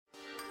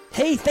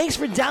Hey, thanks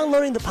for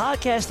downloading the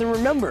podcast, and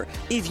remember,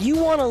 if you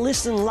want to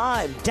listen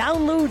live,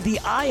 download the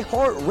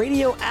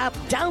iHeartRadio app,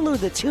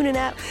 download the TuneIn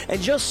app,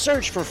 and just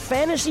search for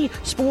Fantasy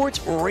Sports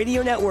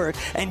Radio Network,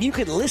 and you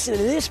can listen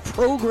to this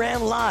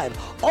program live.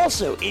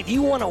 Also, if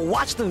you want to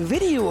watch the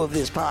video of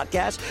this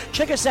podcast,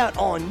 check us out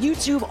on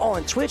YouTube,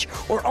 on Twitch,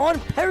 or on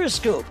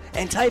Periscope,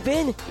 and type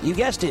in, you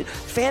guessed it,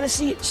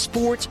 Fantasy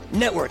Sports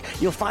Network.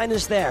 You'll find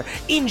us there.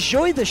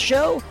 Enjoy the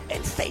show,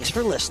 and thanks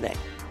for listening.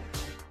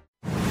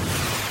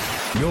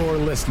 You're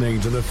listening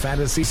to the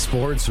Fantasy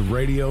Sports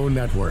Radio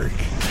Network.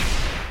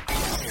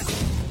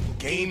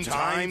 Game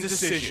time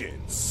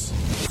decisions.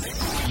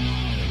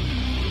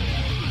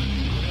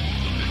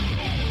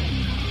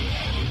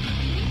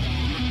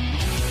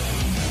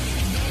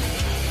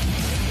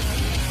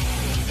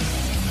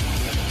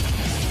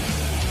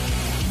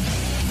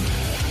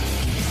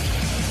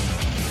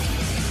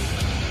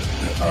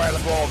 All right,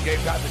 let's roll. Game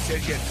time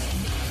decisions.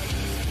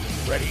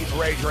 Red Heat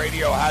and Rage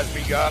Radio has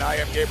begun. I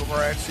am Gabriel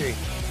Morency.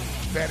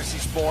 Fantasy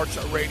Sports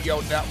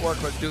Radio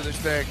Network. Let's do this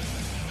thing.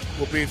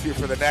 We'll be with you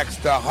for the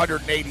next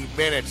 180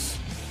 minutes.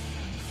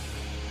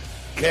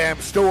 Cam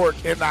Stewart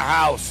in the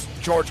house.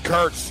 George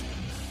Kurtz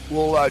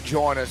will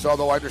join us,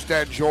 although I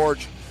understand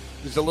George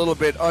is a little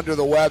bit under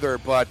the weather,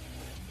 but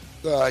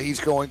he's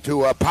going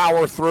to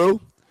power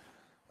through.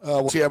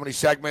 We'll see how many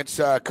segments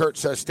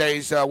Kurtz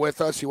stays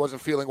with us. He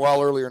wasn't feeling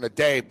well earlier in the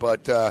day,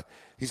 but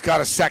he's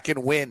got a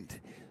second wind.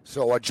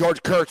 So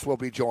George Kurtz will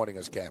be joining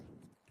us, Cam.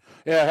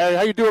 Yeah, hey,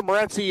 how you doing,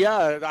 Morency?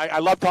 Yeah, I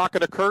love talking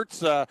to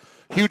Kurtz.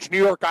 Huge New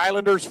York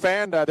Islanders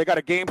fan. They got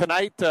a game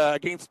tonight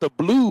against the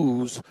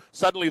Blues,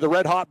 suddenly the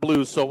Red Hot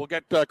Blues. So we'll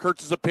get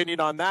Kurtz's opinion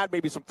on that,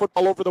 maybe some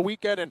football over the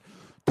weekend. And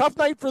tough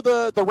night for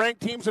the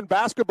ranked teams in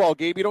basketball,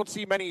 Gabe. You don't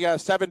see many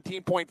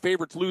 17-point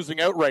favorites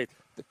losing outright.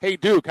 Hey,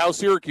 Duke, how's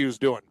Syracuse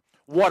doing?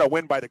 What a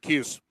win by the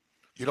Cuse.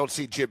 You don't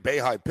see Jim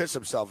Boeheim piss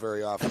himself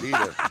very often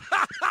either.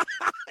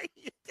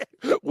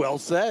 Well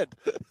said.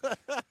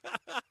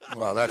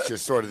 Well, that's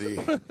just sort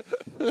of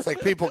it's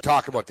like people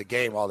talk about the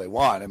game all they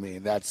want. I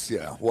mean, that's,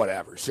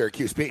 whatever.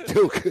 Syracuse beat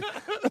Duke.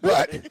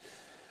 But,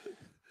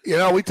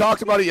 we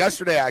talked about it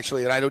yesterday,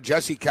 actually, and I know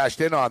Jesse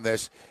cashed in on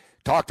this.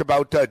 Talked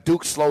about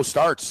Duke's slow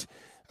starts.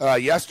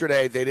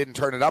 Yesterday, they didn't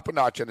turn it up a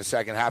notch in the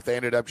second half. They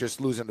ended up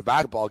just losing the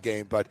basketball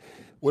game. But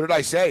what did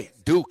I say?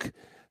 Duke.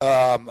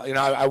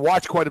 I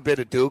watched quite a bit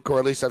of Duke, or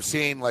at least I've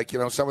seen,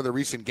 some of the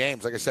recent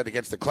games. Like I said,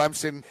 against the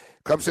Clemson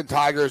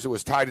Tigers, it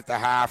was tied at the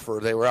half, or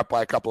they were up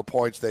by a couple of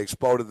points. They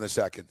exploded in the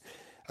second.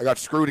 I got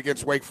screwed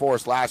against Wake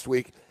Forest last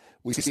week.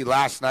 We see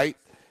last night,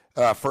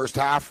 first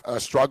half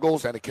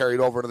struggles, and it carried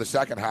over into the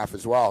second half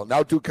as well.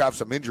 Now Duke have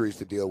some injuries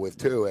to deal with,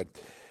 too. And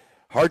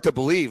hard to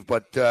believe,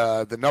 but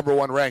the number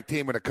one ranked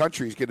team in the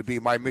country is going to be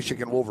my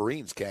Michigan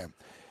Wolverines, Cam.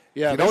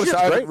 Yeah, you notice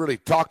I haven't really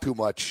talked too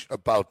much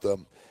about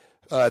them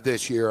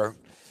this year.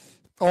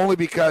 Only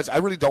because I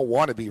really don't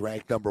want to be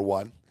ranked number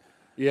one.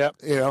 Yeah.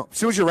 As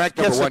soon as you're ranked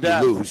number one,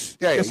 you lose.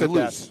 Yeah, you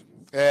lose.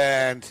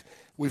 And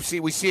we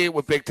see it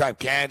with big-time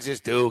Kansas,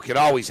 Duke. It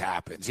always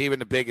happens. Even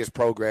the biggest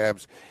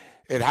programs,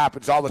 it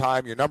happens all the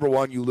time. You're number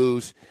one, you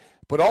lose.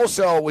 But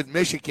also with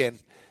Michigan,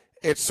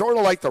 it's sort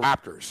of like the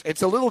Raptors.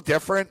 It's a little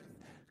different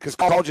because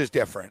college is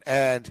different.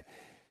 And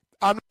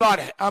I'm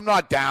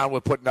not down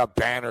with putting up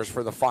banners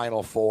for the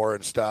Final Four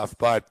and stuff,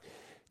 but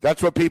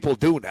that's what people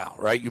do now,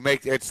 right?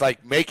 It's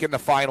like making the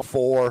Final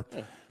Four,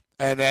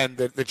 and then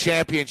the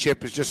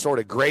championship is just sort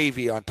of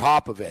gravy on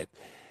top of it.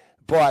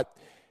 But,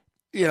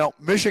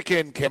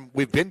 Michigan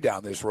we've been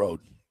down this road,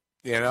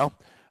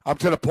 I'm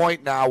to the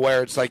point now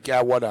where it's like,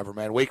 yeah, whatever,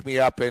 man. Wake me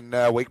up in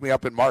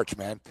March,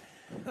 man.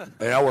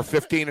 We're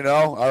 15-0.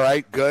 All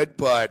right, good,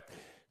 but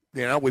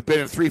we've been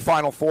in 3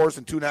 Final Fours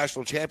and 2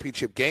 national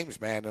championship games,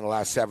 man, in the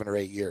last 7 or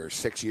 8 years,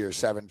 6 years,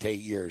 7 to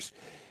 8 years.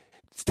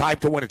 It's time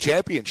to win a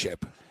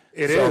championship.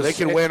 So they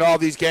can win all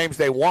these games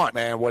they want,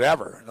 man,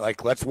 whatever.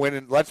 Let's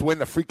win the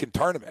freaking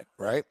tournament,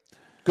 right?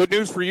 Good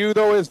news for you,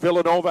 though, is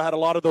Villanova had a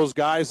lot of those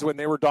guys when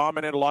they were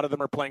dominant. A lot of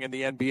them are playing in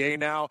the NBA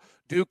now.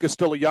 Duke is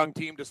still a young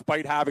team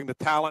despite having the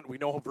talent. We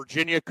know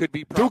Virginia could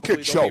be Duke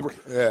could choke.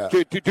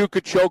 Duke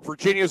could choke.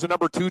 Virginia is a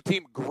number 2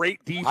 team.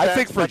 Great defense. I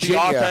think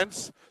Virginia.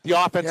 The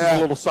offense is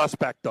a little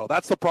suspect, though.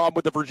 That's the problem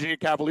with the Virginia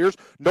Cavaliers.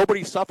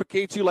 Nobody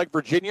suffocates you like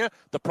Virginia.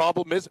 The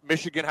problem is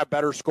Michigan have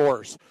better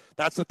scores.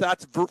 That's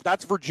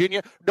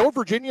Virginia. No,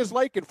 Virginia's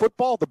like in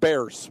football, the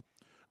Bears.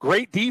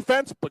 Great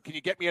defense, but can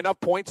you get me enough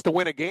points to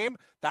win a game?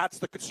 That's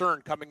the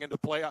concern coming into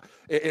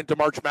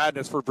March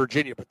Madness for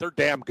Virginia. But they're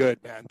damn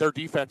good, man. Their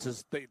defense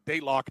is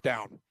they lock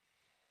down.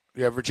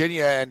 Yeah,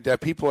 Virginia, and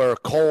people are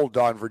cold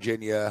on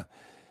Virginia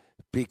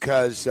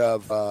because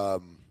of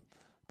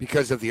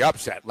the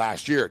upset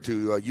last year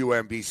to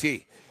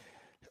UMBC.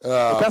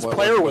 The best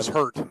player was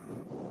hurt.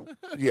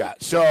 Yeah,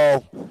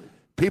 so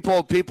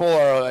people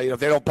are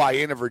they don't buy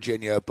into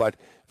Virginia, but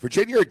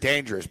Virginia are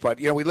dangerous. But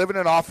we live in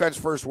an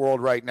offense-first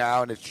world right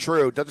now, and it's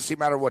true. It doesn't seem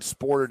matter what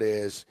sport it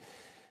is.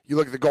 You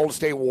look at the Golden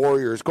State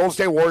Warriors. Golden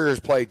State Warriors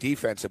play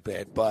defense a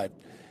bit, but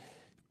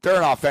they're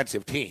an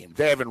offensive team.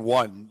 They haven't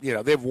won.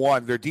 They've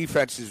won. Their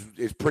defense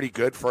is pretty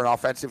good for an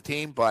offensive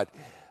team, but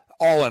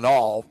all in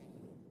all,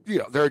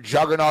 they're a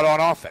juggernaut on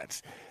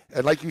offense.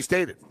 And like you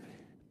stated,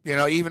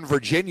 even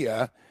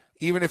Virginia,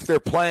 even if they're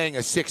playing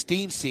a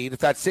 16 seed, if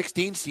that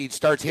 16 seed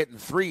starts hitting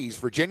threes,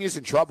 Virginia's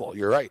in trouble.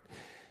 You're right.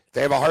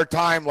 They have a hard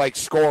time,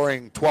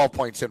 scoring 12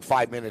 points in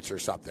 5 minutes or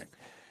something.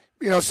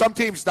 Some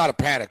teams, not a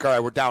panic. All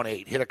right, we're down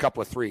 8. Hit a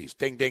couple of threes.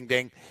 Ding, ding,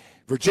 ding.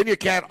 Virginia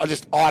can't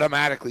just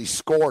automatically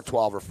score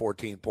 12 or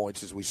 14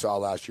 points as we saw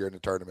last year in the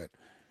tournament.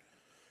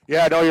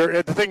 Yeah,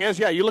 no, the thing is,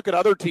 you look at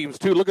other teams,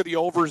 too. Look at the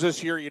overs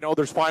this year.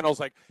 There's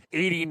finals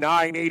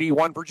 89,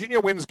 81. Virginia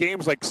wins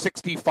games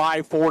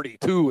 65,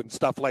 42 and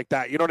stuff like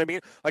that. You know what I mean?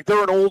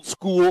 They're an old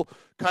school,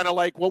 kind of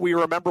like what we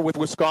remember with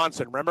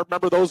Wisconsin.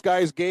 Remember those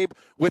guys, Gabe,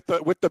 with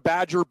the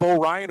Badger, Bo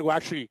Ryan, who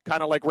actually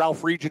kind of like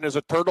Ralph Regin is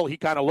a turtle. He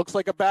kind of looks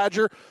like a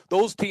Badger.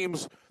 Those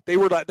teams, they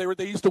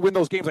used to win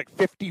those games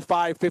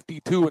 55,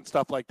 52 and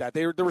stuff like that.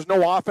 There was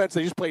no offense.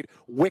 They just played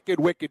wicked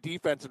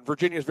defense, and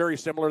Virginia is very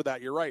similar to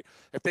that. You're right.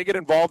 If they get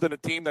involved in a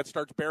team that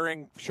starts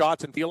bearing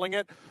shots and feeling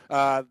it,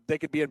 they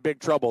could be in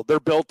big trouble. They're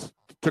built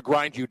to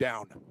grind you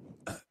down.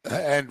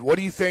 And what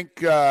do you think?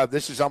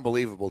 This is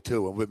unbelievable,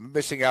 too. And we're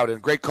missing out.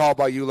 And great call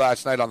by you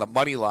last night on the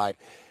money line.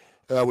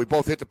 We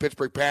both hit the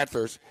Pittsburgh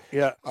Panthers.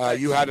 Yeah.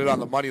 You had it on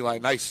the money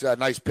line.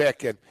 Nice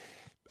pick. And,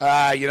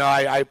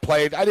 I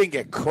played. I didn't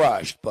get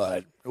crushed,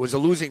 but it was a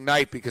losing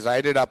night because I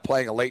ended up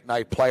playing a late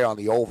night play on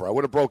the over. I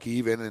would have broke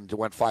even and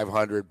went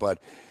 500, but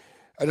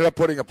I ended up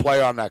putting a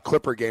play on that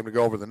Clipper game to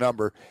go over the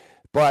number.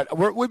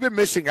 But we've been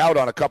missing out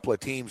on a couple of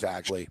teams,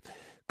 actually.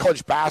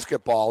 College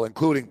basketball,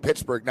 including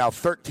Pittsburgh, now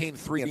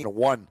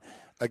 13-3-1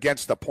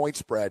 against the point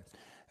spread.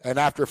 And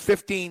after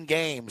 15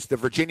 games, the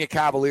Virginia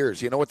Cavaliers,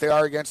 you know what they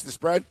are against the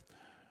spread?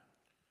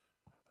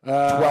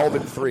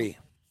 12-3.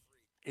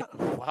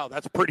 Wow,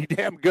 that's pretty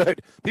damn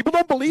good. People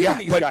don't believe in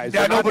these guys.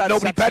 But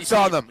nobody bets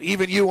on them.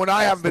 Even you and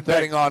I haven't been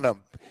betting on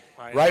them.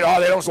 Right? Oh,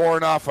 they don't score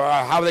enough.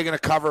 How are they going to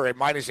cover at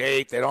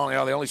 -8? They don't.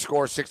 They only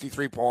score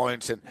 63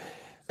 points, and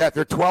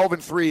they're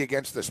 12-3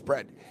 against the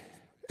spread.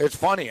 It's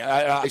funny.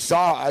 I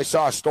saw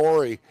a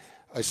story.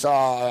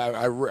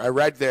 I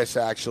read this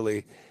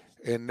actually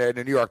in the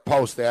New York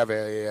Post. They have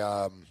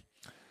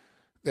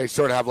they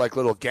sort of have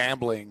little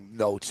gambling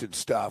notes and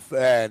stuff,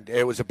 and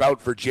it was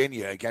about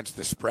Virginia against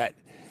the spread.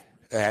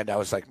 And I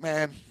was like,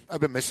 man,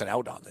 I've been missing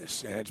out on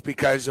this, and it's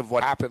because of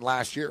what happened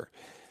last year,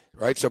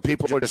 right? So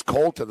people are just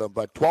cold to them.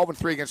 But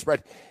 12-3 against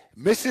spread.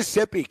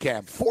 Mississippi,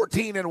 Cam,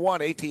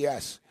 14-1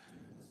 ATS.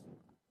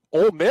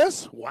 Ole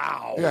Miss?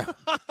 Wow. Yeah.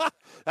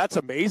 That's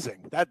amazing.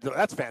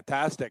 That's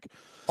fantastic.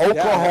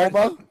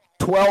 Oklahoma,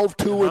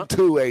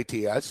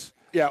 12-2-2 ATS.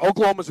 Yeah,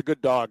 Oklahoma's a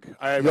good dog.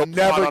 You'll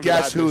never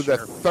guess who the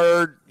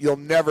third. You'll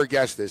never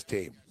guess this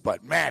team.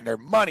 But, man, they're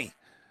money.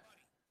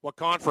 What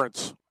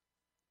conference?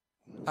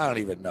 I don't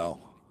even know.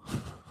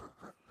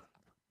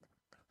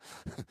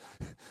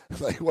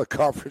 What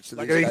conference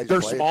are these guys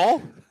they're playing?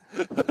 small?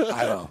 I don't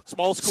know.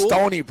 Small school?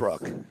 Stony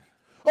Brook.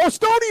 Oh,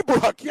 Stony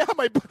Brook. Yeah,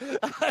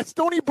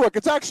 Stony Brook.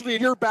 It's actually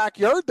in your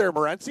backyard there,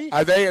 Morency.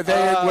 Are they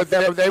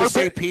with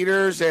St.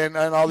 Peter's and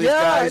all these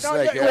guys?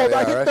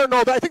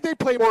 I think they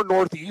play more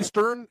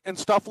Northeastern and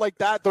stuff like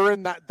that. They're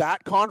in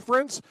that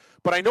conference.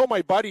 But I know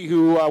my buddy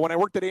who, when I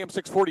worked at AM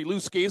 640, Lou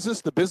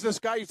Skazis, the business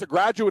guy, he's a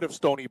graduate of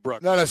Stony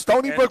Brook. No,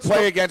 Stony Brook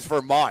play against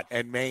Vermont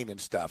and Maine and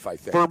stuff, I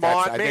think.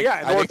 Northeastern.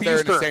 I think they're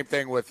in the same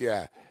thing with,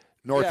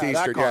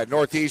 Northeastern.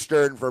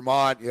 Northeastern,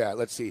 Vermont. Yeah,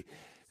 let's see.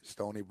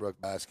 Stony Brook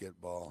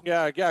basketball.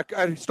 Yeah.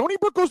 Stony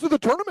Brook goes to the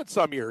tournament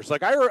some years.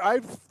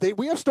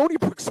 We have Stony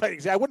Brook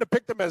sightings. I wouldn't have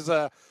picked them as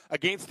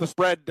against the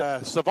spread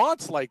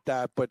savants like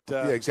that, but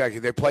yeah, exactly.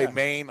 They play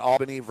Maine,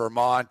 Albany,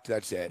 Vermont.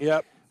 That's it.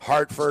 Yep.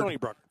 Hartford, Stony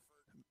Brook,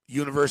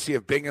 University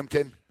of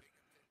Binghamton.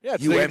 Yeah,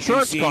 it's the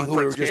insurance conference, who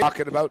we were just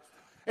talking about.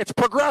 It's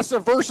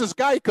Progressive versus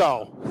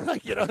Geico.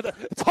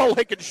 It's all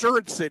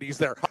insurance cities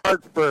there.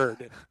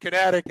 Hartford,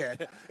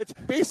 Connecticut. It's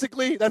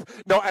basically and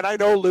I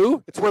know,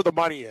 Lou, it's where the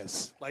money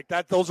is.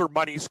 Those are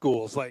money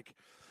schools.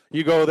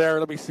 You go there,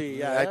 let me see.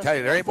 Yeah, I tell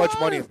you, there ain't much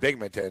money in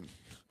Binghamton.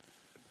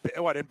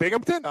 What, in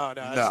Binghamton? Oh,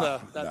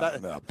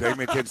 no.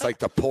 Binghamton's like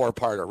the poor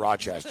part of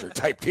Rochester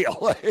type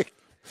deal.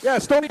 Yeah,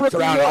 Stony Brook,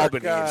 around New York,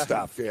 Albany and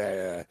stuff.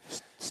 Yeah.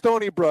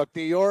 Stony Brook,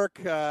 New York.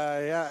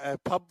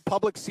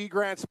 Public Sea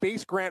Grant,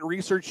 Space Grant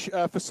Research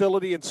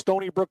Facility in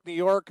Stony Brook, New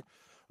York.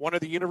 One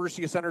of the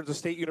University Centers of the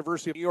State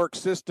University of New York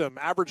system.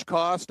 Average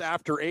cost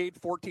after aid,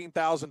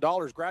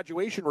 $14,000.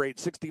 Graduation rate,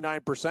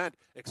 69%.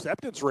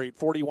 Acceptance rate,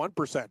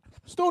 41%.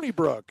 Stony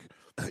Brook.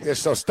 Yeah,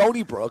 so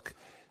Stony Brook,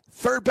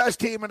 third best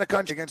team in the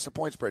country against the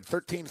point spread,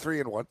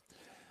 13-3-1.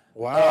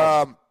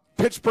 Wow.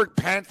 Pittsburgh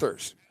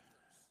Panthers,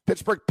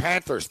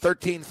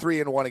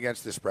 13-3-1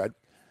 against the spread.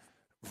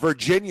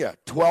 Virginia,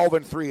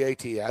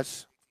 12-3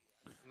 ATS.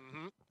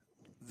 Mm-hmm.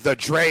 The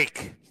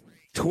Drake,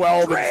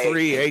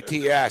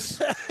 12-3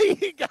 ATS.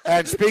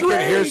 And speaking,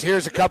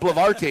 here's a couple of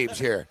our teams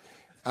here.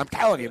 I'm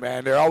telling you,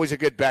 man, they're always a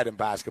good bet in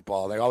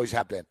basketball. They always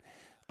have been.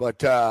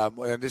 But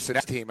and this is the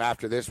next team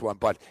after this one.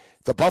 But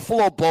the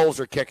Buffalo Bulls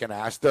are kicking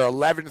ass. They're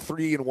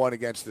 11-3-1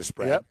 against the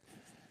spread. Yep.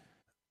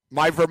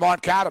 My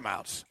Vermont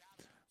Catamounts,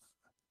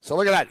 So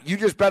look at that. You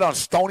just bet on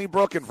Stony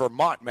Brook and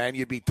Vermont, man.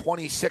 You'd be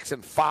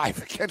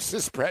 26-5 against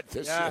the spread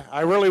this year.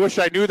 I really wish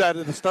I knew that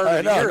at the start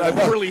of the year. That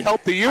would really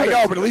help the unit. I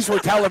know, but at least we're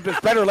telling them it's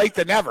better late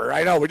than never.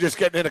 I know, we're just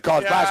getting into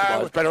college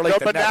basketball. It's better late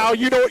than never. But now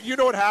you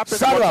know what happens.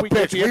 Son of a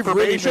bitch. We've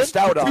really missed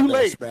out on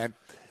this, man.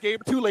 Game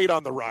too late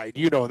on the ride.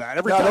 You know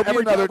that.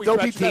 There'll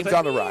be teams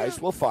on the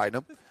rise. We'll find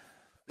them.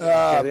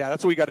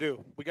 That's what we got to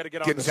do. We got to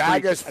get on the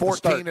street. Gonzaga's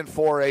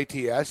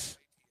 14-4 ATS.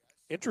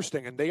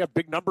 Interesting, and they have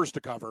big numbers to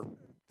cover.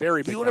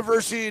 Very big.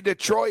 University of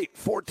Detroit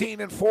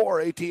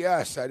 14-4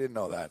 ATS. I didn't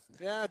know that.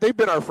 Yeah, they've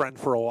been our friend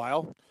for a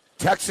while.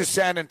 Texas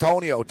San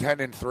Antonio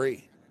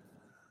 10-3.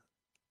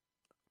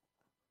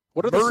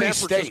 What are the San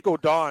Francisco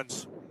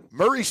Dons?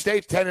 Murray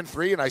State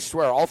 10-3, and I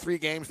swear all 3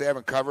 games they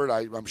haven't covered.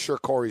 I'm sure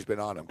Corey's been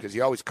on them because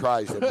he always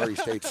cries that Murray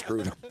State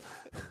screwed him.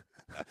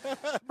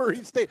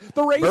 Murray State,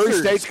 the Racers. Murray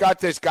State's got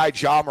this guy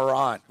Ja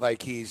Morant,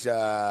 like he's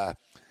like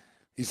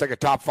a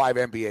top 5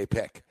 NBA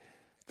pick.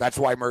 That's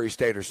why Murray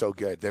State are so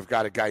good. They've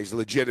got a guy who's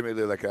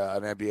legitimately like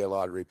an NBA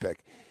lottery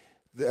pick.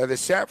 The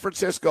San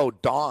Francisco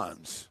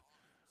Dons.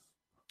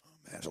 Oh,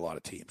 man, there's a lot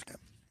of teams, man.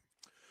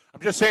 I'm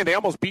just saying they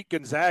almost beat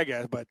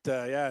Gonzaga, but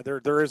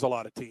there is a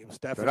lot of teams.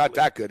 Definitely. They're not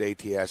that good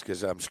ATS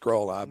because I'm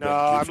scrolling.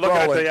 I'm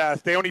looking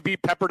at they only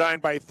beat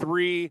Pepperdine by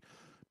 3,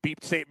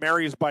 beat St.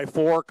 Mary's by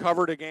 4,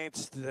 covered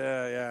against.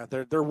 They're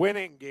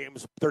winning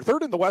games. They're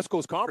third in the West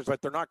Coast Conference,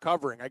 but they're not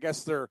covering. I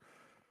guess they're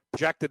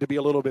projected to be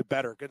a little bit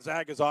better.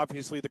 Gonzaga is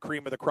obviously the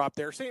cream of the crop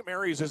there. St.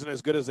 Mary's isn't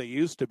as good as they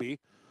used to be.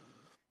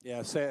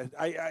 Yeah, San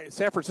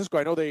Francisco,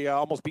 I know they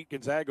almost beat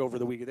Gonzaga over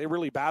the weekend. They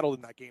really battled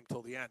in that game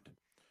till the end.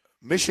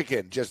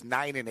 Michigan just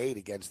 9-8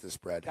 against the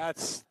spread.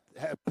 That's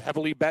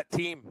heavily bet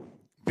team.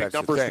 Big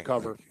numbers to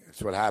cover.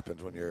 That's what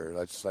happens when you're.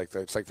 It's like the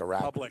Raptors,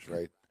 public.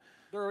 Right?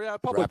 They're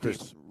public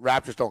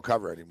Raptors don't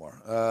cover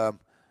anymore.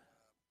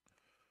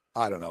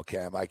 I don't know,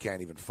 Cam. I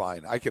can't even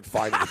find. I can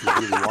find it if you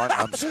really want.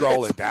 I'm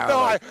scrolling down. No,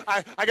 I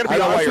got to be honest. I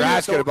know why you're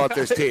asking about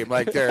this team.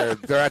 Like they're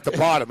at the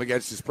bottom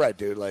against the spread,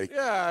 dude. Like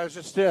I was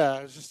just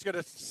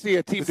gonna see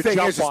a team. The thing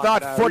is, it's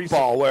not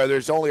football where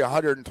there's only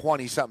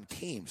 120 something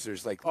teams.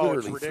 There's like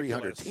literally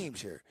 300 teams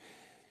here.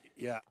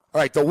 Yeah. All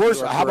right. The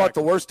worst. How about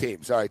the worst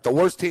teams? All right. The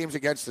worst teams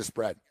against the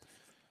spread.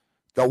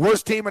 The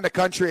worst team in the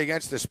country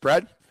against the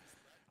spread.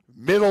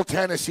 Middle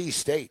Tennessee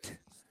State.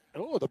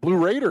 Oh, the Blue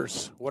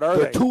Raiders. What are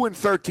They're they?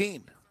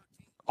 2-13.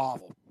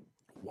 Awful.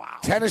 Wow.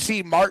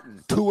 Tennessee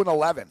Martin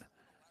 2-11.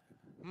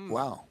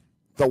 Wow.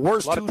 The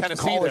worst two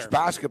college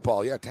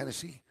basketball. Yeah,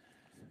 Tennessee.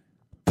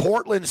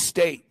 Portland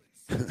State.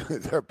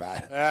 They're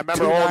bad.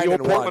 Remember all the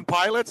old Portland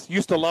Pilots?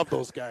 Used to love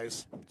those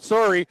guys.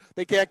 Sorry,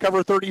 they can't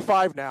cover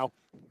 35 now.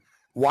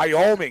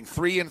 Wyoming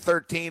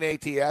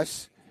 3-13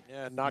 ATS.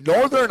 Yeah, not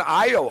Northern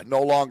Iowa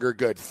no longer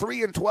good.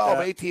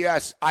 3-12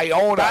 ATS.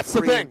 Iona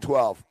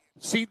 3-12.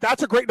 See,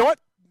 that's a great. You know what?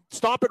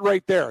 Stop it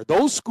right there.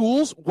 Those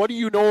schools. What do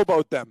you know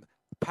about them?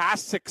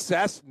 Past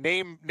success,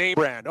 name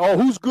brand. Oh,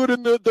 who's good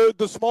in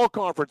the small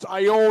conference?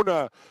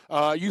 Iona,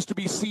 used to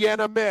be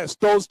Sienna Mist,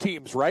 those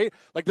teams, right?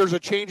 Like there's a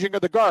changing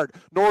of the guard.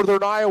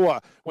 Northern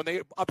Iowa, when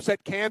they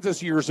upset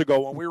Kansas years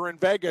ago, when we were in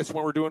Vegas,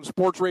 when we were doing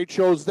sports rate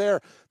shows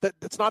there,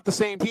 that's not the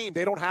same team.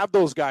 They don't have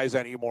those guys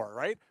anymore,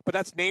 right? But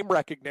that's name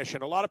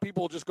recognition. A lot of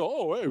people just go,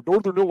 oh, hey,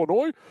 Northern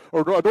Illinois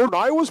or Northern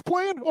Iowa's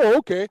playing? Oh,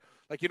 okay.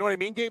 Like, you know what I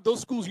mean, Gabe? Those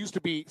schools used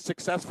to be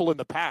successful in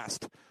the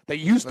past. They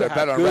used to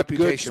have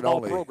good small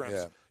only. Programs.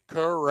 Yeah.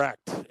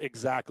 Correct.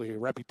 Exactly.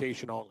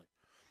 Reputation only.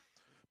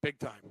 Big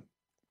time.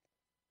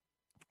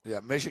 Yeah,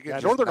 Michigan. Yeah,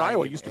 Northern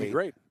Iowa used to be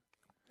great.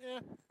 Yeah.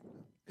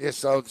 Yeah,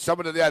 so some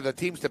of the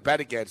teams to bet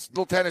against.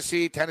 Little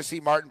Tennessee, Tennessee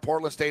Martin,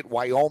 Portland State,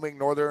 Wyoming,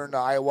 Northern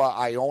Iowa,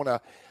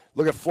 Iona.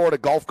 Look at Florida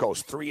Gulf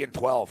Coast,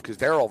 3-12, because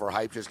they're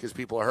overhyped just because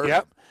people are hurting.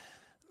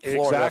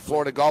 Yep.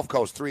 Florida Gulf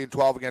Coast,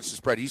 3-12 against the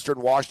spread. Eastern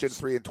Washington,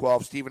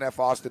 3-12. Stephen F.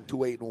 Austin,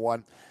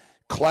 2-8-1.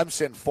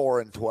 Clemson,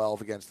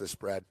 4-12 against the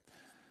spread.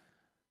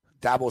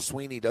 Dabo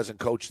Sweeney doesn't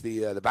coach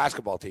the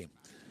basketball team.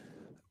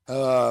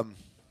 So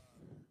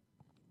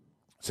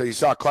you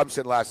saw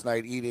Clemson last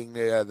night eating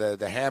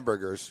the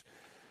hamburgers.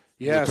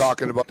 Yes. You're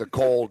talking about the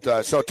cold.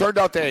 So it turned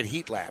out they had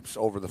heat lamps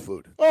over the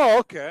food. Oh,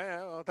 okay.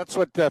 Well, that's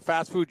what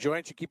fast food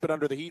joints, you keep it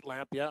under the heat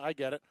lamp. Yeah, I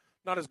get it.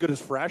 Not as good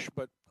as fresh,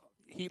 but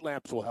heat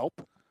lamps will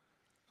help.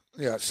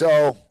 Yeah,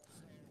 so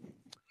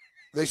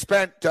they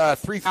spent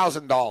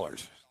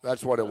 $3,000.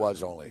 That's what it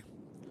was only.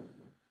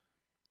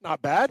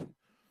 Not bad.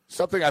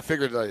 Something I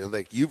figured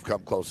like you've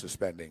come close to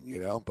spending,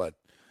 but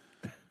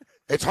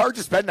it's hard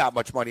to spend that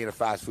much money in a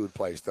fast food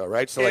place, though,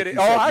 right? So, like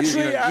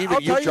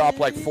you drop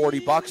like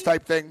 $40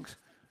 type things.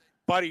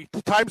 Buddy,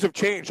 times have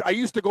changed. I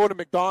used to go to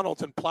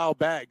McDonald's and plow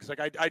bags. Like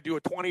I do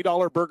a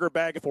 $20 burger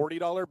bag, a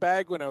 $40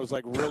 bag when I was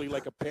like really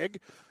like a pig.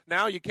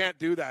 Now you can't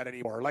do that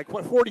anymore. Like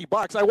what,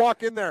 $40? I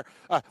walk in there.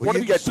 Well,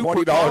 you get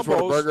 $20 worth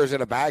of burgers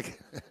in a bag.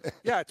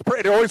 Yeah,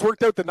 it always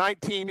worked out. It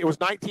was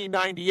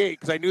 $19.98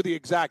 because I knew the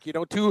exact.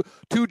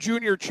 Two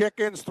junior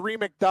chickens, 3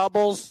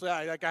 McDoubles.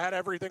 I had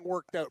everything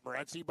worked out,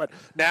 Morency. But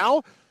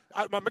now.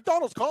 My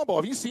McDonald's combo.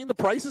 Have you seen the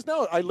prices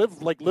now? I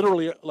live like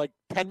literally like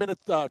 10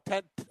 minutes,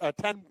 10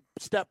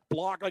 step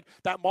block, like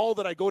that mall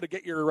that I go to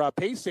get your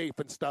pay safe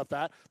and stuff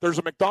at. There's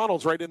a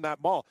McDonald's right in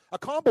that mall. A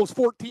combo's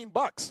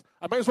 $14.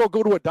 I might as well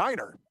go to a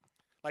diner.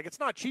 Like, it's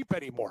not cheap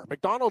anymore.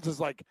 McDonald's is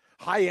like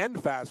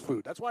high-end fast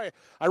food. That's why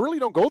I really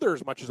don't go there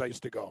as much as I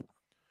used to go.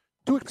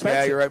 Too expensive.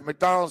 Yeah, you're right.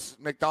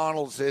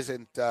 McDonald's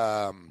isn't.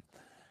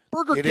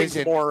 Burger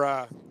King's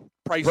more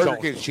price. Burger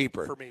King's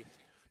cheaper for me.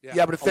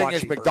 Yeah, but the thing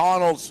is,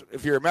 McDonald's,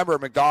 if you remember,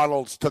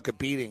 McDonald's took a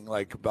beating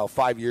like about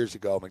 5 years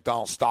ago.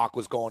 McDonald's stock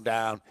was going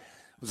down. It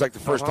was like the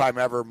first time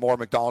ever more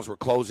McDonald's were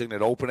closing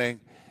than opening.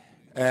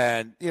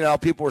 And,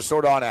 people were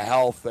sort of on a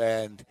health,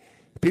 and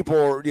people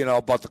were,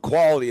 about the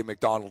quality of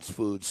McDonald's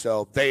food,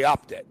 so they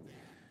upped it.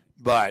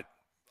 But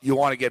you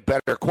want to get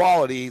better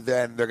quality,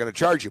 then they're going to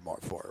charge you more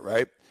for it,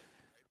 right?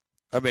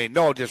 I mean,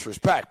 no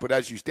disrespect, but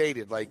as you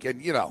stated, I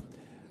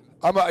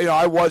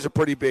was a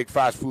pretty big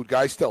fast food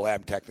guy. Still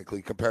am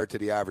technically compared to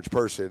the average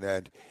person.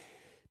 And,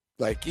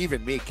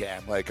 even me,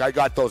 Cam, I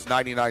got those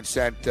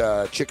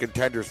 99-cent chicken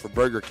tenders from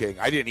Burger King.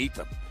 I didn't eat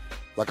them.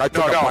 I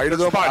took a bite of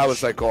them. I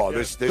was like,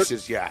 this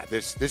is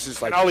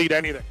like. And I'll eat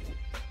anything.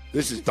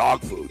 This is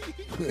dog food.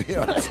 You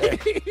know what I'm saying?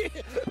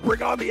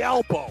 Bring on the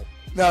elbow.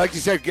 No, like you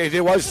said,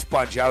 it was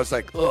spongy. I was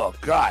like, oh,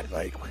 God.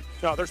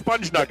 No, they're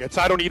sponge nuggets.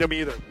 I don't eat them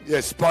either.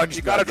 Yeah, sponge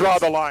You got to draw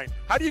the line.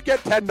 How do you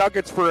get 10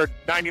 nuggets for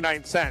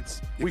 99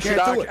 cents? We should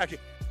actually.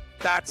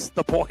 That's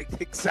the point.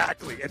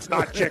 Exactly. It's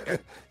not chicken.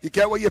 You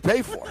get what you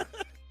pay for.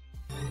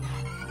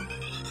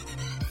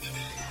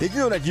 Did you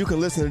know that you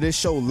can listen to this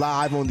show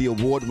live on the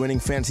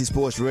award-winning Fantasy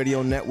Sports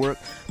Radio Network?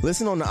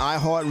 Listen on the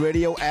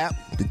iHeartRadio app,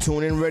 the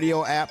TuneIn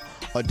Radio app,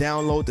 or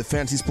download the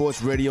Fantasy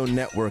Sports Radio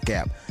Network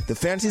app. The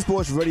Fantasy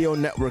Sports Radio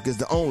Network is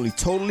the only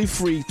totally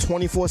free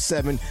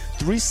 24/7,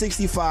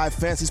 365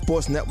 fantasy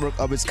sports network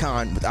of its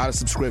kind without a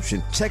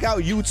subscription. Check out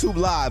YouTube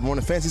Live on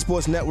the Fantasy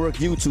Sports Network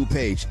YouTube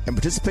page and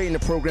participate in the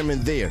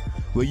programming there,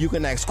 where you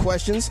can ask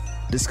questions,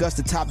 discuss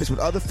the topics with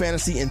other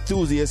fantasy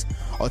enthusiasts,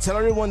 or tell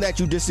everyone that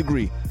you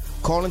disagree.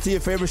 Call into your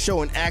favorite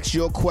show and ask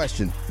your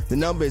question. The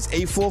number is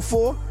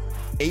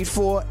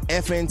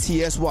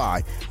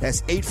 844-84-FNTSY.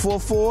 That's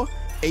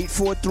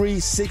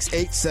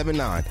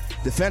 844-843-6879.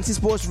 The Fantasy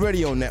Sports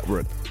Radio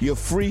Network, your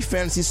free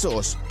fantasy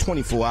source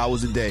 24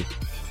 hours a day.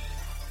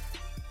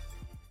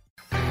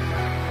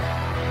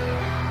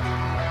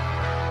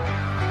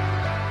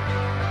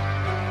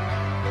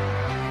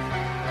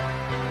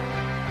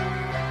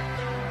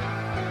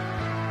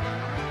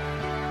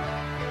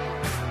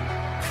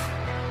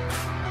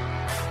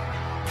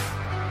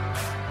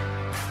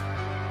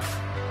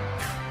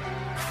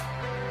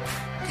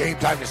 Game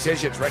Time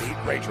Decisions, Red Heat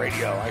Rage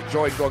Radio. I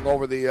enjoyed going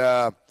over the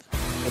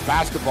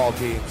basketball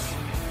teams,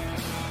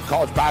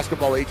 college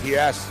basketball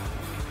ATS.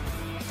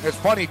 It's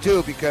funny,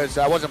 too, because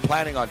I wasn't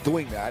planning on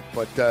doing that,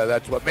 but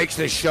that's what makes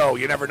this show.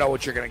 You never know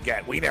what you're going to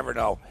get. We never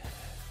know.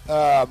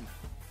 But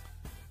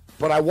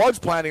I was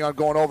planning on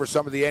going over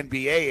some of the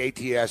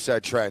NBA ATS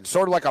trends,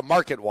 sort of like a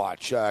market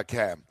watch,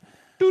 Cam.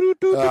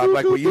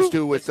 Like we used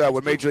to with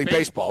Major League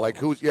Baseball. Like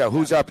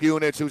who's up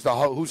units, who's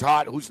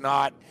hot, who's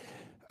not.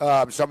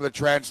 Some of the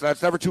trends.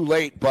 That's never too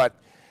late, but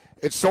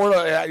it's sort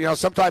of,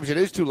 sometimes it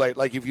is too late.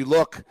 Like if you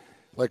look,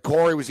 like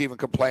Corey was even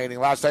complaining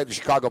last night, the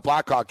Chicago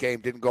Blackhawk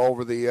game didn't go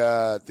over the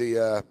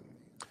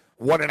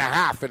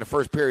 1.5 in the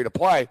first period of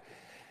play.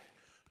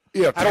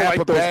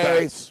 Tampa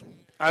Bay,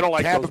 I don't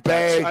like Tampa those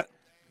Bay, bets.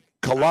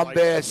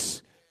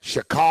 Columbus,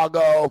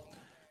 Chicago,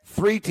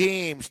 three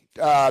teams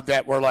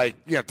that were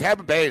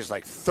Tampa Bay is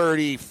like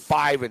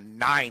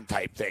 35-9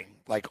 type thing,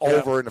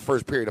 over in the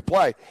first period of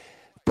play,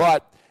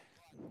 but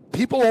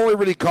people only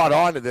really caught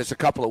on to this a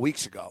couple of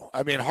weeks ago.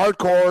 I mean,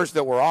 hardcores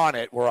that were on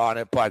it,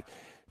 but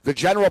the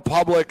general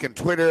public and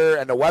Twitter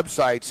and the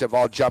websites have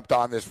all jumped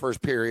on this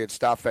first period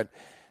stuff, and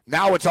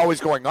now it's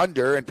always going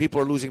under, and people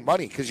are losing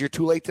money because you're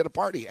too late to the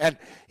party. And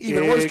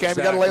even worse, Cam,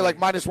 you got to lay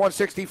minus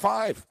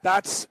 165.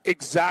 That's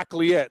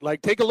exactly it.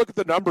 Take a look at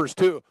the numbers,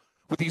 too.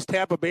 With these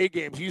Tampa Bay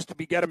games, you used to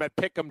get them at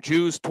Pick'em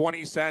Juice,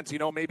 20 cents.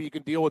 Maybe you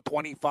can deal with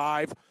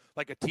 25,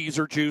 like a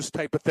teaser juice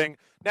type of thing.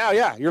 Now,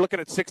 you're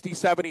looking at 60,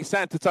 70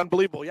 cents. It's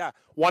unbelievable.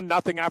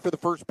 1-0 after the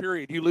first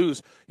period. You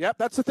lose. Yep,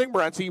 that's the thing,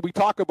 Morency. We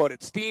talk about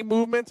it. Steam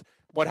movement.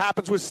 What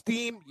happens with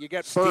steam? You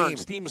get burned.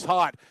 Steam's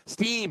hot.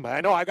 Steam.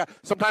 I know.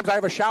 Sometimes I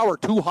have a shower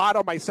too hot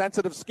on my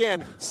sensitive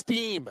skin.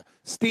 Steam.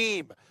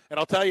 And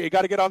I'll tell you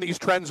got to get on these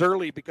trends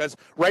early, because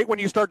right when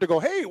you start to go,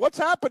 hey, what's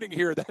happening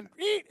here? Then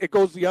it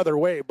goes the other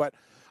way. But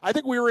I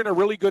think we were in a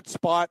really good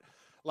spot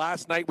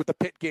last night with the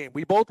Pitt game.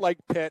 We both like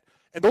Pitt.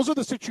 And those are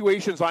the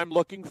situations I'm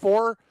looking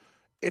for.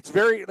 It's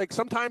very,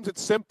 sometimes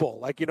it's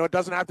simple. It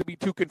doesn't have to be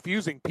too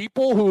confusing.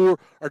 People who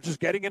are just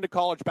getting into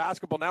college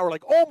basketball now are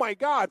like, oh, my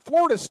God,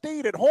 Florida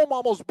State at home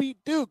almost beat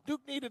Duke.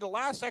 Duke needed a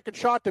last-second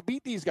shot to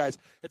beat these guys.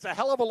 It's a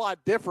hell of a lot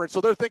different.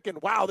 So they're thinking,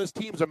 wow, this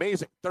team's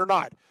amazing. They're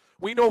not.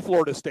 We know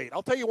Florida State.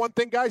 I'll tell you one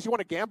thing, guys. You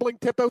want a gambling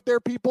tip out there,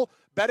 people?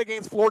 Bet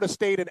against Florida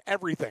State in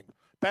everything.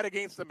 Bet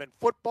against them in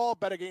football.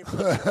 Bet against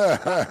them in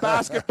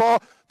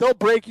basketball. They'll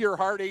break your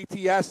heart.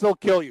 ATS. They'll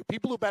kill you.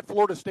 People who bet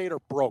Florida State are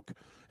broke.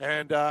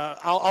 And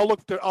I'll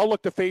look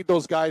to fade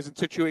those guys in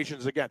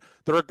situations again.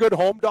 They're a good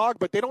home dog,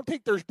 but they don't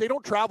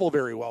travel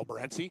very well,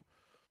 Morency.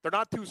 They're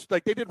not too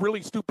they did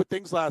really stupid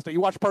things last night.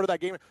 You watched part of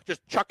that game,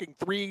 just chucking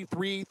three.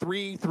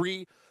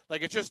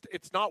 Like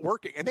it's not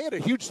working. And they had a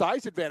huge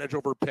size advantage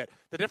over Pitt.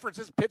 The difference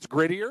is Pitt's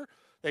grittier.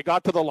 They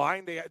got to the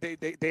line. They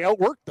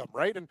outworked them,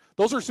 right? And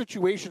those are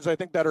situations I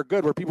think that are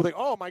good where people think,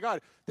 oh my God,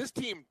 this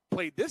team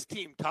played this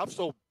team tough,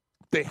 so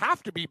they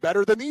have to be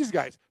better than these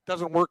guys.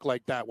 Doesn't work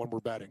like that when we're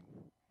betting.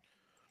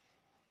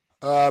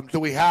 Do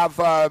we have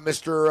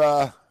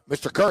Mr.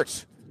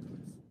 Kurtz?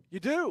 You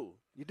do.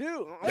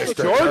 Mr.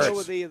 George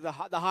with the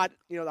hot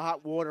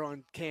water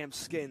on Cam's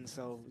skin,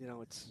 so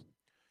it's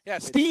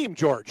steam,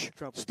 George.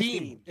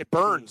 Steam. It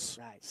burns.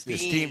 Right. The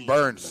steam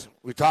burns.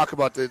 We talk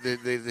about the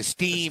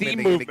steam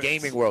in the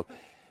gaming world.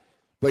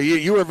 But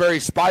you were very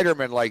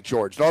Spider-Man like,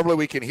 George. Normally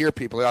we can hear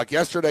people. Like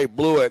yesterday,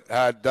 Blewett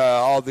had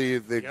all the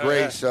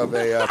grace of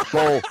a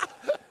bull.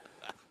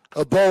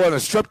 A bull in a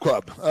strip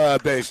club,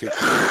 basically.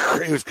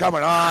 He was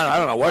coming on. I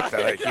don't know what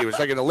he was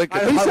like in the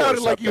Lincoln. He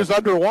sounded like he was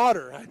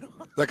underwater. I know.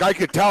 Like I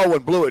could tell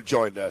when Blewett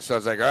joined us. I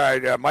was like, all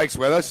right, Mike's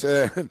with us.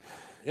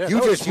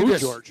 You just,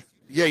 George.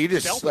 Yeah, you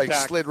just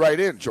slid right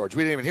in, George.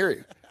 We didn't even hear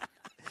you.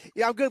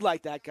 Yeah, I'm good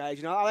like that,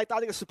 guys. I like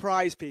to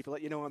surprise people.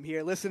 I'm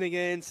here listening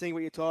in, seeing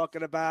what you're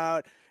talking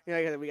about.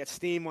 We got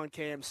steam on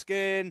Cam's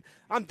skin.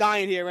 I'm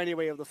dying here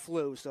anyway of the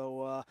flu,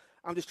 so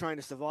I'm just trying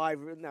to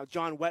survive. Now,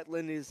 John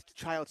Wetteland is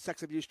child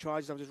sex abuse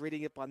charges. I'm just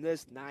reading up on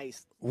this.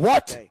 Nice.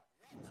 What? Okay.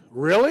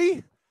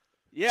 Really?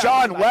 Yeah.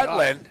 John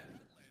Wetteland?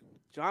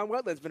 John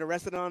Wetteland's been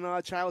arrested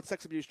on child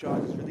sex abuse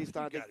charges. Released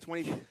on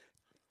 20.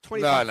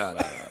 No.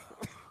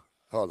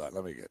 Hold on.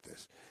 Let me get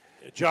this.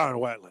 John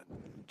Wetteland.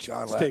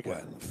 John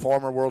Wetteland.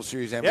 Former World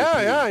Series MVP.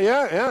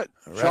 Yeah.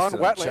 John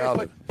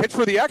Wetteland. Pitch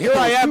for the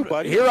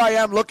Expos. Here I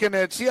am looking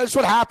at. See, that's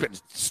what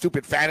happens.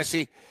 Stupid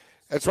fantasy.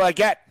 That's what I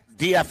get.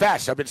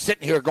 DFS. I've been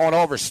sitting here going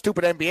over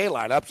stupid NBA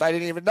lineups. I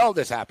didn't even know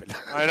this happened.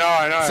 I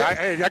know. So,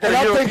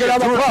 I'm thinking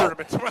I'm a pro.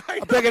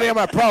 I'm thinking I'm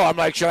a pro. I'm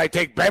like, should I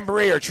take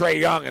Bembry or Trae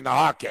Young in the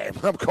Hawk game?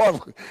 I'm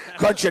going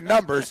crunching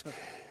numbers.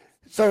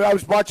 So I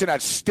was watching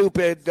that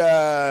stupid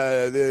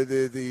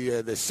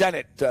the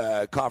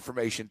Senate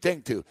confirmation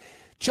thing too.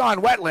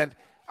 John Wetteland.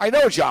 I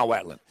know John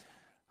Wetteland.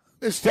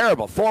 This is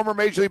terrible. Former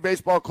Major League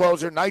Baseball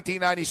closer,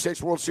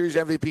 1996 World Series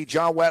MVP.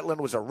 John Wetteland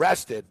was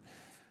arrested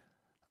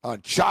on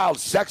child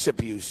sex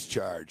abuse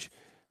charge.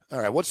 All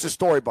right, what's the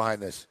story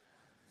behind this?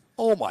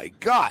 Oh, my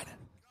God.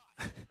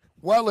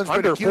 Wetland's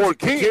been accused of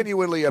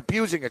continually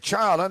abusing a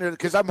child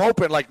because I'm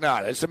hoping,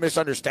 it's a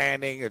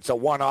misunderstanding. It's a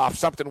one-off.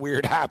 Something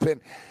weird happened.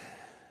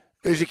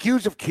 He's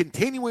accused of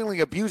continually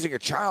abusing a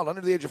child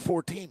under the age of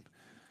 14.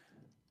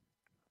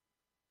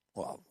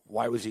 Well,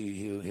 why was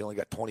he only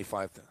got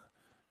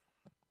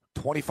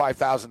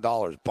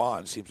 $25,000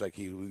 bond? Seems like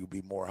he would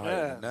be more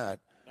higher than that.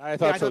 I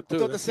thought so, too. I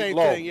thought the same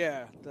thing,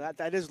 yeah.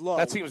 That is low.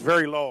 That seems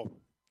very low.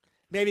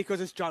 Maybe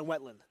because it's John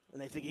Wetteland,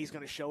 and they think he's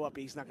going to show up,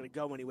 he's not going to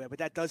go anywhere. But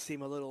that does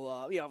seem a little,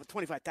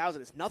 $25,000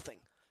 is nothing.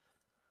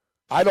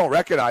 I don't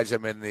recognize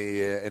him in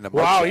the.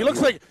 Wow, he looks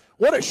like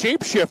what a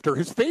shapeshifter.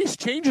 His face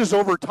changes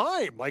over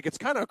time. Like it's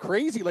kind of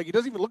crazy. Like he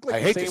doesn't even look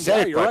like the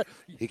same guy. You're right.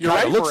 He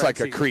kind of looks like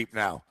a creep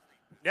now.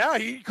 Yeah,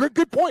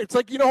 good point. It's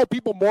like how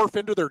people morph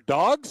into their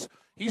dogs.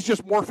 He's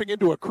just morphing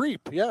into a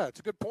creep. Yeah,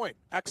 it's a good point.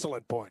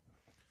 Excellent point.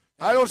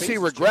 I don't see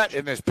regret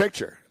in this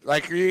picture.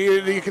 Like,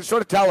 you can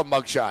sort of tell a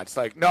mugshots.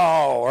 Like,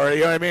 no, or, you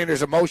know what I mean?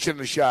 There's emotion in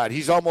the shot.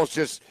 He's almost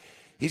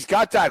he's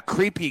got that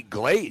creepy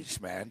glaze,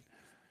 man.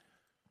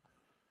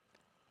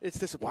 It's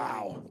disappointing.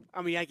 Wow.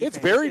 I mean, it's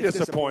very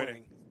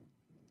disappointing.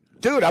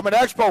 Dude, I'm an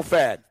Expo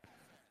fan.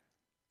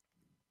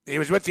 He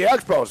was with the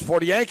Expos for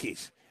the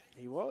Yankees.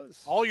 He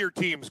was. All your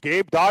teams,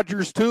 Gabe.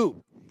 Dodgers,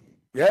 too.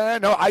 Yeah,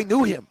 no, I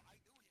knew him.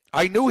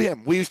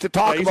 We used to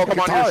talk about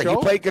guitar. He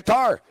played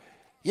guitar.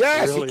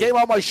 Yes, really? He came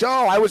on my show.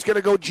 I was going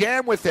to go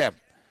jam with him.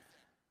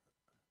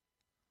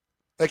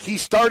 Like, he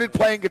started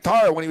playing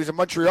guitar when he was in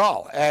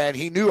Montreal, and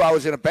he knew I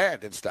was in a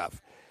band and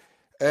stuff.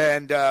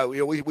 And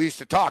we used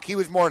to talk. He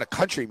was more into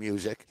country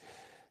music,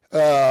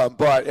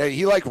 but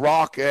he liked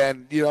rock,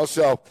 and,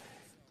 so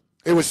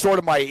it was sort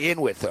of my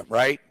in with him,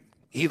 right?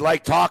 He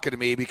liked talking to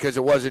me because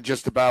it wasn't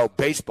just about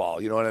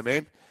baseball, you know what I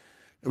mean?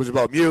 It was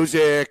about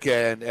music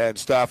and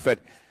stuff, and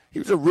he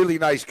was a really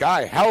nice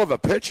guy, hell of a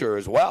pitcher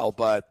as well,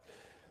 but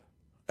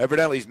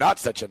evidently he's not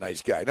such a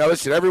nice guy. Now,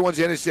 listen, everyone's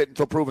innocent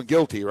until proven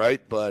guilty, right?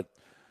 But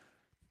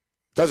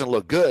doesn't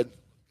look good.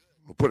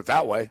 We'll put it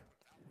that way.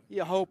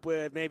 You hope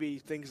maybe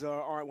things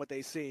aren't what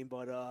they seem,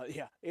 but,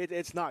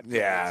 it's not good.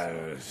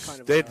 Yeah,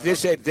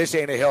 this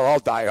ain't a hill I'll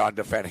die on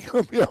defending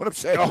him. You know what I'm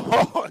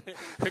saying?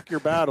 Pick your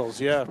battles,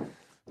 yeah.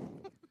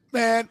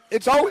 Man,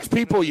 it's always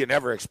people you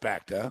never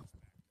expect, huh?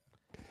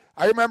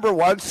 I remember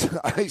once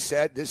I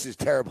said, this is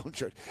terrible,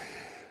 church.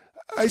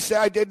 I said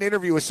I did an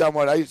interview with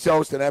someone. I used to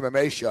host an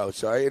MMA show,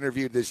 so I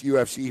interviewed this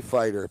UFC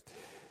fighter.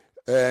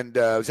 And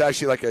it was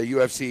actually like a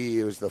UFC.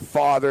 It was the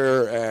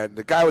father, and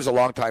the guy was a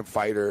longtime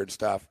fighter and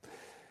stuff.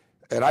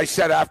 And I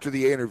said after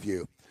the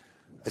interview,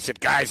 I said,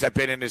 guys, I've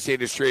been in this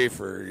industry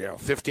for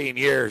 15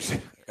 years,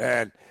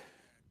 and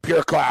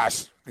pure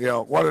class.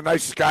 One of the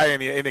nicest guy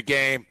in the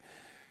game.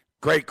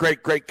 Great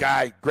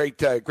guy.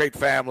 Great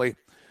family.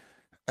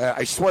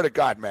 I swear to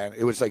God, man,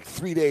 it was like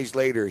 3 days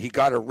later he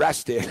got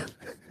arrested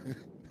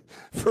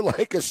for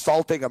like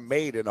assaulting a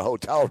maid in a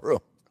hotel room.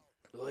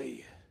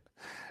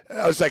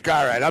 I was like,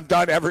 all right, I'm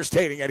done ever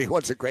stating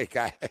anyone's a great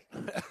guy.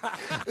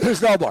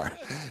 There's no more.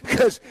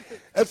 Because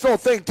that's the whole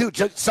thing, too.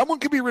 Someone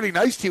can be really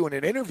nice to you in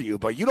an interview,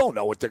 but you don't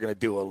know what they're going to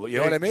do. You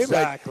know what I mean?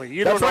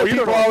 Exactly. Like, that's why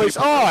people always,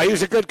 he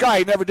was a good guy.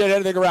 He never did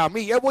anything around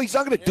me. Yeah, well, he's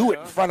not going to do it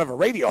in front of a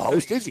radio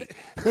host, is he?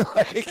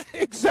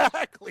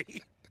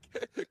 Exactly.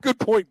 Good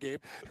point, Gabe.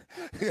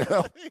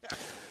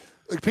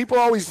 Like people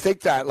always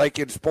think that, like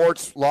in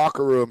sports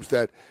locker rooms,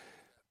 that,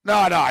 no,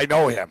 I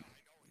know him.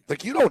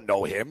 Like, you don't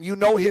know him. You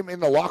know him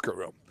in the locker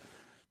room.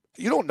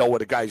 You don't know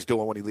what a guy's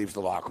doing when he leaves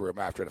the locker room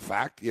after the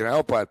fact,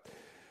 but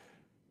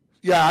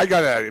yeah, I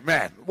gotta,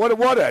 man,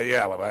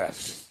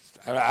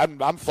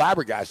 I'm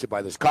flabbergasted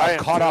by this.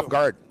 Caught off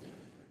guard.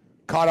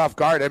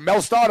 And Mel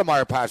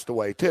Stoudemire passed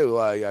away too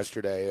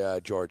yesterday,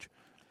 George.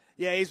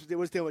 Yeah, he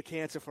was dealing with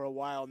cancer for a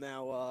while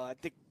now. I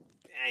think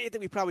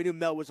we probably knew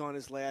Mel was on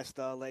his last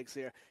legs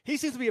here. He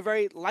seems to be a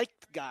very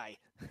liked guy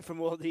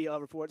from all the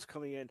reports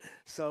coming in.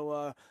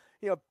 So,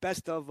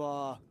 best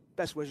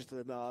wishes to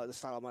the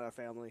Stoudemire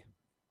family.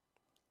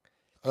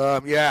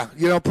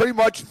 Pretty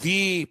much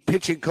the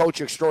pitching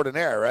coach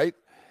extraordinaire, right?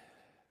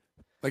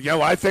 Like,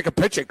 I think a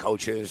pitching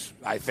coach is.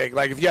 I think,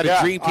 like, if you had a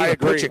dream team of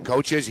pitching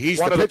coaches, he's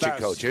the pitching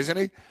coach, isn't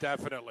he?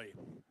 Definitely.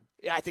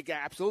 Yeah, I think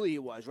absolutely he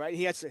was, right?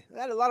 He had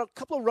a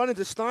couple of run-ins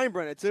to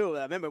Steinbrenner, too.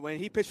 I remember when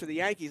he pitched for the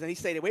Yankees, and he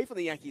stayed away from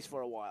the Yankees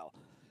for a while.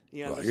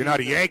 Well, you're not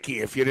a Yankee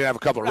if you didn't have a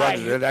couple of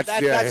runs.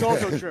 That's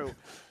also true.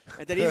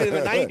 And then even in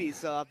the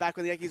 90s, back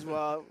when the Yankees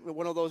were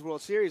one of those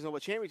World Series and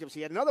World Championships,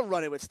 he had another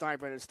run-in with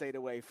Steinbrenner and stayed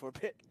away for a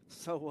bit.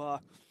 So,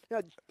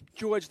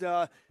 George,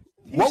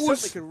 he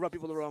certainly could rub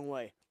people the wrong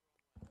way.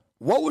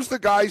 What was the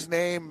guy's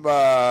name,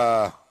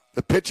 the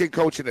pitching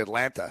coach in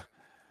Atlanta?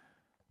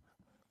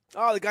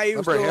 Oh, the guy who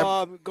used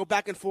to go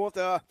back and forth.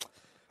 If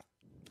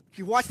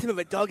you watched him in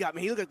a dugout,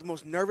 man, he looked like the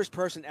most nervous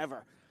person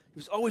ever. He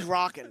was always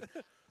rocking.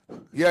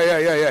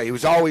 Yeah. He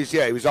was always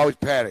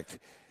panicked.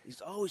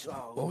 He's always.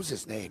 What was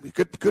his name?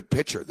 Good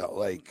pitcher though,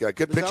 like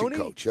good pitching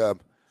coach.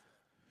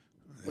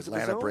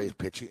 Atlanta Braves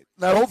pitching.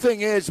 The whole thing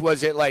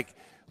was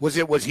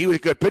he was a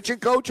good pitching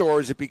coach,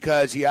 or is it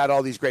because he had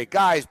all these great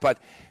guys? But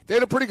they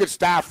had a pretty good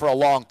staff for a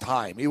long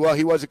time. He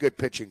was a good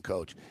pitching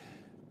coach.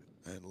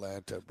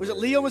 Atlanta. Was it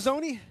Leo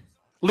Mazzoni?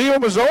 Leo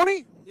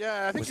Mazzoni?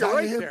 Yeah, I think you're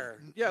right there.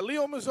 Yeah,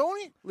 Leo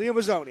Mazzoni? Leo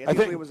Mazzoni. I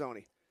think Leo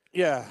Mazzoni.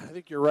 Yeah, I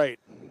think you're right.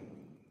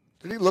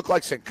 Did he look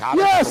like Sincata?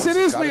 Yes, it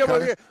is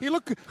Leo. He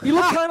looked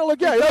kind of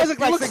like,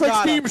 he looks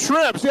like steamed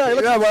shrimps. Yeah,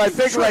 but I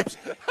think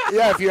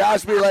if you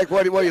ask me like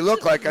what he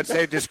looked like, I'd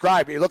say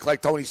describe. He looked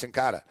like Tony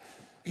Sincata.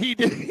 He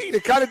did.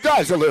 It kind of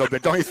does a little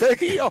bit, don't you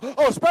think?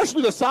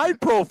 Especially the side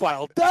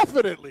profile,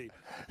 definitely.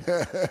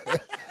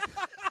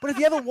 But if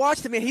you ever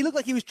watched him, man, he looked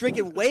like he was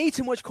drinking way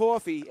too much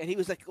coffee, and he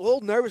was like all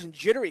nervous and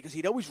jittery because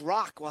he'd always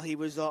rock while he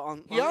was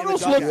on. He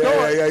almost looked.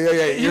 Yeah.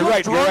 You're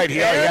right. He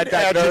had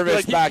that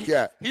nervous back.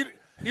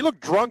 He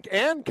looked drunk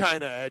and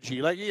kind of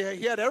edgy. Like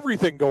he had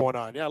everything going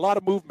on. Yeah, a lot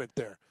of movement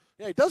there.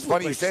 Yeah, he does.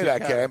 Funny you say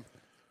that, Cam.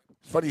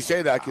 It's funny you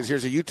say that because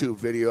here's a YouTube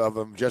video of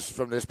him just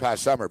from this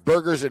past summer.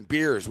 Burgers and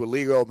beers with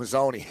Leo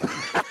Mazzoni.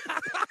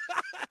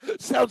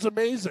 Sounds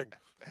amazing.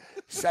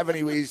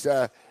 He's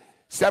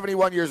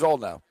 71 years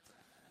old now.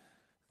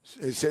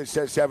 It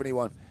says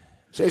 71.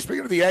 So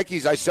speaking of the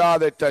Yankees, I saw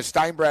that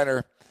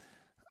Steinbrenner,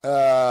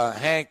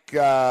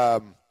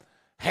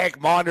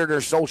 Hank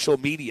monitors social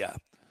media.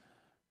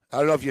 I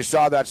don't know if you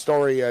saw that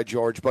story,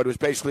 George, but it was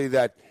basically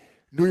that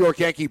New York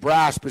Yankee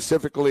brass,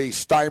 specifically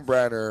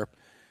Steinbrenner,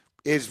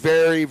 is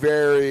very,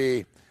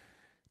 very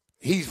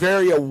he's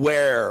very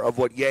aware of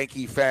what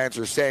Yankee fans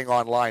are saying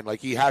online.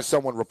 Like, he has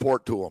someone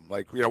report to him.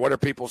 Like, what are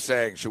people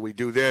saying? Should we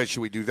do this?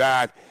 Should we do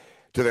that?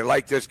 Do they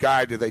like this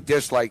guy? Do they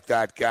dislike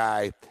that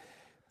guy?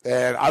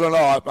 And I don't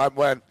know.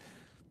 When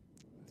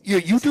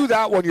you do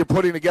that when you're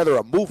putting together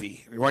a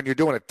movie, when you're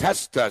doing a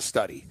test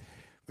study.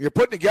 When you're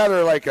putting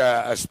together like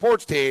a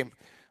sports team,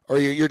 or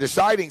you're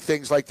deciding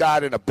things like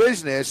that in a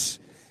business,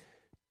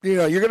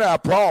 you're going to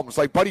have problems.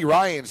 Like Buddy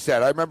Ryan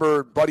said. I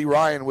remember Buddy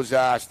Ryan was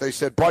asked, they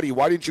said, Buddy,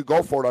 why didn't you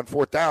go for it on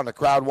fourth down? The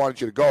crowd wanted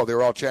you to go. They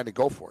were all chanting,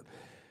 go for it.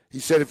 He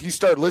said, if you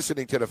start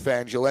listening to the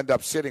fans, you'll end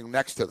up sitting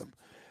next to them.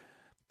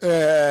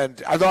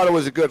 And I thought it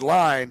was a good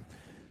line.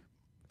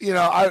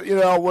 What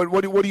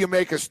do you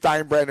make of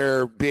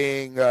Steinbrenner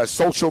being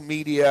social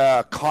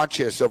media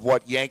conscious of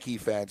what Yankee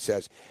fan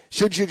says?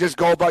 Shouldn't you just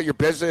go about your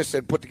business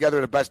and put together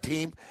the best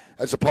team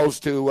as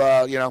opposed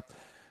to,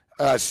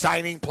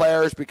 signing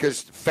players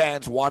because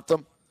fans want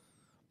them?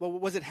 Well,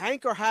 was it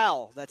Hank or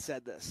Hal that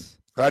said this?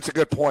 That's a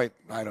good point.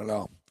 I don't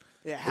know.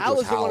 Yeah, Hal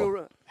is the one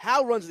who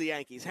Hal runs the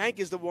Yankees. Hank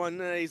is the one.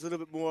 He's a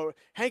little bit more.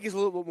 Hank is a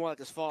little bit more like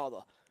his father,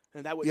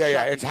 and that would.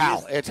 Yeah. It's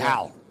Hal. It's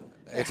Hal.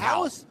 It's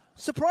Hal. Is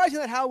surprising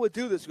that Hal would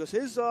do this because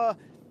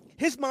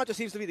his mantra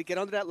seems to be to get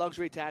under that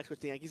luxury tax,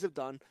 which the Yankees have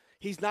done.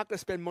 He's not going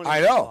to spend money.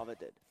 I know. It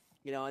did.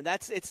 And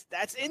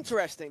that's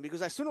interesting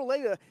because sooner or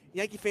later,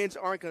 Yankee fans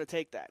aren't going to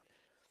take that.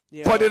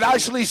 But it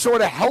actually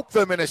sort of helped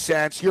them in a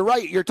sense. You're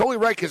right. You're totally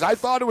right because I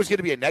thought it was going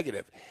to be a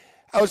negative.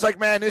 I was like,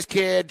 man, this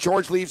kid,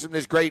 George leaves him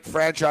this great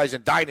franchise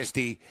and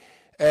dynasty,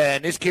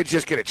 and this kid's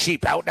just going to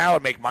cheap out now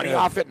and make money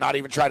off it, not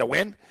even try to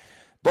win.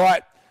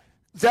 But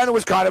then it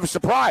was kind of a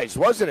surprise,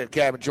 wasn't it,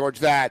 Cam and George,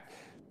 that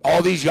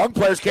all these young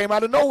players came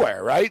out of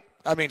nowhere, right?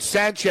 I mean,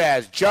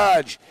 Sanchez,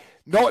 Judge.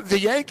 No, the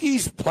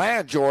Yankees'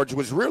 plan, George,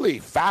 was really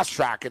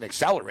fast-track and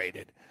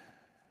accelerated.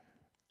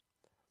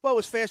 Well, it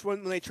was fast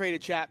when they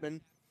traded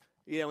Chapman.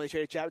 When they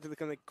traded Chapman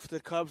to the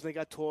Cubs, and they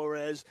got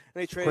Torres.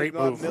 And they traded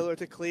Miller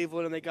to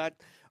Cleveland, and they got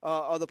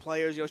other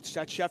players.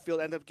 Sheffield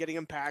ended up getting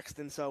him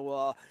Paxton.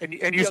 So, and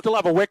you still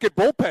have a wicked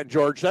bullpen,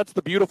 George. That's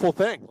the beautiful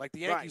thing. Like the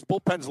Yankees'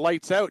 bullpen's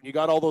lights out, and you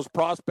got all those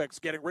prospects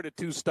getting rid of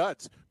 2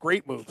 studs.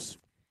 Great moves.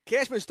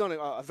 Cashman's done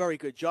a very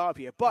good job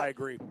here. But I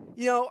agree.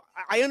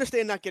 I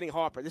understand not getting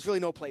Harper. There's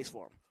really no place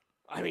for him.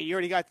 I mean, you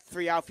already got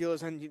 3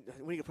 outfielders, and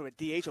when you put him at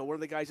DH or one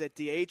of the guys at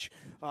DH,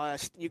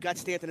 you got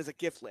Stanton as a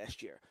gift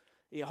last year.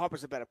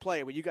 Harper's a better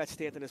player, but you got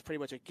Stanton as pretty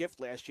much a gift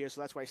last year, so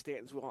that's why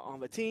Stanton's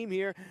on the team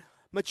here.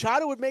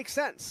 Machado would make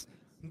sense,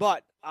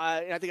 but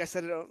I think I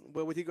said it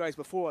with you guys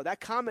before. That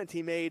comment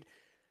he made,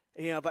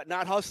 but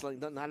not hustling,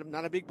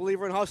 not a big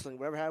believer in hustling.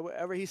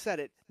 Wherever he said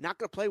it, not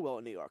going to play well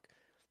in New York.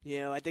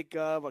 I think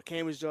what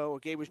Gabe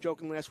was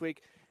joking last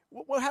week.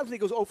 What happens if he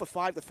goes 0 for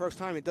 5 the first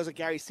time and does a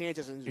Gary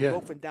Sanchez and is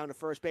loafing down to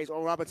first base,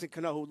 or Robinson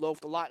Cano, who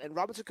loafed a lot, and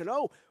Robinson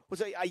Cano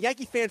was a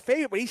Yankee fan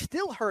favorite, but he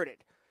still heard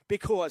it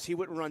because he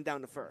wouldn't run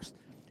down to first.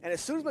 And as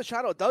soon as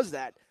Machado does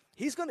that,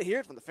 he's going to hear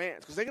it from the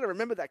fans because they're going to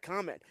remember that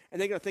comment, and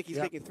they're going to think he's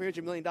making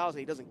 $300 million and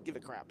he doesn't give a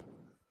crap.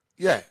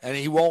 Yeah, and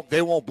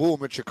they won't boo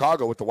him in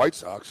Chicago with the White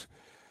Sox.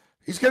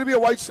 He's going to be a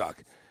White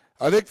Sox.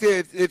 I think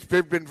it's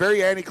been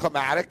very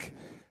anticlimactic,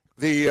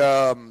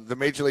 the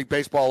Major League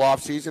Baseball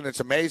offseason. It's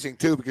amazing,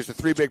 too, because the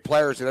 3 big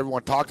players that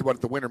everyone talked about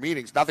at the winter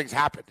meetings, nothing's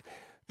happened.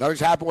 Nothing's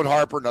happened with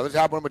Harper, nothing's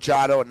happened with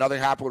Machado, and nothing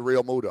happened with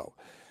Real Muto.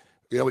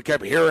 We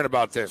kept hearing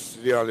about this,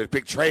 there's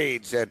big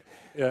trades, and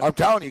I'm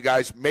telling you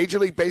guys, Major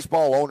League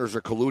Baseball owners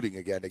are colluding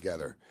again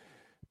together.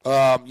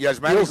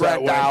 Yasmani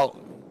Grandal,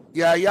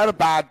 he had a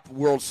bad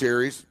World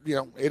Series.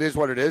 It is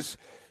what it is.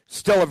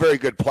 Still a very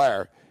good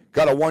player.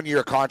 Got a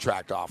 1-year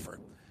contract offer.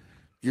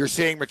 You're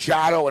seeing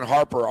Machado and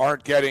Harper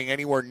aren't getting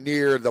anywhere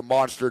near the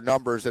monster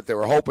numbers that they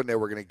were hoping they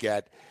were going to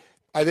get.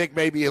 I think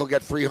maybe he'll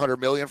get $300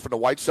 million from the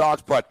White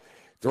Sox, but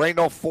there ain't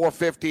no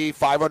 $450,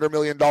 $500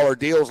 million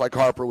deals like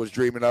Harper was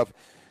dreaming of.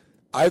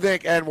 I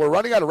think, and we're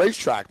running out of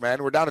racetrack,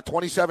 man. We're down to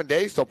 27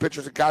 days till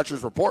pitchers and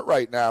catchers report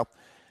right now.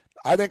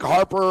 I think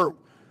Harper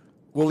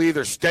will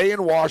either stay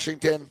in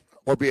Washington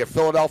or be a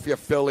Philadelphia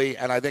Philly,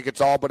 and I think it's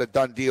all but a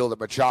done deal that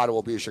Machado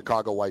will be a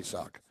Chicago White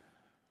Sox.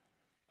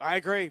 I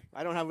agree.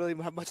 I don't really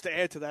have much to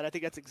add to that. I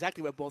think that's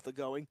exactly where both are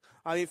going.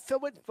 I mean,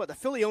 the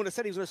Philly owner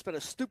said he was going to spend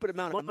a stupid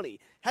amount of money.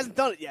 Hasn't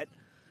done it yet,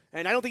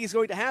 and I don't think he's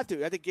going to have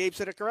to. I think Gabe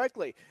said it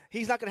correctly.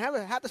 He's not going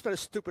to have to spend a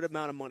stupid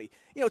amount of money.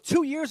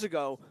 2 years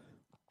ago,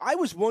 I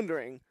was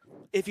wondering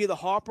if either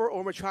Harper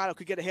or Machado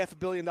could get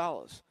 $500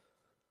 million.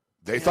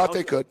 They thought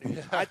they could.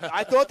 I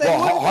thought they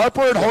would.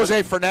 Harper and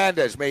Jose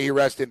Fernandez, may he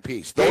rest in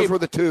peace. Those were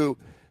the 2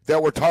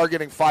 that were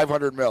targeting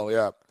 $500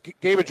 million. Yeah.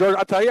 Gabe and George,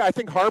 I'll tell you, I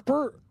think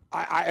Harper,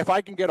 if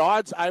I can get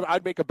odds,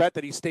 I'd make a bet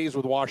that he stays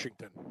with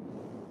Washington.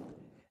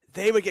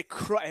 They would get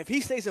crushed. If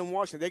he stays in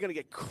Washington, they're going to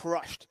get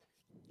crushed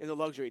in the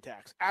luxury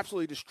tax.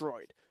 Absolutely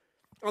destroyed.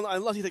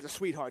 Unless he takes a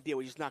sweetheart deal,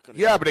 which he's not going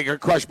to. Yeah, but they get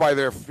crushed by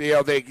their,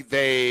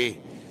 they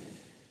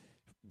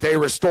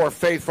restore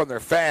faith from their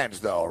fans,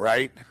 though,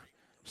 right?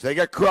 So they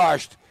get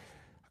crushed.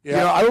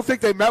 Yeah. I don't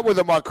think they met with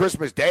him on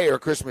Christmas Day or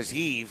Christmas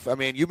Eve. I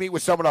mean, you meet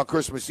with someone on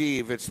Christmas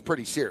Eve, it's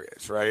pretty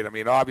serious, right? I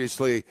mean,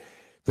 obviously,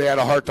 they had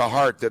a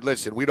heart-to-heart that,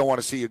 listen, we don't want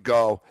to see you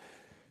go.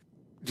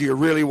 Do you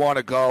really want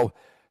to go?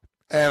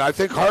 And I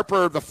think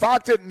Harper, the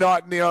fact that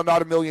not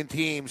a million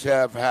teams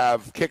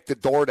have kicked the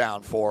door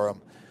down for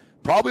him,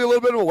 probably a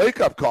little bit of a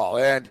wake-up call.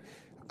 And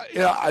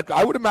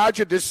I would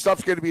imagine this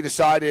stuff's going to be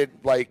decided,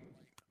 like,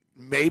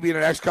 maybe in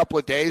the next couple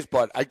of days,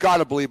 but I got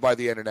to believe by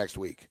the end of next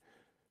week.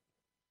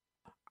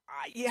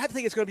 You have to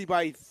think it's going to be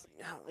by,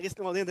 I guess,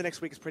 the end of next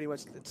week is pretty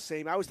much the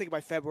same. I was thinking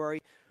by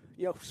February.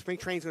 Spring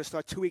training's going to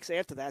start 2 weeks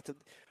after that.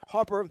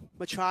 Harper,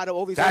 Machado,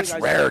 all these other guys.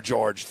 That's rare,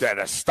 George, that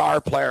a star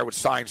player would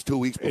sign 2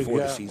 weeks before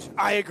the season.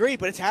 I agree,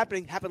 but it's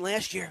happening. Happened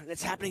last year.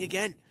 It's happening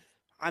again.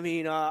 I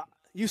mean,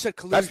 you said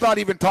collusion. That's not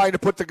even trying to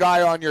put the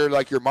guy on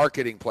your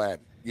marketing plan.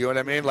 You know what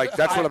I mean? Like,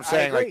 that's what I'm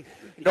saying. Like,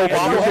 no,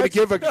 you're going to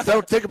give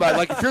don't think about it.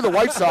 Like, if you're the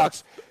White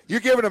Sox,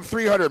 you're giving him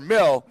 $300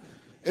 million.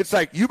 It's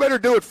like, you better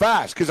do it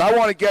fast because I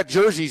want to get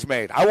jerseys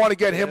made. I want to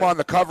get him on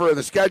the cover of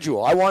the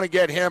schedule. I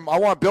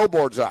want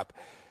billboards up,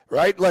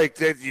 right? Like,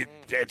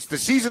 it's the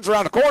season's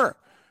around the corner.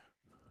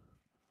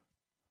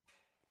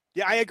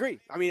 Yeah, I agree.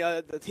 I mean,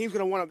 the team's going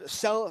to want to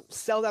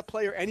sell that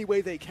player any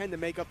way they can to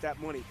make up that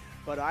money.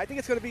 But I think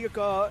it's going to be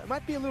it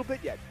might be a little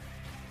bit yet.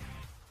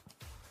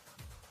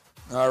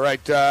 All right,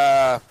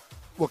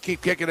 we'll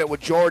keep kicking it with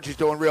George. He's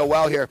doing real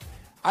well here.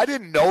 I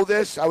didn't know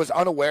this. I was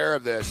unaware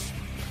of this.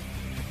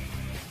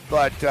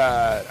 But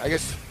I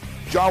guess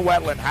John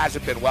Wetteland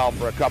hasn't been well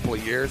for a couple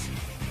of years.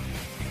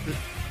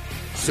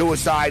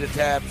 Suicide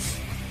attempts.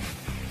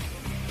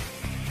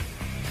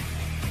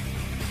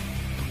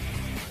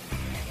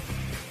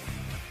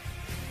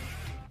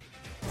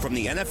 From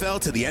the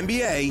NFL to the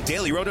NBA,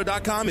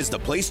 DailyRoto.com is the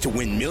place to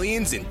win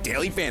millions in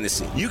daily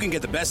fantasy. You can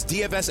get the best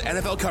DFS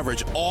NFL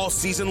coverage all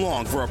season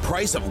long for a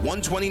price of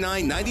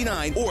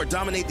 $129.99 or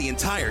dominate the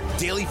entire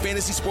daily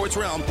fantasy sports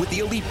realm with the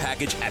Elite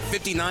Package at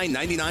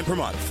 $59.99 per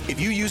month.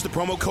 If you use the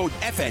promo code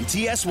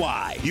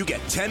FNTSY, you get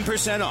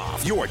 10%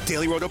 off your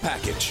Daily Roto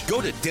package. Go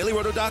to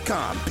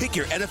DailyRoto.com, pick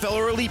your NFL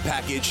or Elite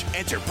Package,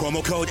 enter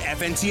promo code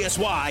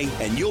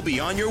FNTSY, and you'll be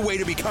on your way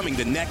to becoming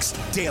the next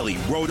Daily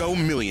Roto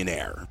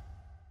millionaire.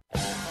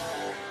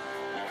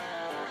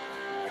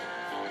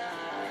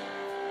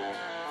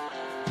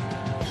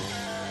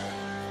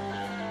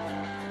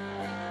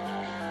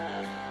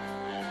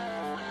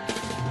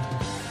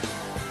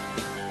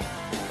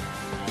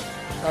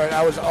 All right,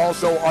 I was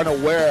also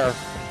unaware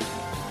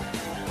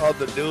of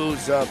the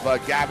news of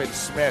Gavin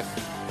Smith.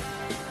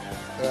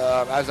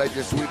 As I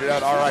just tweeted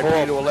out,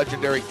 RIP to a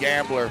legendary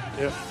gambler,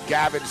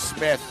 Gavin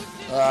Smith,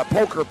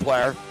 poker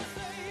player.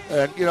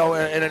 And, you know,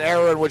 in an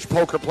era in which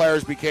poker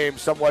players became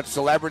somewhat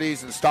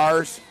celebrities and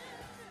stars,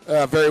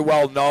 very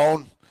well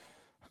known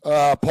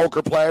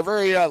poker player,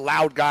 very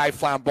loud guy,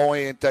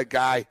 flamboyant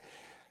guy,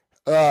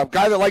 guy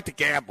that liked to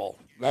gamble.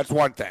 That's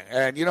one thing.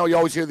 And, you know, you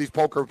always hear these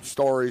poker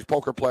stories,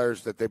 poker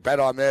players, that they bet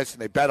on this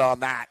and they bet on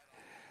that.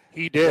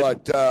 He did.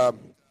 But,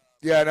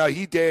 yeah, no,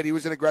 he did. He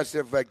was an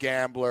aggressive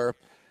gambler.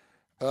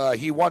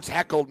 He once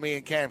heckled me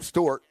and Cam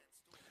Stewart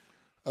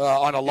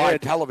on a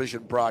live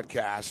television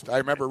broadcast. I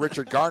remember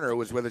Richard Garner, who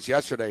was with us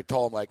yesterday,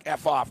 told him, like,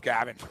 F off,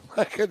 Gavin.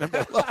 Like, in the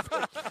middle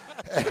of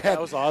it. That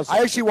was awesome.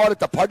 I actually wanted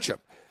to punch him.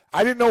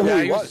 I didn't know who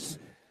he was.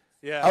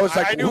 Yeah, I was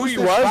like, I knew who he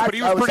this was, guy? but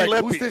he was pretty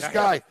lippy. Who's this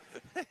guy?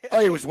 Oh,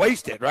 he was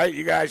wasted, right?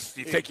 You guys,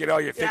 you think, you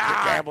think you're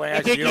gambling.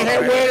 You think you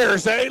hit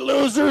winners, eh?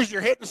 Losers,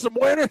 you're hitting some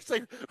winners.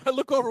 Like, I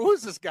look over,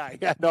 who's this guy?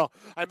 Yeah, no,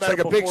 I met It's like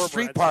him a big before,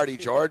 street party,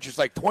 George. It's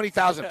like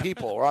 20,000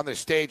 people were on the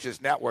stage.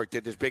 This network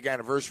did this big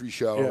anniversary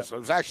show. Yeah. So it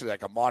was actually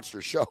like a monster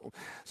show.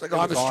 It's like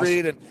on the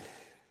street, and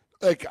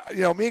like,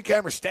 you know, me and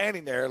Cam are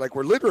standing there, like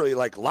we're literally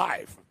like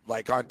live,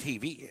 like on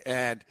TV,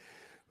 and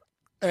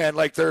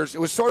like it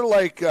was sort of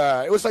like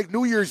it was like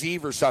New Year's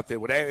Eve or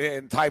something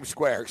in Times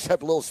Square,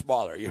 except a little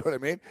smaller. You know what I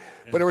mean?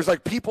 Yeah. But there was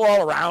like people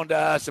all around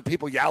us and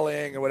people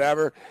yelling and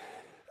whatever.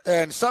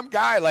 And some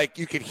guy, like,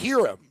 you could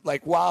hear him,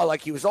 like, wow,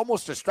 like he was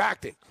almost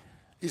distracting.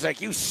 He's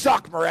like, "You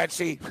suck,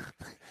 Morency."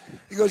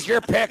 He goes, "Your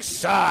picks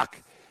suck."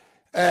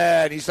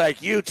 And he's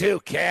like, "You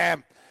too,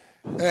 Cam."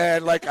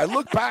 And like, I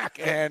look back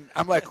and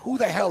I'm like, who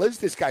the hell is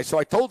this guy? So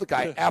I told the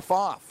guy, F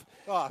off.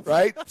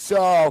 Right?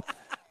 So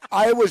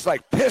I was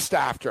like pissed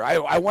after.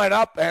 I went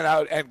up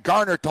and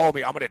Garner told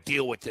me, "I'm going to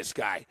deal with this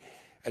guy."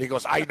 And he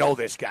goes, "I know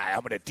this guy.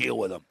 I'm going to deal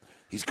with him.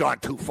 He's gone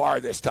too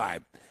far this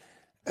time."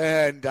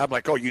 And I'm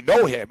like, "Oh, you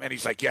know him?" And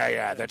he's like,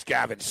 yeah, that's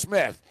Gavin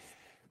Smith.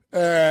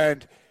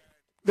 And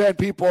then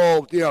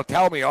people,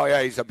 tell me, "Oh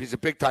yeah, he's a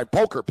big time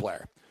poker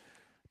player."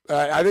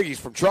 I think he's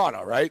from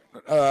Toronto, right?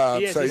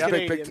 Yes, so he's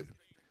Canadian.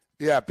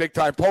 Big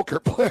time poker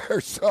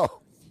player.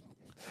 So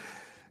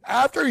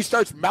after he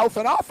starts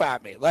mouthing off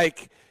at me,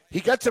 like, he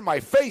gets in my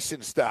face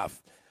and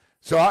stuff.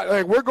 So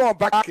we're going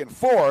back and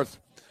forth.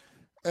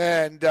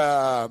 And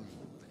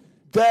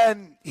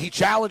then he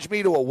challenged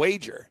me to a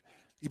wager.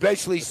 He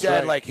basically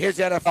said, like, his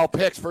NFL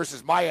picks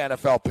versus my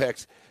NFL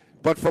picks,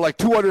 but for like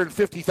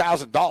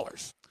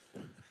 $250,000.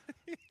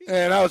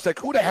 And I was like,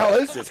 who the hell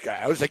is this guy?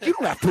 I was like, you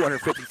don't have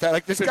 $250,000.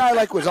 Like, this guy,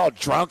 like, was all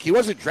drunk. He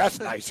wasn't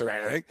dressed nice or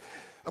anything.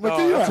 I'm like,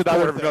 you don't have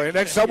 $250,000. And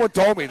then someone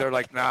told me, they're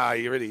like, nah,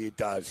 he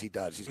does. He's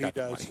got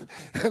the money.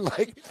 And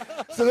like,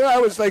 so then I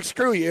was like,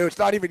 screw you. It's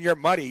not even your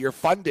money. You're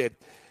funded.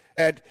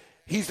 And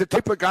he's the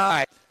type of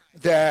guy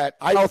that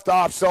I mouthed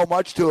off so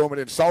much to him and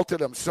insulted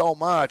him so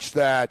much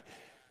that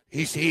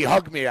he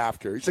hugged me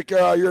after. He's like,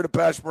 "Oh, you're the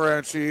best,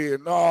 Morency,"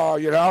 and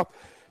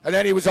And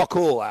then he was all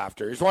cool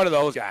after. He's one of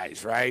those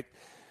guys, right?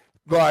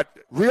 But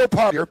real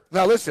partier.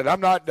 Now listen, I'm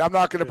not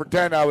going to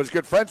pretend I was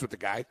good friends with the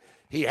guy.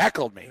 He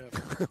heckled me.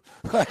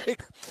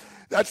 Like,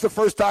 that's the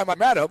first time I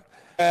met him.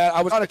 And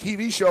I was on a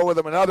TV show with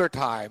him another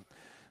time.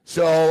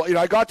 So,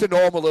 I got to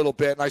know him a little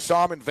bit, and I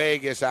saw him in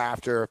Vegas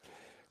after.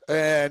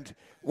 And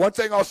one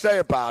thing I'll say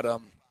about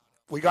him,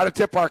 we got to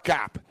tip our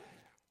cap.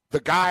 The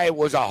guy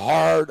was a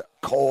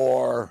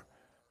hardcore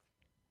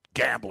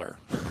gambler.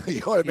 You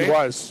know what I mean? He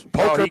was.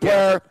 Poker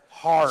player,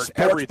 hard, sports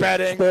everything.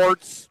 betting.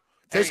 Sports.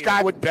 This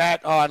guy would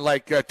bet on,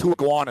 like, 2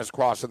 iguanas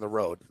crossing the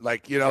road.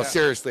 Like,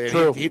 seriously.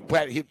 True. He'd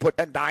put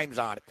 10 dimes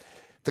on it.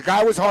 The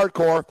guy was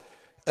hardcore,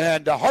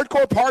 and a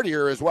hardcore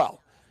partier as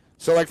well.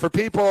 So, like, for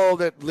people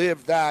that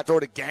live that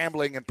sort of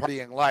gambling and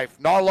partying life,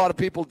 not a lot of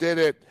people did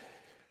it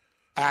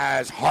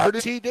as hard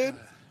as he did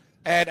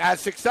and as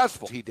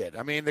successful as he did.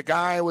 I mean, the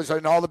guy was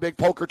in all the big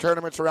poker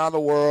tournaments around the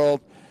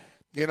world,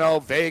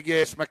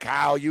 Vegas,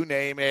 Macau, you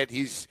name it.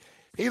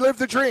 He lived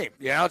the dream.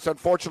 It's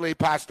unfortunately he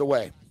passed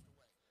away.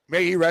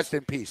 May he rest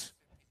in peace.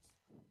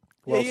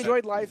 Yeah, he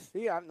enjoyed life.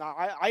 Yeah,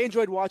 I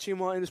enjoyed watching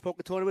him in his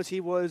poker tournaments.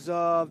 He was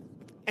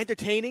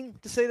entertaining,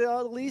 to say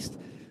the least.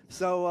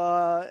 So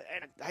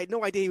and I had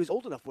no idea he was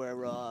old enough where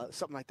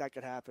something like that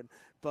could happen.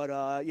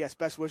 But, yes,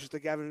 best wishes to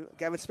Gavin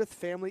Smith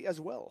family as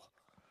well.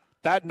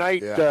 That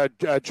night,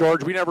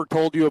 George, we never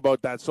told you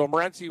about that. So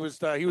Morency was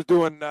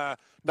doing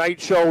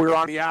night show. We were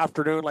on the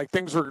afternoon. Like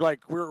things were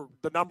like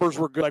the numbers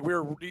were good. Like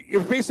it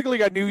was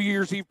basically a New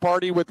Year's Eve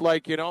party with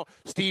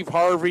Steve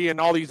Harvey and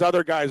all these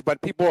other guys. But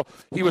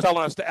he was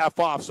telling us to F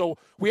off. So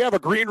we have a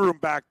green room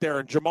back there,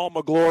 and Jamal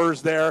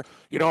McGlore's there.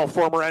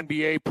 Former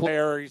NBA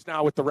player. He's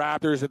now with the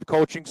Raptors at the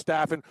coaching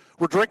staff, and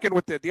we're drinking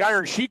with the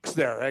Iron Sheik's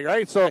there,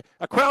 right? So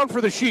a crown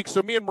for the Sheik.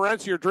 So me and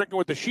Morency are drinking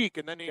with the Sheik,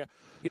 and then he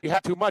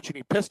had too much and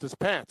he pissed his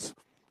pants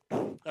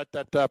at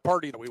that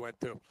party that we went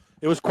to.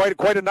 It was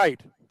quite a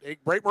night.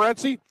 Right,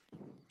 Morency?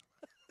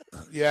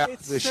 Yeah, it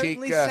the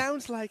certainly Sheik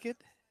sounds like it.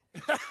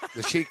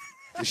 The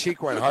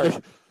Sheik went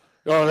hard.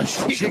 The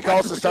Sheik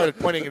also started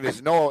pointing at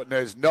his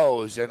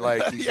nose, and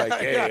he's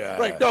hey,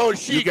 right, no,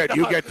 Sheik,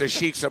 you get the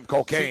Sheik some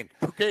cocaine.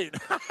 Cocaine.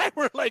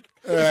 We're like,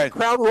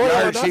 Crown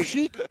Royal enough,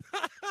 Sheik?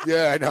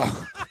 Yeah, I know.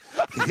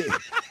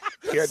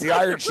 Yeah, the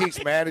Iron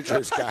Sheik's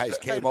managers guys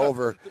came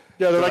over.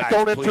 Yeah, they're like,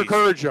 don't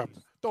encourage him.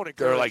 Don't encourage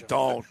They're like, him.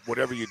 don't,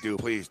 whatever you do,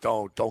 please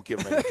don't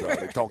give him any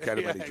drugs. Like, don't get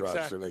him any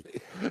drugs. Exactly.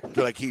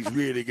 They're like, he's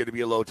really going to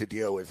be a load to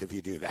deal with if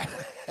you do that.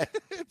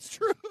 It's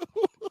true.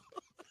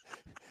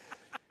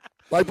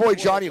 My boy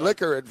Johnny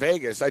Licker in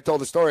Vegas, I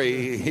told the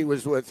story. He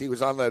was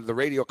on the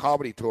radio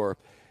comedy tour,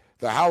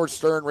 the Howard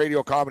Stern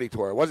radio comedy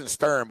tour. It wasn't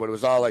Stern, but it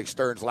was all like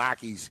Stern's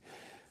lackeys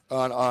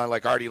on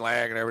like Artie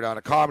Lang and everything on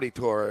a comedy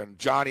tour. And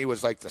Johnny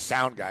was like the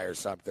sound guy or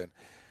something.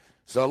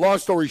 So long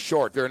story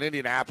short, they're in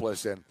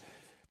Indianapolis, and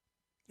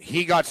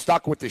he got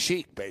stuck with the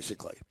Sheik,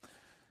 basically.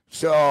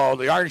 So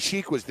the Iron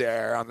Sheik was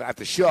there at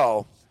the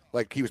show,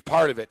 like he was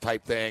part of it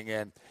type thing,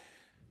 and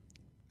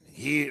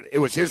it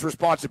was his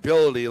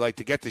responsibility, like,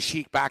 to get the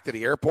Sheik back to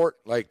the airport.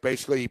 Like,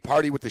 basically, he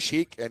partied with the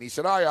Sheik, and he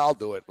said, oh, yeah, I'll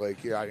do it. Like,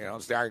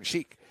 it's the Iron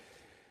Sheik.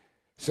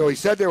 So he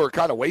said they were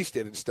kind of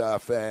wasted and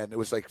stuff, and it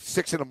was like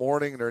 6 in the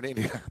morning, and they're in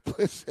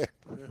Indianapolis.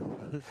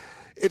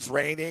 It's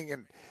raining,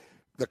 and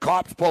the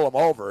cops pull him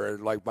over,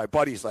 and, like, my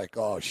buddy's like,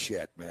 oh,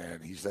 shit,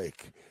 man. He's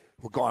like,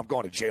 I'm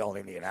going to jail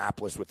in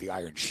Indianapolis with the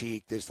Iron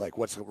Sheik. This, like,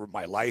 what's over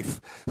my life?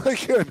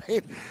 Like, you know what I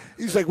mean?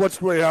 He's like,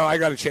 I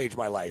got to change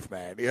my life,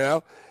 man,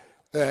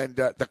 And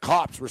the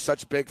cops were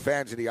such big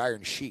fans of the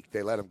Iron Sheik,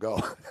 they let him go.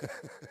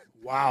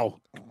 Wow.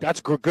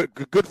 That's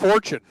good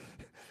fortune.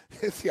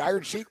 It's the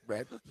Iron Sheik,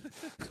 man.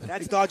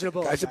 That's dodging a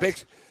bullet.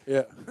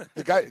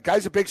 The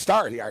guy's a big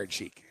star, the Iron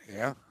Sheik.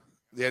 Yeah,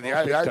 the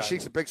Iron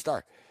Sheik's a big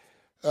star.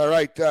 All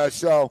right,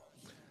 so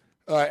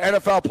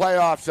NFL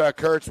playoffs,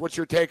 Kurtz. What's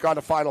your take on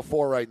the Final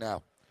Four right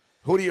now?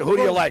 Who do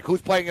you like?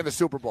 Who's playing in the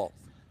Super Bowl?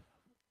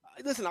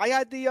 Listen, I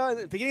had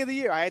the beginning of the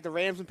year. I had the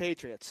Rams and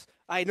Patriots.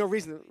 I had no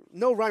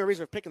rhyme or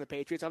reason for picking the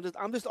Patriots.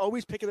 I'm just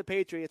always picking the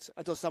Patriots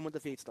until someone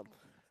defeats them.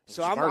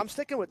 So I'm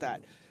sticking with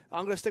that.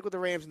 I'm going to stick with the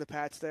Rams and the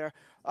Pats there.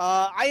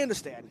 I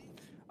understand.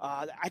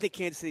 I think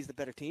Kansas City's the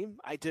better team.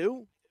 I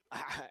do.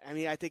 I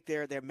mean, I think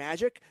they're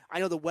magic. I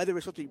know the weather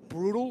is supposed to be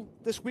brutal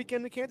this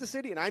weekend in Kansas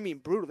City, and I mean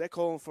brutal. They're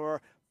calling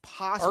for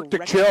possible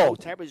Arctic record chill. low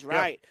temperatures.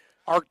 Right.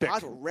 Arctic.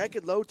 Possible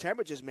record low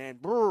temperatures, man.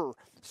 Brr.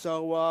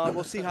 So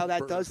we'll see how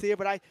that does here.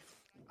 But I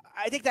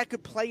think that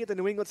could play into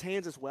New England's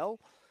hands as well.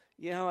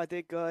 I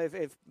think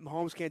if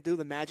Mahomes can't do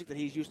the magic that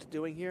he's used to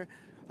doing here.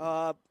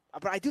 But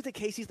I do think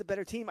KC's the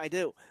better team. I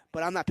do.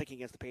 But I'm not picking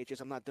against the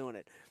Patriots. I'm not doing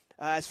it.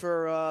 As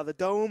for the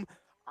Dome,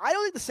 I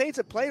don't think the Saints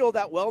have played all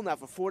that well now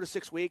for 4 to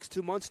 6 weeks,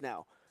 2 months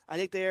now. I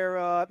think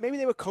maybe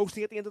they were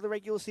coasting at the end of the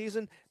regular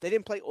season. They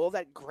didn't play all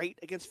that great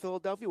against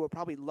Philadelphia. We're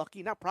probably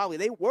lucky. Not probably.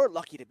 They were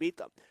lucky to beat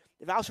them.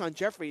 If Alshon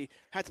Jeffrey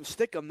had some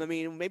stickum, I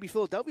mean, maybe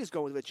Philadelphia's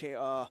going to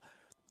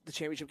the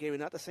championship game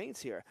and not the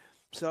Saints here.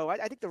 So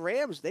I think the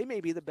Rams, they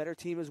may be the better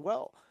team as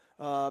well.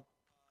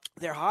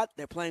 They're hot.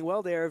 They're playing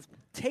well. They're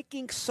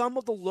taking some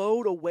of the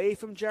load away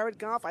from Jared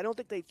Goff. I don't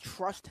think they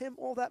trust him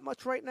all that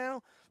much right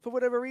now for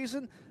whatever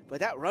reason. But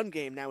that run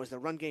game now is the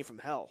run game from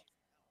hell.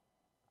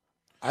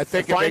 I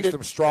think it makes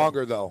them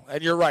stronger, though.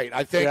 And you're right.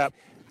 I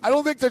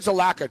don't think there's a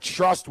lack of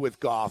trust with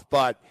Goff,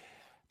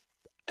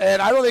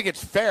 and I don't think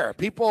it's fair.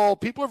 People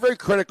are very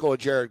critical of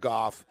Jared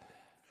Goff.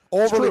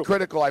 Overly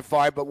critical, I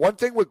find. But one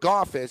thing with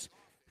Goff is,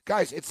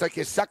 guys, it's like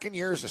his second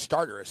year as a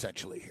starter,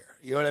 essentially, here.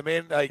 You know what I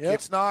mean? Like,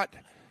 it's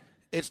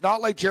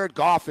not like Jared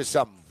Goff is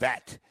some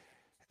vet.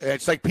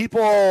 It's like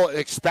people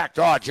expect,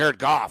 Jared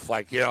Goff,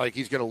 like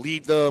he's going to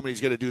lead them and he's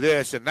going to do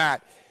this and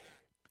that.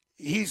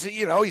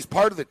 He's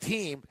part of the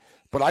team,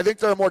 but I think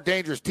they're a more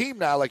dangerous team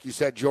now, like you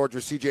said, George,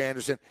 with C.J.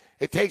 Anderson.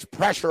 It takes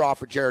pressure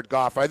off of Jared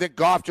Goff. I think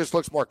Goff just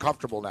looks more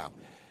comfortable now.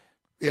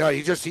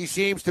 He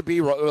seems to be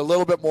a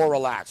little bit more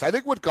relaxed. I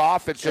think with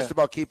Goff, it's just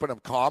about keeping him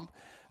calm.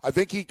 I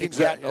think he can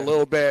get a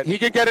little bit. He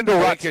can get into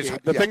ruts.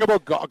 The thing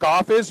about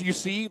Goff is, you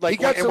see, like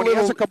he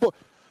has a couple.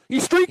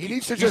 He's streaky. He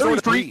needs to just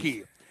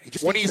streaky.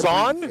 When he's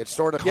on, it's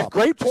sort of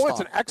great points.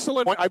 An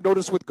excellent point I've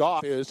noticed with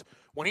Goff is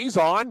when he's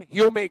on,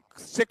 he'll make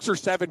 6 or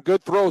 7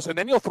 good throws, and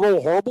then he'll throw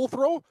a horrible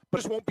throw, but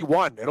it just won't be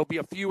one. It'll be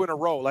a few in a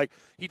row. Like,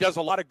 he does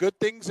a lot of good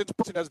things in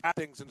spurts and does bad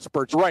things in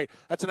spurts. Right.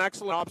 That's an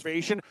excellent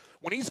observation.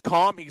 When he's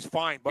calm, he's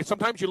fine. But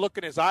sometimes you look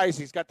in his eyes,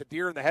 he's got the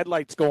deer in the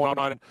headlights going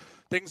on, and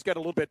things get a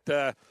little bit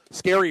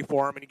scary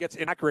for him, and he gets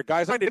inaccurate.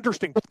 Guys, I find it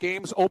interesting. Both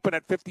games open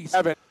at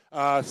 57.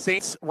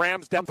 Saints,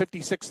 Rams down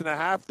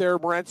 56.5 there,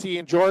 Morency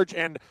and George.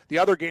 And the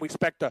other game, we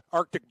expect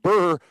Arctic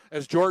Burr,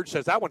 as George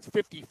says. That one's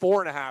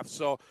 54.5.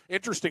 So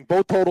interesting.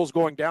 Both totals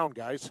going down,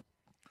 guys.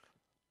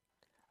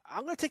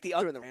 I'm going to take the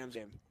under in the Rams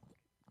game.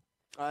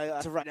 Right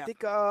now. I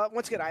think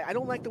once again, I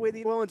don't like the way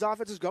the New Orleans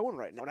offense is going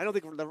right now. And I don't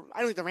think the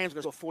Rams are going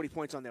to score 40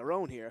 points on their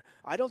own here.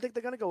 I don't think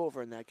they're going to go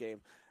over in that game.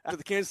 After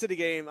the Kansas City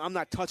game, I'm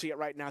not touching it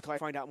right now until I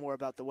find out more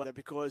about the weather,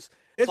 because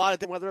there's a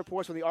lot of weather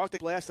reports from the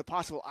Arctic blast, the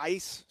possible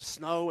ice,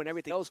 snow, and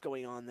everything else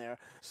going on there.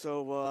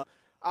 So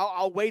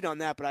I'll wait on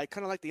that, but I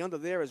kind of like the under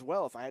there as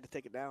well if I had to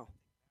take it down.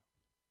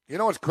 You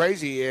know what's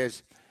crazy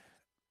is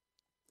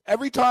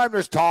every time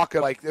there's talk,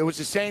 like it was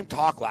the same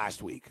talk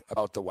last week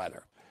about the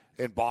weather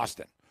in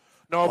Boston.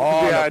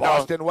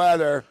 Boston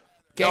weather.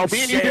 Me and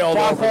you didn't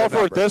fall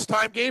for it this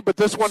time, Gabe, but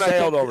this one I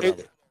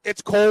think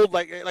it's cold.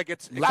 Like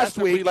it's last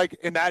week, like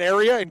in that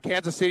area in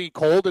Kansas City,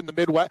 cold in the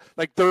Midwest.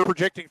 Like they're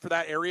projecting for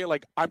that area.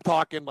 Like I'm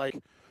talking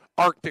like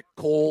Arctic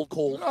cold.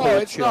 No,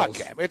 it's chills.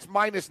 Not. It's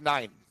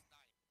 -9.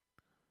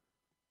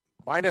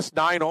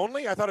 -9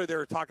 only? I thought they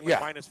were talking like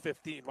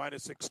 -15,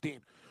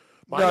 -16.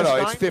 No,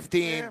 it's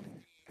 15. Yeah.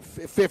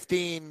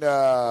 15.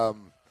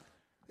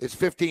 It's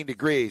 15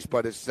 degrees,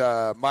 but it's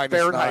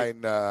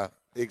 -9.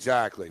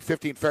 Exactly.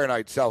 15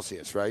 Fahrenheit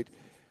Celsius, right?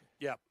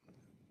 Yep.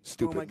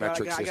 Stupid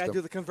metric system. I got to do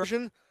the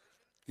conversion?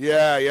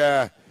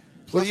 Yeah.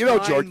 Well, you know,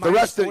 George, the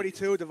rest of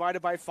 42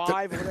 divided by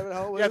 5 or whatever the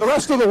hell it is. Yeah, the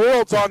rest of the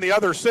world's on the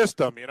other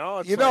system, you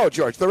know?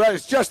 George, the rest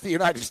is just the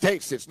United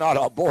States that's not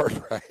on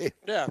board, right?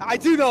 Yeah. I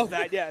do know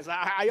that, yes.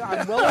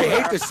 I'm well I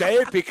aware. hate to say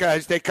it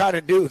because they kind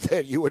of knew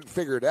that you wouldn't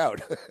figure it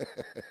out.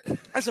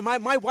 Listen,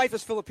 my wife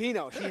is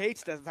Filipino. She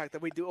hates the fact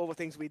that we do all the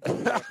things we do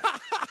here.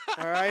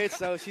 All right,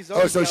 so she's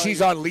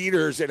she's on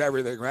leaders and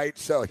everything, right?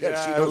 So she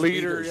knows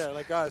leaders. Yeah,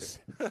 like us.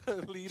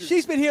 Leaders.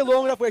 She's been here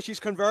long enough where she's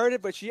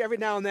converted, but she every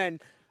now and then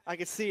I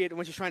can see it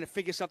when she's trying to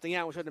figure something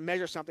out, when she's trying to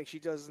measure something. She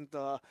doesn't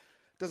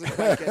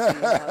quite get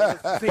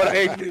the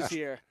thing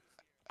here.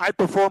 I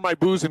prefer my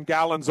booze in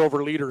gallons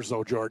over liters,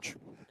 though, George.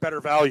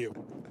 Better value.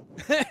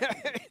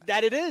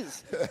 That it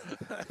is.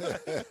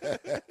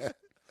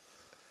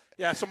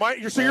 Yeah, so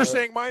you're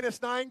saying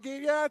 -9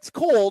 game? Yeah, it's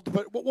cold,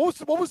 but what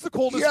was the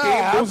coldest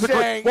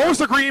game? What was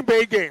the Green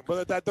Bay game?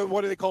 What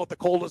do they call it? The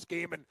coldest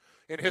game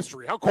in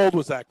history. How cold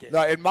was that game?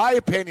 No, in my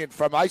opinion,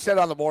 I said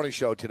on the morning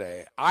show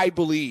today, I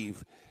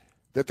believe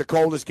that the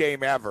coldest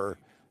game ever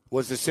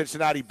was the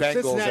Cincinnati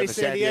Bengals and the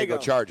San Diego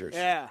Chargers.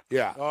 Yeah.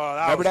 Oh,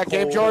 remember that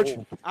game, George?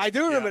 I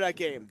do remember that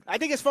game. I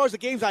think as far as the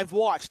games I've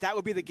watched, that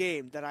would be the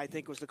game that I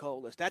think was the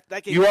coldest. That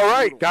game. You are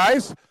right,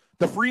 guys.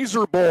 The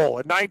Freezer Bowl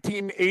in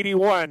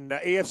 1981,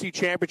 AFC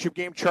Championship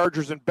game,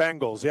 Chargers and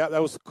Bengals. Yeah,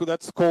 that's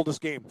the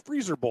coldest game.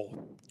 Freezer Bowl.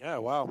 Yeah,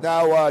 wow.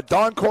 Now,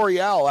 Don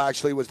Coryell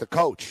actually was the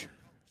coach.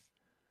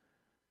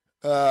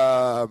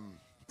 Don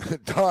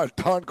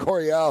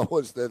Coryell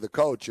was the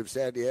coach of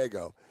San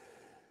Diego.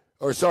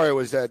 Or sorry,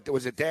 was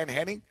it Dan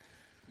Henning?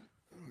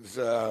 It's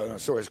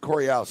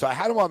Coryell. So I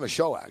had him on the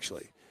show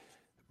actually,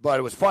 but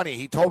it was funny.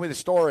 He told me the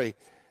story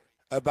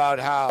about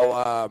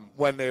how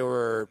when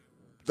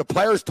the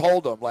players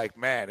told him, like,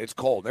 man, it's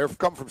cold. They're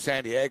come from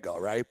San Diego,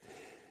 right?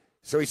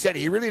 So he said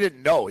he really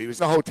didn't know. He was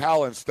in a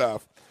hotel and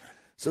stuff.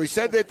 So he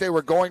said that they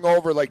were going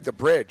over like the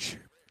bridge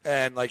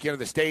and like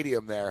the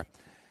stadium there,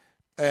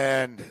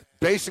 and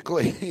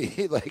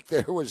basically like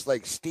there was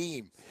like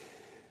steam,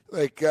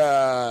 like.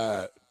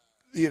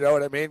 You know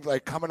what I mean?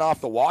 Like coming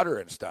off the water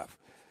and stuff.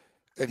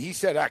 And he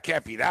said, that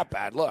can't be that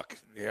bad. Look,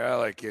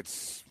 like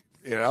it's,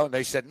 and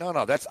they said,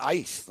 no, that's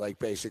ice, like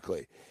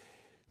basically.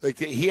 Like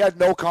he had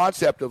no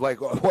concept of like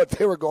what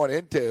they were going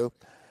into.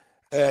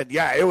 And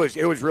yeah, it was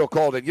real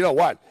cold. And you know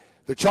what?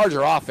 The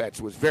Charger offense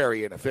was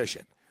very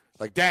inefficient.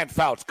 Like Dan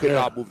Fouts could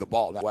not move the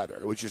ball in that weather.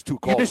 It was just too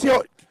cold.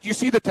 You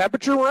see the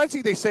temperature,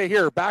 Morency? They say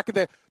here, back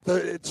in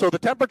so the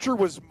temperature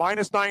was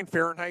 -9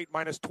 Fahrenheit,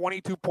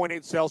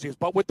 -22.8 Celsius.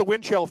 But with the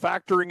wind chill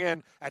factoring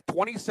in at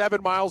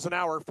 27 miles an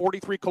hour,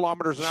 43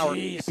 kilometers an hour,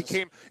 it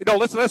became,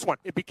 listen to this one.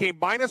 It became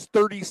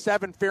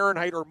 -37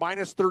 Fahrenheit or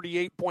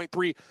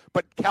 -38.3,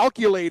 but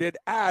calculated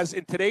as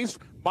in today's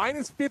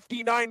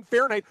 -59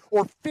 Fahrenheit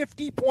or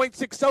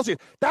 50.6 Celsius.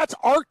 That's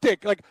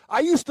Arctic. Like, I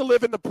used to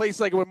live in the place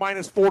like with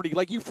 -40.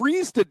 Like, you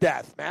freeze to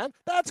death, man.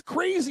 That's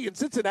crazy. In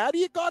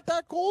Cincinnati, it got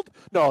that cold?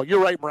 No, you're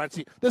right,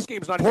 Morency. This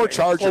game's not even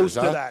close to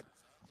that.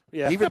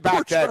 Yeah, even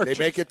back then, they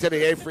make it to the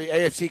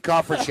AFC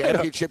Conference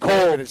Championship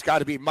game, and it's got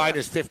to be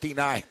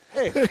 -59.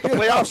 Hey,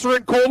 playoffs are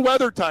in cold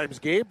weather times,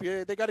 Gabe.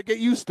 Yeah, they got to get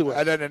used to it.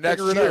 And then the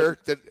next year,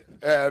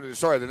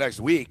 the next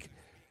week,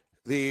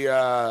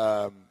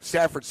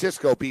 San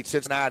Francisco beat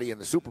Cincinnati in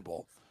the Super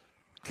Bowl.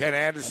 Ken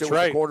Anderson was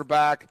right. the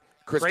quarterback.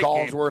 Chris Great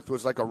Collinsworth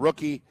was like a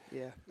rookie.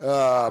 Yeah.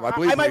 I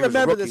believe I might he was a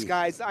remember rookie. this,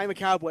 guys. I'm a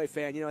Cowboy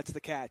fan. You know, it's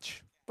the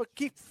catch. But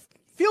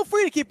feel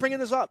free to keep bringing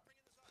this up.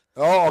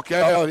 Oh,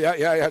 okay. Oh,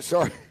 yeah.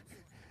 Sorry.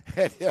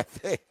 And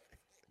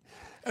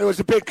it was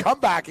a big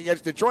comeback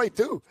against Detroit,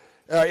 too.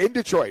 In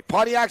Detroit.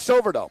 Pontiac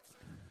Silverdome.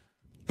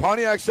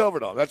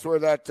 That's where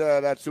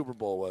that Super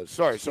Bowl was.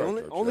 Sorry.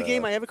 Only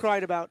game I ever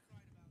cried about.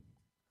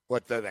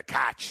 What, the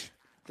catch?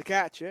 The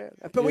catch, yeah.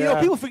 But you know,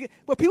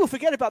 people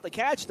forget about the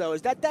catch, though,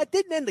 is that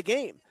didn't end the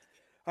game.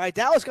 All right,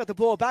 Dallas got the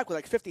ball back with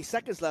like 50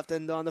 seconds left,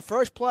 and on the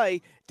first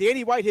play,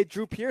 Danny White hit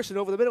Drew Pearson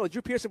over the middle, and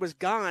Drew Pearson was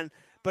gone,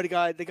 but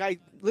the guy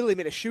literally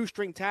made a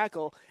shoestring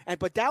tackle,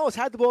 but Dallas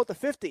had the ball at the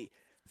 50.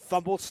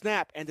 Fumbled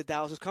snap, and the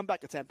Dallas'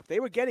 comeback attempt. They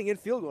were getting in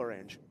field goal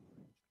range.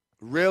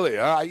 Really?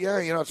 Yeah,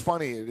 you know, it's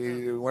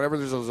funny. Whenever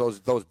there's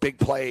those big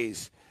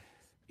plays,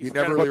 you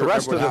never really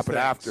remember what happened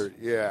after.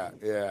 Yeah.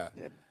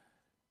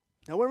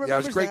 No one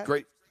remembers it was that.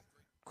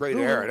 great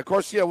era. And, of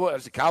course,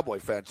 as a Cowboy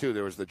fan, too,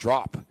 there was the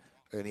drop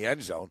in the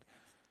end zone.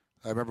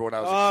 I remember when I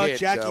was a kid. Oh,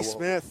 Jackie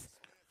Smith.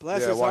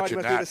 Bless his heart, he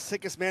must be the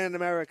sickest man in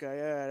America.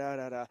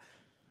 Yeah.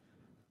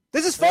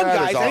 This is fun,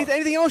 guys.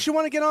 Anything else you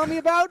want to get on me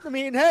about? I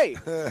mean, hey.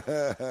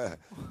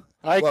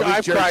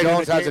 Jerry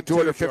Jones has a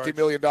 $250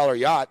 million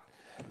yacht.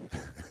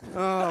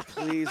 Oh,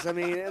 please. I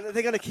mean,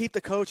 they're going to keep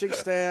the coaching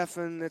staff,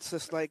 and it's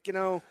just like, you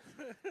know,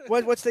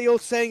 what's the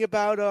old saying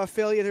about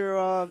failure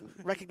to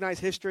recognize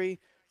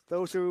history?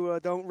 Those who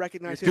don't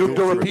recognize history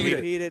to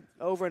repeat it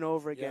over and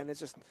over again.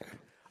 It's just,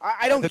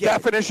 I don't get it. The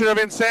definition of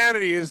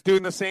insanity is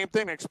doing the same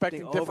thing,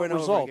 expecting different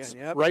results.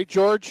 Again, yep. Right,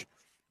 George?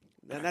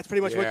 And that's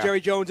pretty much what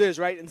Jerry Jones is,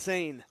 right?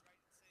 Insane.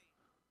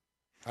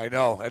 I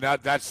know, and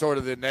that's sort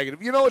of the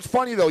negative. You know, it's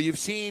funny, though. You've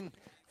seen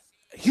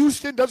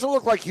Houston. Doesn't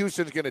look like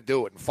Houston's going to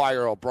do it and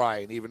fire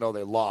O'Brien, even though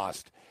they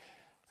lost.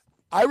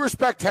 I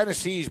respect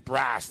Tennessee's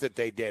brass that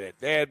they did it.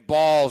 They had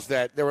balls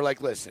that they were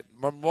like, listen,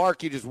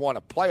 Markey just won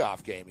a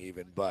playoff game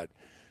even, but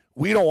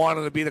we don't want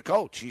him to be the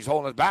coach. He's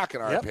holding us back,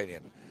 in our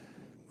opinion.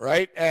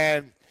 Right?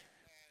 And,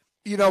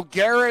 you know,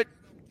 Garrett,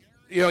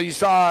 you know, you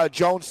saw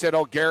Jones said,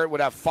 Garrett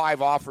would have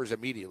 5 offers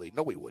immediately.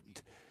 No, he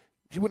wouldn't.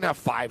 He wouldn't have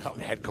 5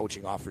 head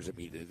coaching offers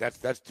immediately.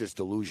 That's just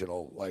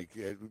delusional. Like,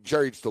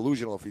 Jerry's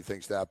delusional if he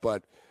thinks that.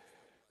 But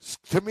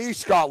to me,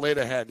 Scott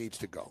Linehan needs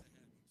to go.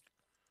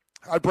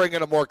 I'd bring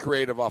in a more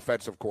creative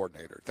offensive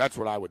coordinator. That's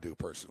what I would do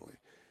personally.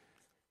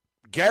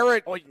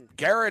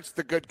 Garrett's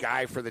the good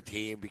guy for the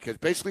team because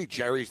basically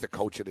Jerry's the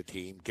coach of the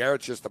team.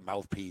 Garrett's just the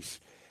mouthpiece.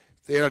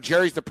 You know,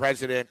 Jerry's the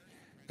president,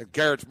 and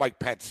Garrett's Mike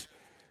Pence.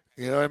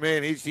 You know what I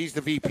mean? He's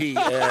the VP.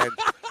 And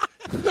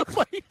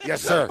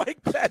yes, sir.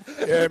 Mike Pence.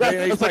 Yeah,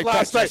 man, he's like Mike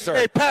last Pence,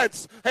 night.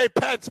 yes, Hey,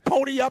 Pence,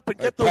 pony up and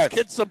get those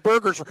kids some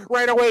burgers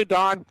right away,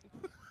 Don.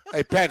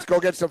 Hey, Pence, go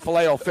get some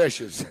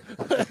Filet-O-Fishes.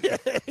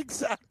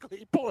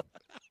 Exactly.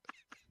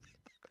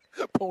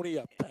 Pony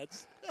up,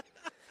 Pence.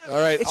 All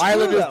right,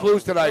 Islanders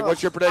Blues tonight.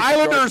 What's your prediction?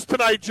 Islanders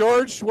tonight,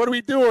 George. What are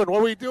we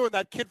doing?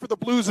 That kid for the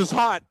Blues is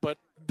hot, but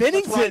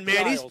Bennington,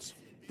 man,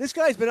 this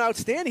guy's been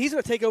outstanding. He's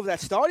going to take over that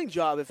starting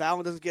job if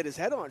Allen doesn't get his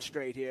head on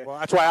straight here. Well,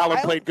 that's why Allen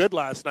played good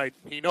last night.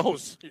 He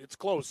knows it's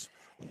close.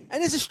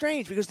 And this is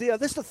strange because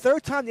this is the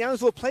third time the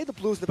Islanders will play the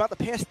Blues in about the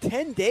past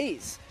 10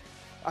 days.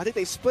 I think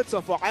they split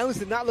so far. Islanders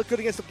did not look good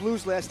against the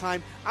Blues last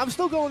time. I'm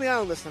still going the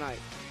Islanders tonight.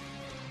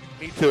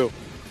 Me too.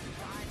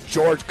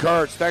 George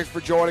Kurtz, thanks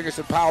for joining us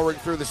and powering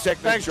through the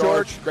sickness. Thanks,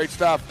 George. Great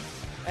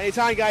stuff.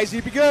 Anytime, guys.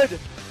 You be good.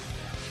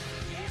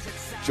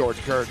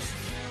 George Kurtz.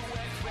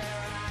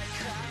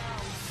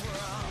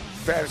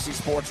 Fantasy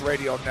Sports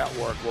Radio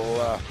Network.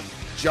 We'll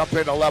jump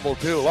into level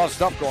 2. A lot of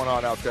stuff going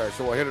on out there,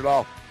 so we'll hit it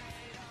all.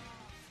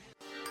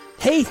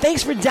 Hey,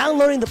 thanks for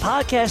downloading the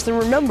podcast. And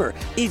remember,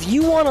 if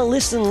you want to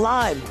listen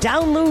live,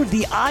 download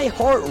the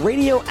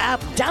iHeartRadio app,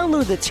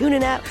 download the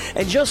TuneIn app,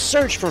 and just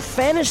search for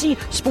Fantasy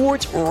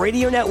Sports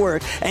Radio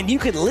Network, and you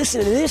can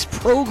listen to this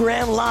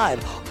program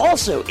live.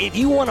 Also, if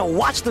you want to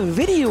watch the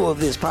video of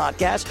this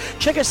podcast,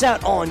 check us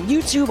out on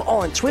YouTube,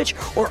 on Twitch,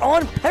 or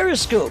on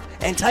Periscope,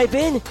 and type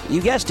in,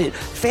 you guessed it,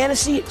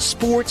 Fantasy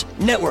Sports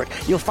Network.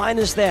 You'll find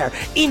us there.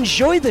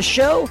 Enjoy the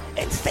show,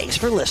 and thanks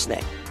for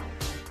listening.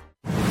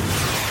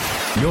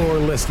 You're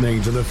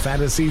listening to the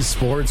Fantasy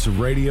Sports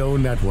Radio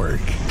Network.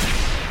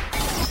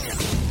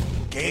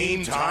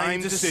 Game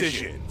time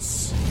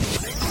decisions.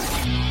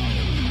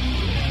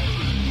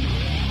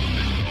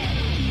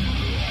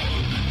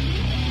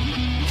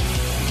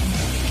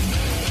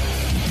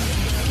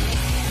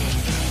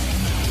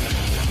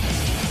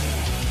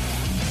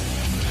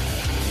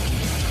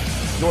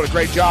 Doing a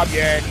great job,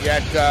 Yan.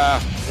 Yet,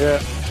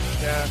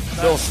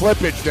 little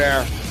slippage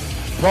there.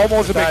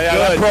 Promo's a bit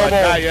good, but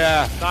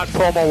not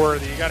promo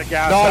worthy. You got to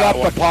gas not that up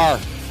one. to par.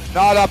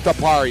 Not up to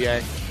par,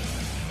 Yang.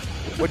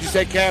 What'd you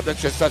say, Cam?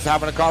 That's just us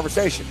having a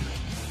conversation.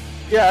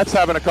 Yeah, it's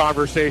having a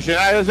conversation.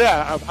 I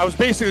was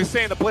basically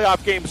saying the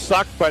playoff game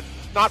sucked, but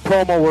not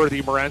promo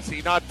worthy,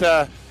 Morency. Not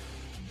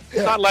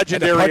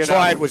legendary. And the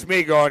punchline was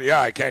me going,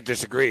 I can't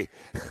disagree.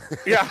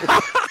 Yeah.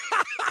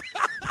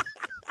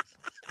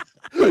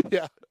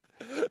 Yeah.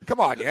 Come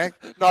on, Yang.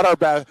 Not our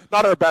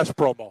best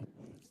promo.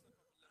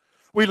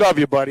 We love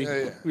you, buddy.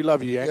 We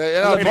love you, Yang.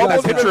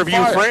 Promo's Picture of been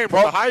you fire. framed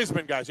with the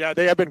Heisman guys. Yeah,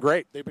 they have been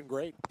great. They've been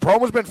great.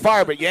 Promo's been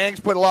fire, but Yang's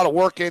put a lot of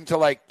work into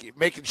like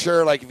making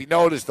sure, like if you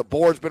notice, the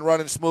board's been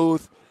running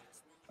smooth.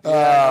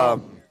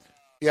 The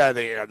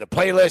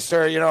playlists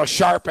are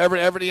sharp.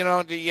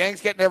 Everything the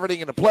Yang's getting everything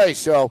into place.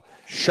 So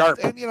sharp.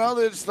 And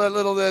there's the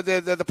little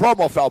the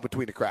promo fell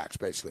between the cracks,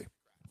 basically.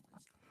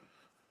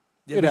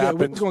 Yeah,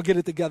 we're gonna get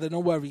it together.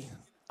 Don't worry.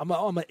 I'm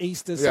gonna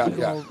ace this. We're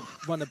gonna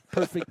run a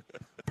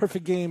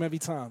perfect game every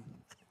time.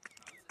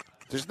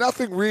 There's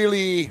nothing.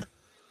 You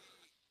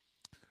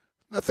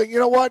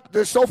know what?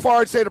 There's so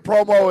far, I'd say the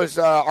promo is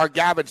our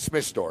Gavin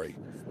Smith story.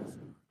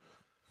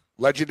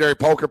 Legendary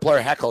poker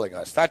player heckling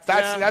us. That's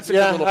a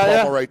good little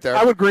promo right there.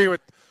 I would agree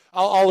with.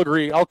 I'll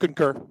agree. I'll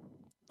concur.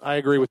 I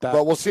agree with that.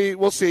 But we'll see.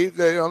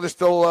 There's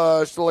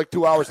still like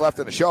 2 hours left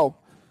in the show,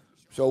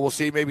 so we'll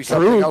see. Maybe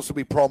something else will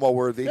be promo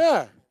worthy.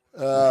 Yeah.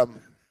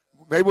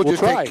 Maybe we'll just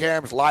try. take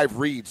Cam's live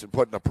reads and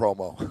put in a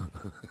promo.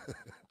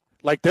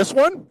 Like this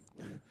one?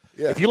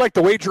 Yeah. If you like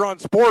to wager on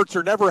sports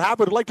or never have,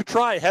 would like to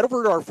try, head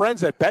over to our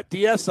friends at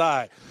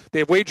BetDSI. They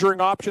have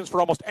wagering options for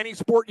almost any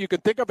sport you can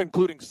think of,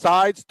 including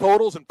sides,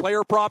 totals, and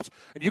player props,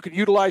 and you can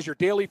utilize your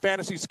daily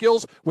fantasy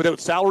skills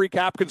without salary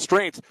cap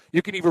constraints.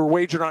 You can even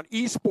wager on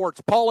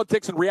esports,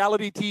 politics, and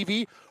reality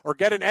TV, or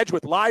get an edge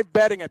with live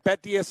betting at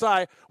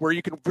BetDSI, where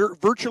you can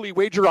virtually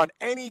wager on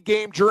any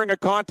game during a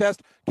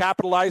contest,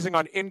 capitalizing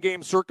on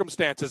in-game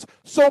circumstances.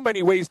 So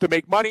many ways to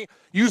make money.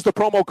 Use the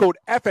promo code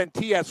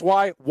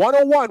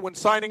FNTSY101 when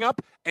signing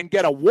up and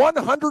get a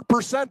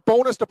 100%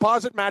 bonus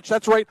deposit match.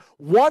 That's right,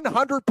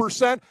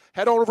 100%.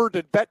 Head over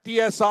to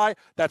BetDSI.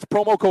 That's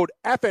promo code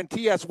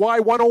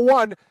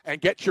FNTSY101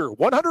 and get your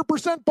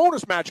 100%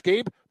 bonus match,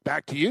 Gabe.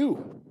 Back to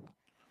you.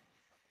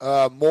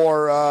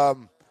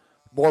 More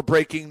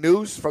breaking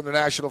news from the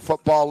National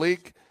Football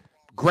League.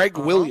 Greg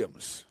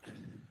Williams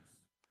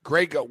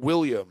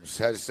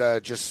has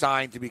just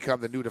signed to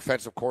become the new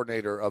defensive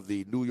coordinator of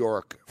the New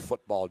York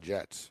Football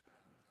Jets.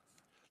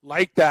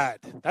 Like that.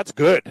 That's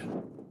good.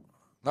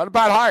 Not a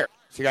bad hire.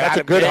 So That's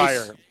a good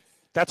hire.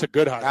 That's a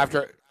good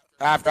hire.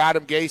 After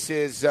Adam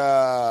Gase's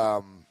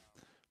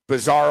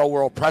Bizarro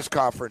World press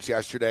conference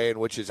yesterday, in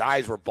which his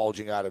eyes were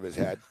bulging out of his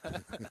head.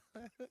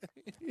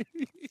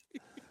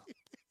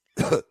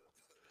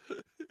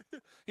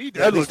 He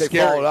did look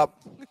scary.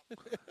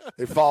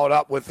 They followed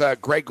up with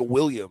Greg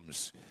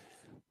Williams.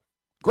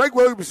 Greg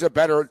Williams is a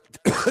better.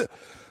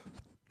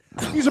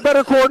 He's a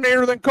better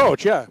coordinator than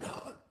coach. Yeah.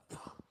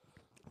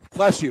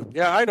 Bless you.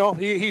 Yeah, I know.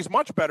 He's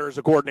much better as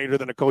a coordinator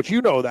than a coach.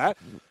 You know that.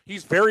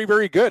 He's very,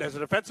 very good. As a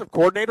defensive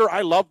coordinator, I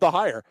love the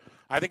hire.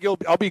 I think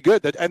I'll be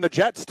good. And the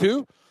Jets,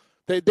 too,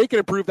 they can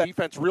improve that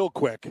defense real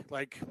quick.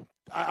 Like,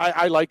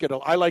 I like it.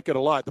 I like it a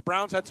lot. The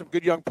Browns had some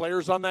good young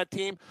players on that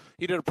team.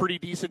 He did a pretty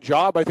decent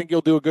job. I think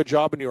he'll do a good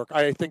job in New York.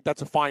 I think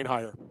that's a fine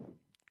hire.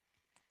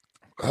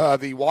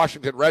 The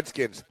Washington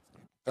Redskins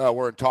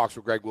were in talks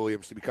with Greg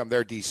Williams to become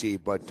their DC,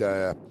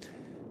 but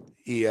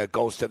he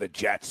goes to the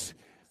Jets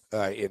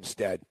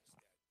instead.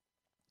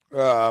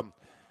 We'll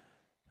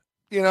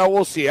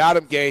see.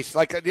 Adam Gase,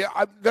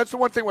 that's the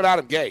one thing with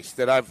Adam Gase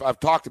that I've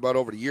talked about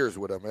over the years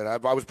with him, and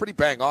I was pretty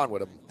bang on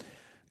with him,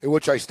 in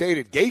which I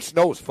stated Gase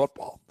knows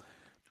football.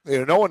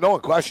 No one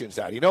questions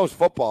that. He knows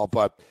football,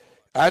 but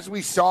as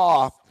we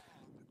saw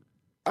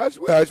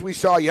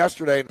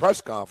yesterday in the press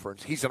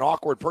conference, he's an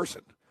awkward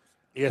person.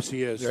 Yes,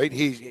 he is. Right?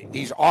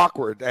 He's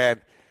awkward, and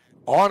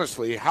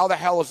honestly, how the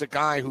hell is a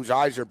guy whose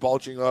eyes are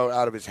bulging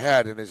out of his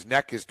head and his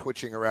neck is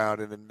twitching around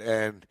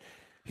and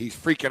he's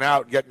freaking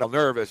out and getting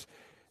nervous?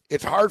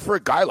 It's hard for a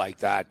guy like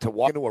that to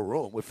walk into a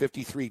room with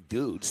 53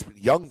 dudes,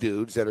 young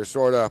dudes that are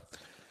sort of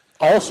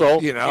also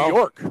New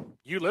York.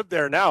 You live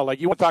there now. Like,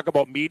 you want to talk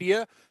about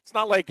media? It's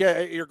not like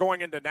you're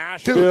going into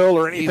Nashville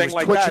or anything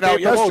like that. He was twitching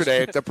out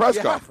yesterday at the press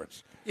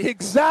conference.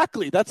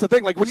 Exactly. That's the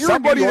thing. Like, when you're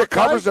somebody in New York, that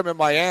covers him in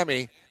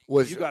Miami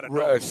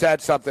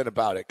said something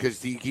about it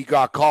because he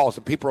got calls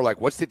and people were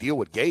like, "What's the deal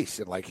with Gase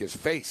and like his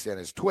face and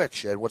his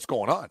twitch and what's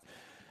going on?"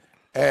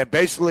 And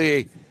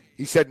basically,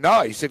 he said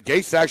no. He said Gase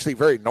is actually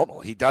very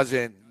normal. He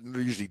doesn't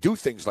usually do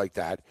things like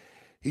that.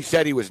 He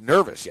said he was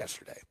nervous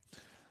yesterday.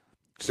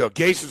 So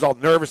Gase was all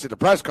nervous at the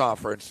press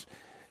conference.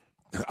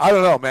 I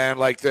don't know, man.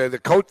 Like the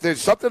coach,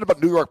 there's something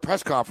about New York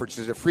press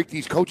conferences that freak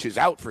these coaches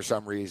out for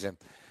some reason.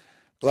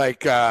 Like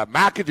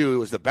McAdoo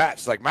was the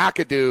best. Like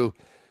McAdoo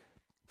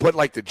put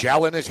like the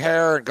gel in his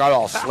hair and got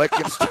all slick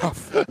and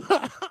stuff.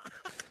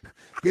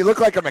 He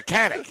looked like a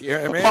mechanic. You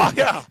know what I mean? Oh,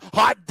 yeah,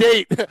 hot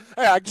date.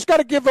 Hey, I just got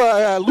to give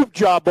a loop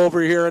job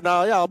over here, and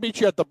I'll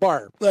meet you at the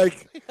bar.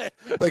 Like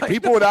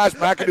people would ask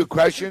McAdoo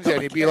questions, and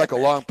he'd be like a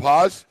long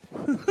pause.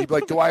 He'd be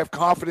like, "Do I have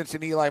confidence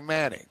in Eli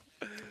Manning?"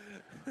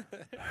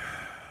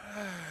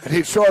 And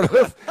he'd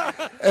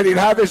and he'd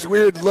have this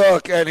weird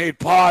look, and he'd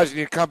pause, and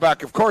he'd come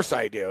back, "Of course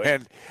I do."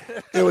 And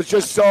it was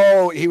just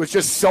he was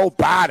just so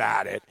bad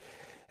at it.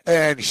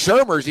 And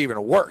Shermer's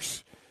even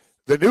worse.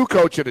 The new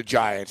coach of the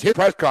Giants, his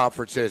press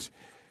conferences,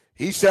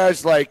 he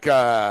says like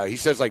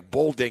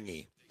bull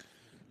dingy.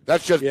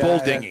 That's just bull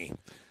dingy.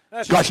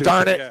 Gosh stupid,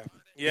 darn it.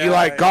 Yeah.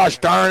 You gosh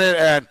darn it.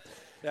 And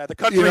the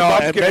country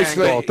bumpkin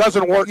angle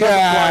doesn't work.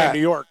 Doesn't fly in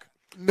New York.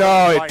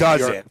 No, it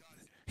doesn't.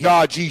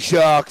 No, gee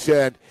shucks.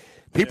 And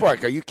people are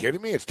like, are you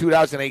kidding me? It's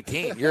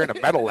 2018. You're in the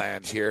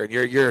Meadowlands here, and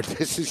you're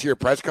this is your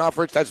press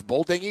conference. That's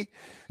bull dingy.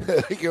 You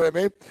know what I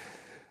mean?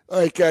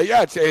 Like,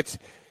 it's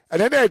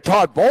and then they had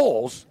Todd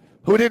Bowles,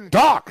 who didn't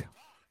talk.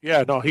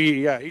 Yeah, no,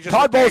 he just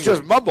Todd Bowles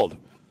just mumbled.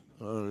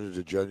 Oh, there's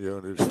a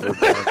genuine third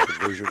down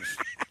conversions.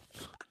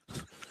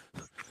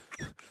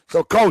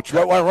 So, Coach,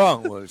 what went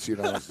wrong? Well, it's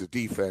the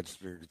defense,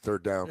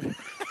 third down.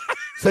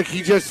 It's like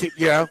he just,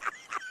 we're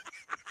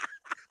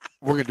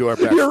going to do our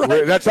best.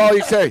 Right. That's all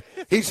he say.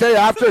 He say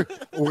after,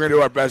 we're going to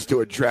do our best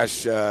to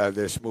address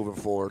this moving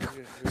forward.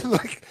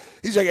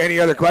 He's like, any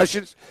other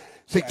questions?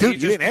 It's like,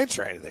 dude, you didn't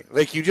answer anything.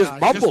 Like, you just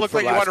mumbled. He just looked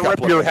for like you want to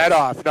rip your head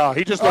off. No,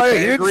 he just looked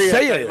angry. He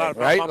didn't say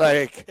anything,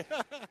 right?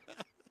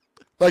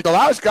 Like the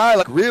last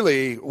guy,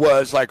 really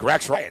was like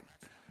Rex Ryan.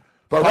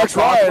 But Rex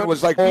Ryan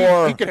was like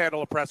more. He could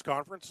handle a press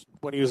conference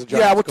when he was a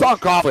Giants. Yeah, well, Tom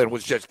Coughlin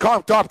was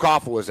Tom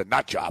Coughlin was a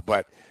nut job.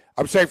 But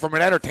I'm saying from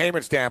an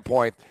entertainment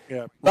standpoint,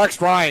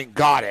 Rex Ryan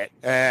got it,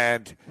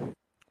 and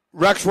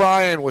Rex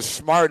Ryan was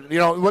smart.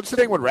 What's the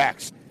thing with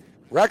Rex?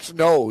 Rex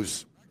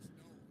knows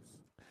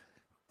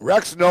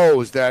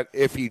that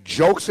if he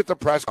jokes at the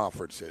press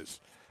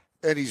conferences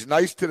and he's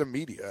nice to the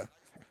media,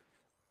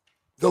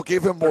 they'll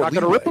give him more. Not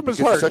going to rip him his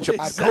heart. Such a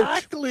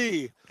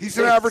Exactly. Coach. He's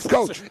an average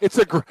coach. It's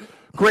a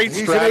great strategy.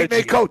 He's an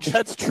 8A coach.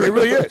 That's true. He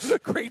really is.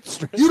 Great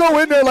strategy. You go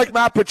in there like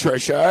Matt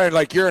Patricia, and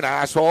like you're an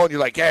asshole, and you're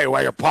like, hey,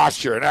 well, your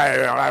posture, and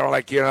I don't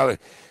like I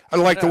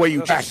don't like the way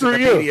you dress in the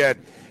media.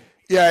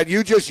 Yeah, and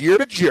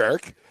you're a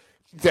jerk.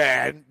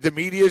 Then the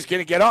media is going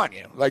to get on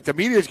you. Like the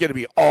media is going to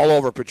be all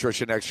over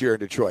Patricia next year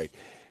in Detroit.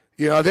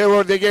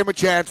 They gave him a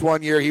chance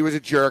one year. He was a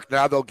jerk.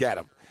 Now they'll get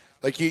him.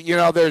 Like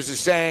there's a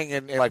saying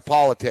in like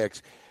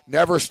politics.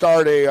 Never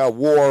start a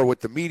war with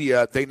the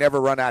media. They never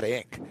run out of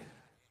ink.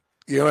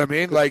 You know what I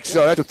mean? Like,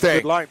 so that's the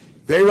thing.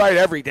 They write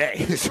every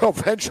day. So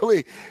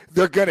eventually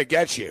they're going to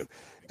get you.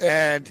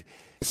 And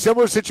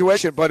similar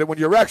situation, but when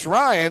you're Rex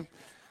Ryan,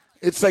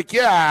 it's like,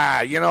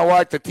 yeah, you know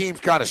what? The team's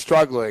kind of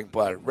struggling,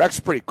 but Rex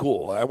is pretty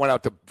cool. I went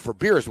out for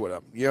beers with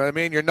him. You know what I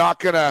mean? You're not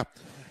going to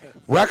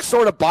 – Rex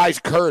sort of buys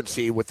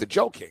currency with the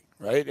joking,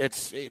 right?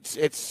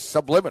 It's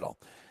subliminal.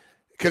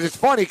 Because it's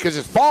funny because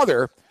his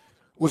father –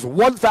 was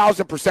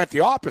 1,000% the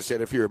opposite,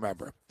 if you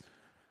remember.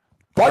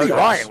 Buddy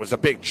Ryan was a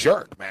big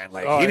jerk, man.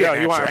 Like he didn't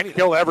answer anything.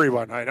 Kill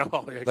everyone. I know.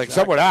 Exactly. Like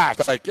someone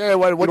asked, like, "Hey,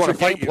 what's your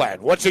game plan?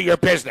 What's your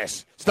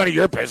business? It's none of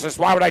your business.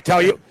 Why would I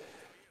tell you?"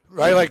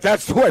 Right? Like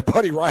that's the way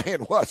Buddy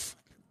Ryan was.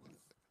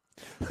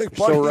 Like,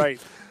 Buddy, so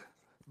right.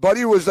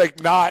 Buddy was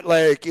like not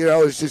like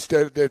it's just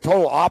the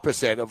total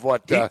opposite of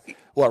what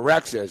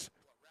Rex is.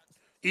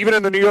 Even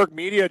in the New York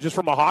media, just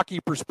from a hockey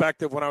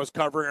perspective, when I was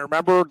covering, I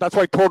remember that's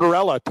why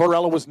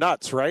Tortorella was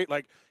nuts, right?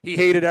 Like he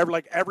hated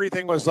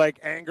everything was like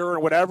anger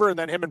and whatever. And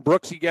then him and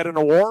Brooks, get in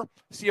a war.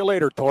 See you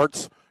later,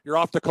 Torts. You're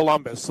off to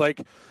Columbus.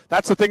 Like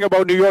that's the thing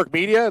about New York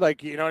media.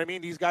 Like you know what I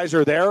mean? These guys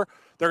are there.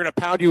 They're going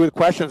to pound you with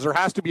questions. There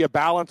has to be a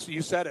balance.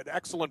 You said an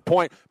excellent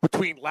point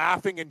between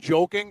laughing and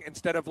joking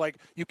instead of like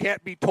you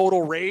can't be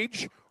total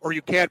rage or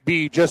you can't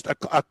be just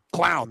a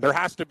clown. There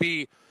has to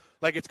be.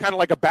 Like, it's kind of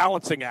like a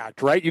balancing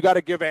act, right? You got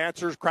to give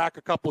answers, crack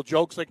a couple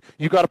jokes. Like,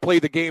 you got to play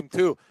the game,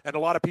 too. And a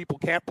lot of people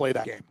can't play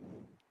that game.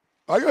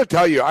 I got to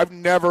tell you, I've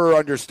never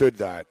understood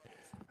that.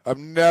 I've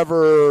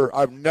never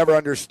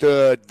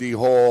understood the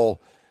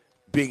whole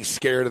being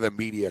scared of the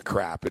media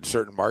crap in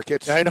certain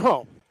markets. I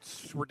know.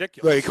 It's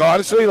ridiculous. Like,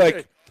 honestly,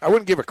 like, I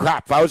wouldn't give a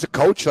crap. If I was a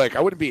coach, like, I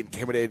wouldn't be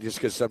intimidated just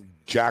because some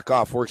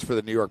jack-off works for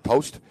the New York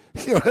Post.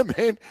 You know what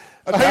I mean?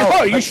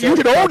 You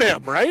should own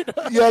him, right?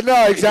 Yeah,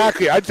 no,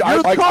 exactly. I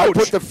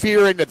put the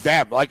fear into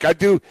them. Like I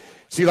do.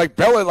 See, like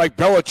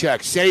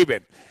Belichick,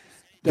 Saban,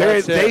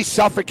 they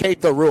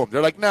suffocate the room.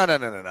 They're like, no.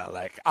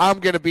 Like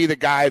I'm going to be the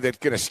guy that's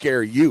going to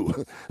scare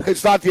you.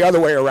 It's not the other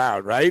way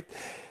around, right?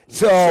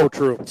 So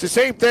true. It's the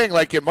same thing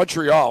like in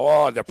Montreal.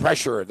 Oh, the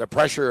pressure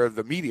of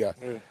the media.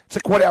 Yeah. It's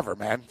like whatever,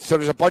 man. So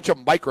there's a bunch of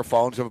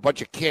microphones of a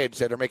bunch of kids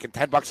that are making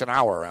 $10 an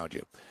hour around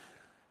you.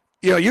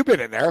 You've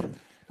been in there.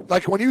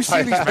 Like when you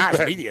see these mass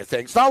media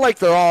things, it's not like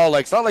they're all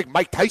like it's not like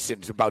Mike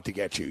Tyson's about to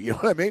get you. You know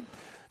what I mean?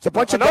 It's a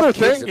bunch of other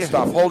kids and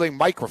stuff holding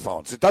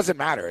microphones. It doesn't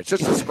matter. It's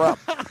just a scrum.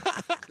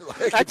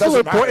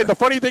 Excellent point. And the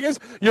funny thing is,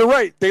 you're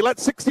right. They let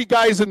 60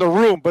 guys in the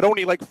room, but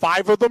only like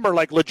 5 of them are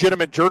like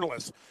legitimate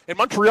journalists. In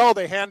Montreal,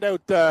 they hand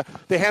out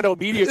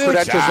media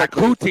credentials like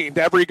poutine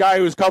to every guy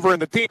who's covering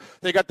the team.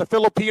 They got the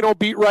Filipino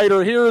beat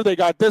writer here. They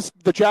got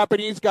the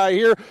Japanese guy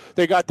here.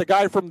 They got the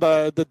guy from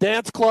the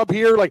dance club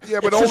here. Like,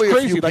 yeah, but it's only just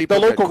crazy. Like the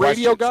local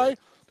radio guy.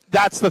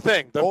 That's the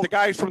thing. The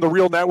guys from the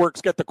real networks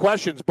get the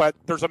questions, but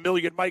there's a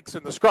million mics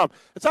in the scrum.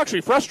 It's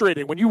actually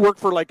frustrating when you work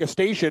for like a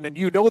station and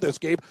you know this,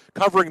 Gabe,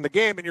 covering the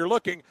game, and you're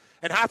looking,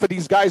 and half of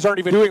these guys aren't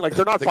even doing, like,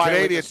 they're not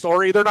filing the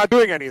story. They're not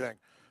doing anything.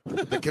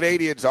 The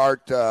Canadians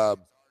aren't. The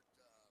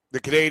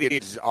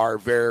Canadians are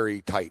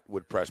very tight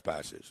with press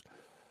passes.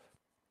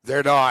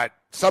 They're not.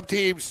 Some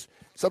teams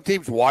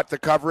want the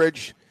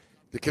coverage,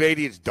 The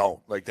Canadians don't.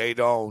 Like, they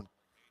don't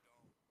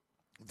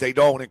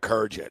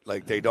encourage it.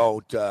 Like, they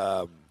don't.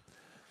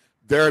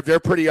 They're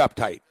pretty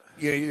uptight.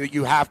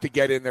 You have to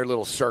get in their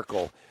little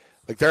circle.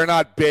 Like, they're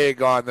not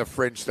big on the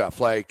fringe stuff.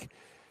 Like,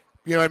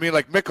 you know what I mean?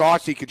 Like, Mick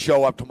Aussie could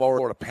show up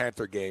tomorrow at a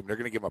Panther game. They're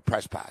going to give him a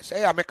press pass.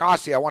 Hey, I'm Mick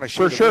Aussie. I want to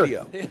shoot a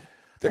video.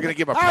 They're going to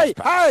give him a press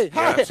pass. You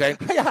know what I'm saying?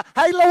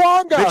 Hey,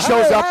 Luongo. Mick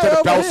shows up to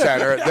the Bell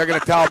Center. They're going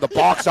to tell him the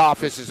box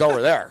office is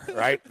over there,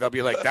 right? They'll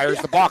be like,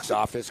 there's the box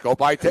office. Go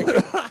buy a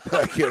ticket.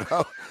 Like, you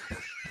know?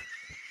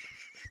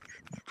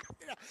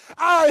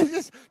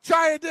 Just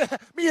trying to,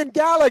 me and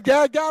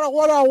Gallagher got a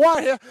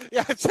one-on-one here.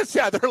 Yeah, it's just,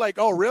 they're like,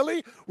 oh,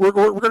 really? We're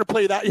going to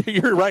play that.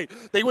 You're right.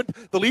 The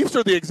Leafs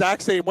are the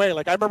exact same way.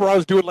 Like, I remember I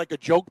was doing, like, a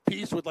joke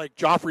piece with, like,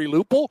 Joffrey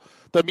Lupul.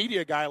 The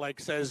media guy, like,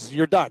 says,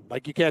 you're done.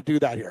 Like, you can't do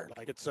that here.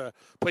 Like, it's a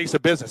place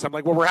of business. I'm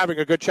like, well, we're having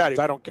a good chat.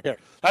 I don't care.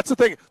 That's the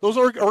thing. Those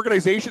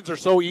organizations are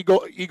so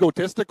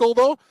egotistical,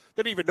 though.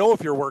 They don't even know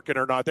if you're working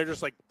or not. They're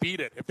just like,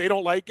 beat it. If they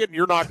don't like it and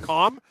you're not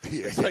calm,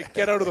 it's like,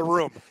 get out of the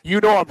room. You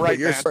know I'm right,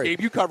 man.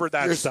 Gabe, you covered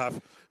that stuff.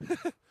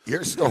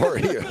 Your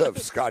story of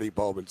Scotty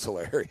Bowman's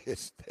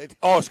hilarious.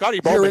 Oh, Scotty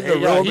Bowman. You're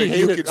in the room and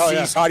you can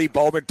see Scotty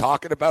Bowman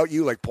talking about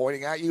you, like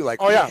pointing at you. Like,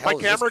 oh, yeah, my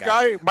camera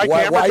guy.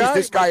 Why is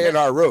this guy in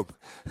our room?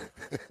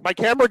 My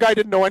camera guy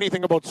didn't know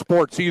anything about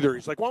sports either.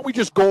 He's like, why don't we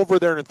just go over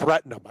there and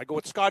threaten him? I go,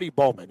 it's Scotty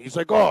Bowman. He's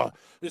like, oh,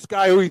 this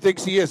guy who he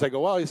thinks he is. I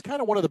go, well, he's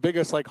kind of one of the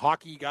biggest, like,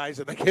 hockey guys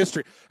in, like,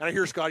 history. And I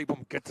hear Scotty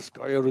Bowman, get this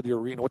guy out of the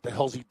arena. What the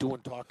hell's he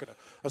doing talking to? I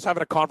was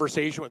having a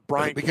conversation with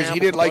Brian because Campbell, he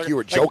didn't like you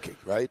were joking,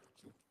 right?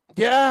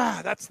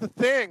 Yeah, that's the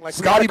thing. Like,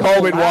 Scotty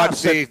Bowman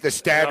wants the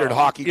standard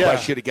hockey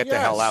question to get the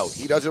hell out.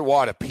 He doesn't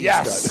want a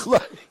piece done.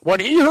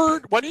 when he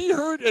heard,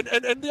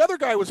 and the other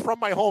guy was from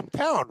my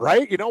hometown,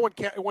 right? You know,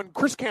 when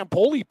Chris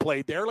Campoli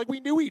played there, like,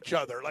 we knew each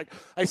other. Like,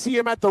 I see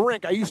him at the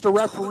rink. I used to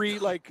referee,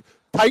 like,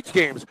 tight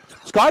games.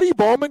 Scotty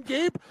Bowman,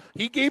 Gabe,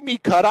 he gave me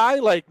cut eye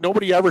like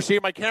nobody ever seen.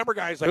 My camera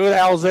guy's like, who the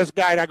hell is this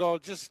guy? And I go,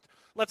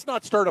 let's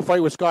not start a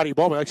fight with Scotty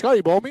Bowman. Like,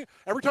 Scotty Bowman,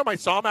 every time I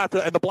saw him after,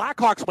 and the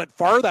Blackhawks went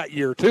far that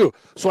year too,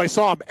 so I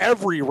saw him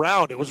every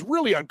round. It was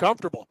really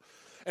uncomfortable.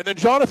 And then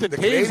Jonathan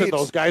Toews and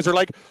those guys are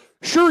like,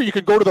 sure, you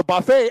can go to the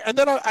buffet, and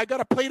then I got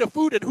a plate of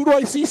food, and who do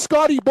I see?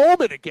 Scotty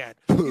Bowman again.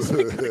 He's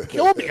like, going to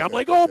kill me. I'm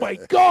like, oh, my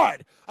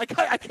God. I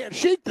can't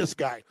shake this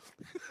guy.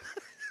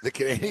 The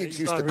Canadians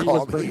used to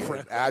call me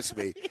and ask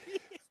me,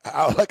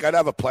 like, I'd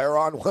have a player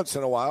on once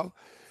in a while.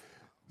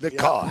 They'd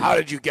call, how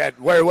did you get,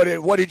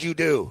 what did you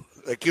do?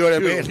 Like, you know what I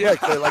mean? Yeah.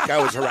 Like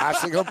I was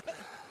harassing him.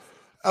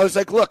 I was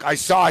like, look, I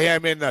saw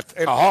him in the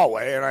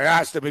hallway, and I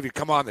asked him if he'd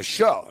come on the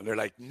show. And they're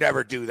like,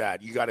 never do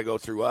that. You got to go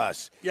through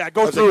us. Yeah,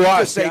 go through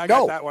us. Say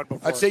no.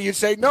 I'd say you'd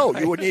say no.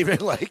 You wouldn't even,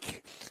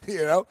 like, you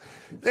know.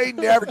 They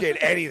never did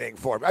anything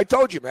for me. I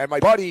told you, man, my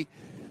buddy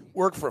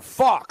worked for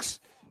Fox,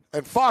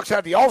 and Fox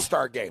had the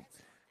All-Star game.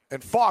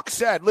 And Fox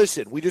said,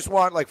 listen, we just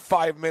want, like,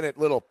 5-minute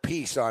little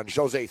piece on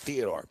Jose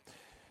Theodore.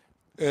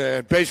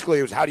 And basically,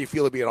 it was, how do you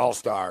feel to be an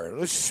all-star? And it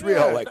was just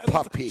real, like,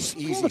 puff piece,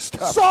 easy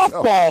stuff.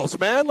 Softballs,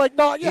 man. Like,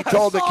 he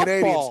told the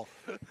Canadians.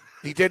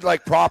 He did,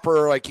 like,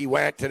 proper, like, he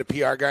went to the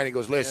PR guy, and he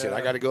goes, listen,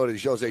 I got to go to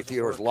Jose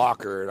Theodore's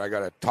locker, and I got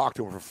to talk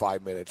to him for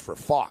 5 minutes for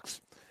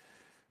Fox.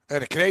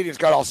 And the Canadians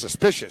got all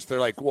suspicious. They're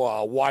like,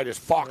 well, why does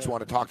Fox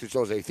want to talk to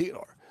Jose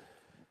Theodore?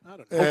 I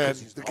don't know, and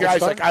the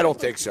guy's like, I don't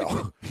think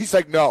so. He's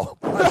like, no,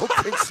 I don't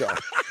think so.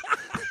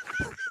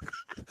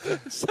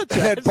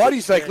 And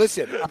Buddy's like,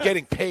 listen, I'm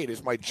getting paid.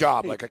 It's my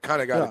job. Like, I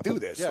kind of got to do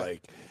this.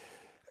 Like,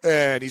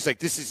 and he's like,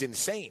 this is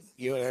insane.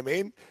 You know what I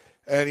mean?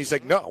 And he's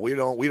like, no, we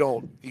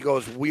don't. He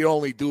goes, we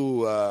only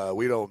do,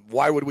 we don't.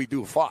 Why would we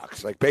do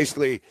Fox? Like,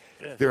 basically,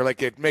 they're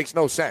like, it makes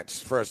no sense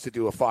for us to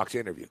do a Fox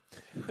interview.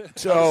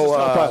 So,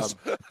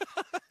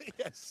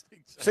 yes,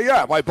 exactly. So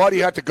yeah, my buddy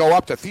had to go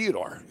up to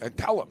Theodore and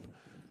tell him.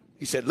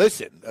 He said,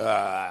 listen,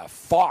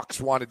 Fox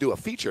wanted to do a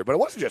feature, but it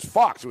wasn't just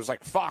Fox. It was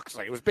like Fox.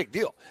 Like, it was a big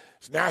deal.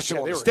 It's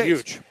national. They were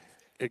huge.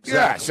 Exactly.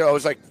 Yeah, so it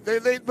was like,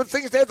 but the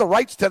thing is, they had the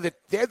rights to the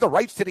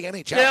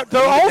NHL. Yeah,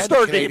 the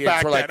All-Star game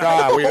back then. Like,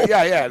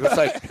 it was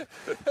like,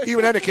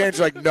 even then the Canadians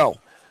were like, no,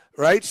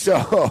 right?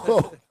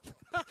 So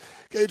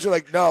Canadians were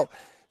like, no.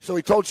 So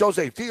he told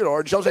Jose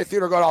Theodore, and Jose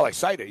Theodore got all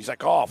excited. He's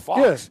like, oh,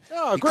 Fox. Yeah.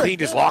 Oh, he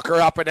cleaned his locker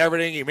up and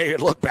everything. He made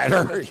it look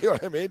better. You know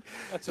what I mean?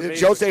 That's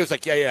amazing. Jose was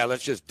like, yeah,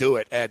 let's just do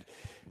it. And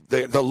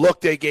the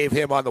look they gave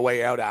him on the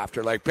way out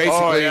after, like,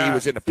 basically he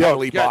was in the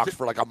penalty box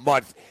for like a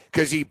month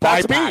because he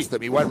bypassed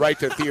them. He went right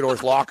to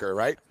Theodore's locker,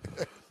 right?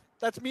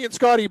 That's me and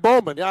Scotty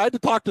Bowman. Yeah, I had to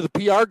talk to the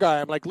PR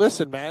guy. I'm like,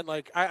 listen, man,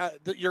 like, that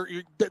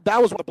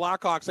was one of the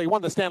Blackhawks. They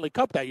won the Stanley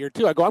Cup that year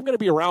too. I go, I'm going to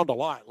be around a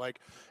lot.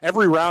 Like,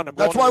 every round, I'm.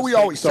 That's why we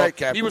always say,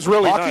 Kevin, he was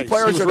really hockey nice.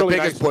 players are the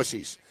biggest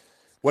pussies.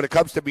 When it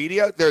comes to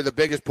media, they're the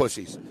biggest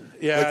pussies.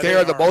 Yeah, like, they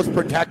are the most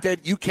protected.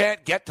 You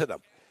can't get to them.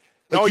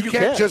 Like, no, you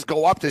can't just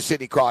go up to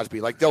Sidney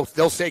Crosby. Like, they'll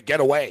say, get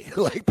away.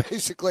 Like,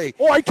 basically.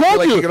 Oh, I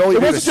told you. Can only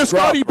it wasn't just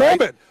Scotty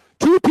Bowman.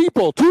 Two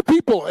people,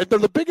 and they're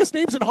the biggest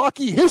names in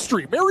hockey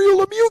history.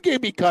 Mario Lemieux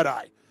gave me cut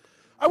eye.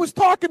 I was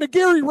talking to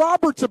Gary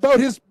Roberts about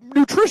his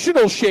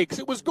nutritional shakes.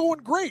 It was going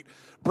great.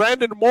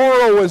 Brandon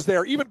Morrow was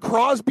there. Even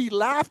Crosby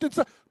laughed and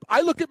stuff.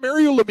 I look at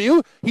Mario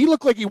Lemieux. He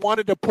looked like he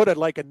wanted to put a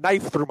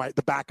knife through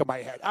the back of my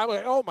head. I'm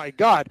like, oh, my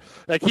God.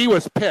 Like, he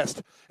was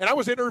pissed. And I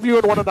was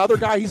interviewing one another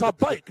guy. He's on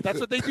bike. That's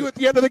what they do at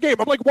the end of the game.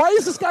 I'm like, why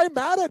is this guy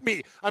mad at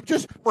me?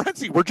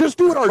 Morency, we're just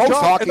doing our most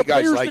job. hockey And the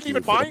guys players like didn't you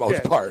even for the mind most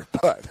it. part.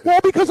 But. Well,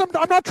 because I'm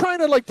not trying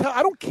to,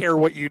 I don't care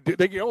what you do.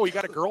 You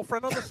got a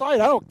girlfriend on the side?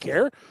 I don't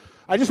care.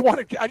 I just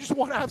want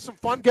to have some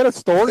fun, get a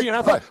story, and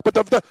have fun. But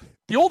the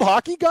old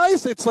hockey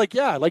guys, it's like,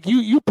 yeah, like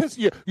you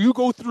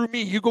go through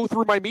me, you go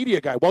through my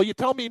media guy. Well, you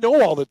tell me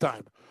no all the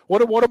time.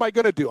 What am I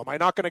going to do? Am I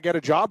not going to get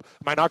a job?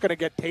 Am I not going to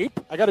get tape?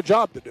 I got a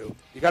job to do.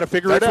 You got to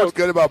figure it out. That's what's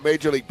good about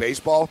Major League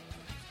Baseball.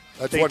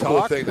 That's one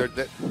cool talk. thing.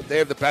 They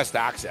have the best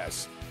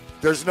access.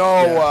 There's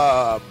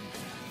no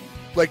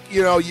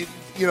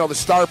the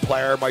star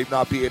player might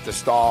not be at the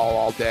stall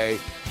all day.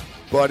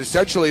 But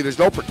essentially, there's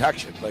no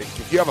protection. Like,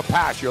 if you have a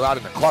pass, you're allowed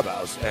in the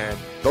clubhouse, and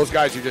those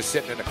guys are just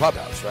sitting in the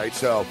clubhouse, right?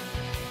 So,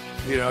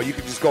 you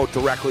can just go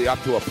directly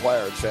up to a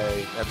player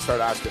and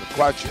start asking them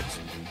questions.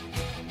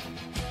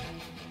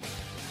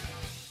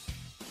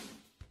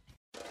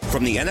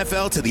 From the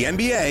NFL to the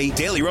NBA,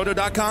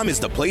 DailyRoto.com is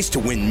the place to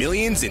win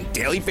millions in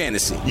daily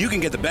fantasy. You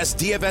can get the best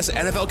DFS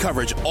NFL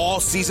coverage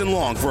all season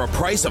long for a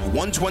price of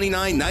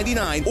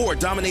 $129.99 or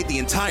dominate the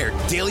entire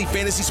daily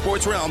fantasy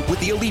sports realm with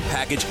the Elite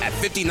Package at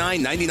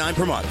 $59.99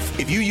 per month.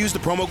 If you use the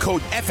promo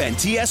code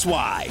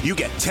FNTSY, you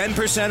get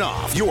 10%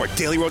 off your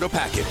Daily Roto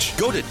package.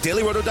 Go to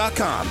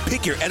DailyRoto.com,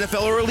 pick your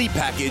NFL or Elite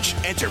Package,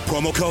 enter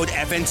promo code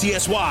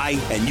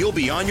FNTSY, and you'll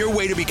be on your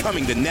way to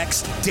becoming the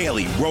next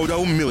Daily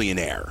Roto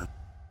millionaire.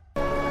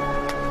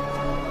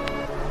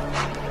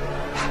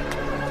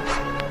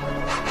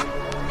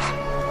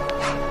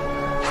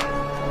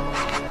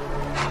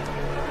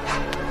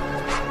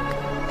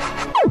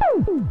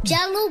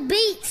 Jello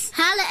Beats,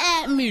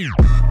 holla at me.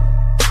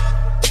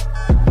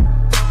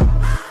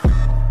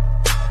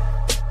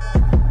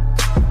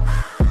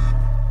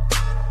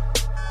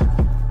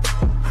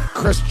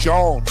 Chris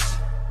Jones,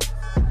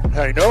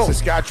 I know.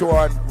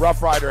 Saskatchewan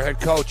Rough Rider head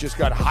coach, just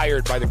got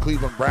hired by the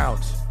Cleveland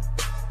Browns.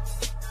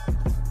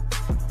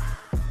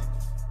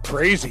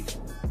 Crazy.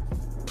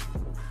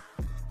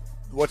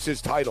 What's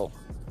his title?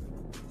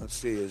 Let's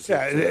see.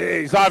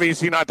 He's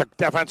obviously not the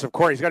defensive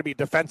core. He's got to be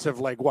defensive,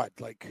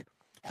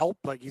 help.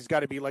 Like, he's got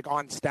to be,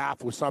 on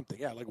staff with something.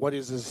 Yeah, what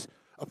is his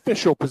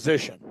official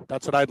position?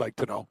 That's what I'd like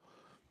to know.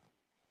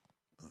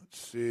 Let's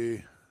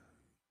see.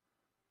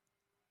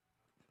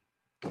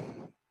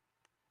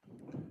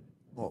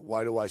 Well,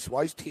 why does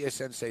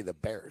TSN say the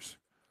Bears?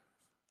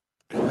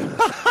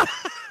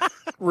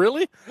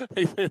 Really?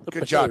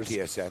 Good job,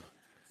 TSN.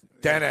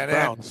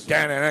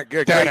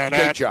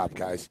 Good job,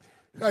 guys.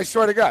 I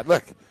swear to God,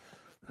 look.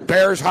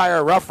 Bears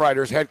hire Rough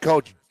Riders head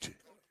coach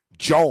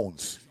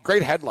Jones.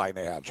 Great headline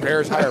they have.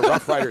 Bears hire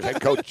Rough Riders head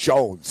coach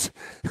Jones.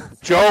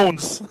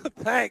 Jones.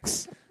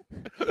 Thanks.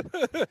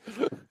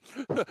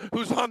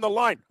 Who's on the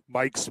line?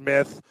 Mike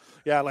Smith.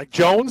 Yeah,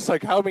 Jones.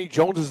 How many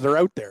Joneses are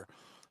out there?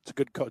 It's a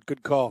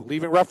good call.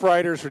 Leaving Rough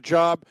Riders for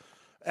job,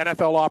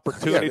 NFL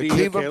opportunity. Yeah, the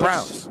Cleveland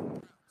Browns.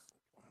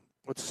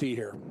 Let's see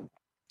here.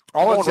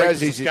 All it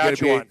says is he's going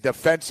to be a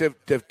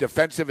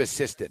defensive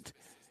assistant.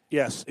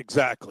 Yes,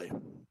 exactly.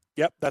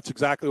 Yep, that's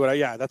exactly what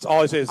that's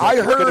all it says. I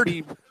heard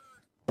be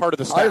part of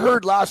the staff. I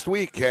heard last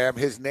week, Cam,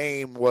 his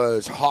name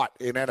was hot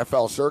in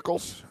NFL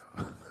circles.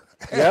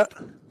 Yeah.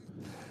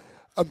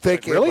 I'm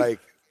thinking, really?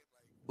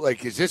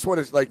 is this what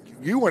it's like?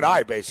 You and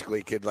I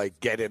basically could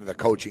get into the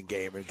coaching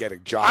game and get a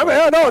job.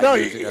 No.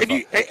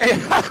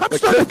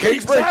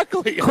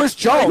 Exactly. Chris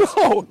Jones,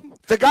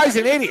 the guy's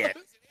an idiot.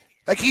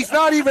 He's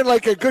not even a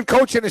good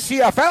coach in the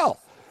CFL.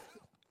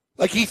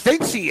 He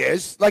thinks he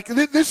is.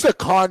 This is a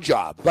con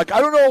job. I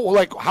don't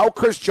know, how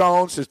Chris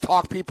Jones has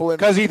talked people in.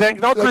 Because he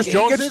thinks, Chris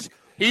Jones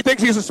he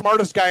thinks he's the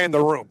smartest guy in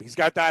the room. He's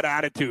got that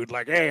attitude.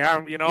 Hey,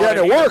 I'm, Yeah, and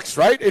it works,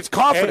 right? It's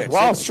confidence. Hey,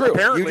 well, it's true.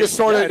 Apparently, you just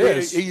sort of, it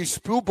is. You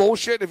spew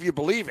bullshit if you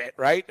believe it,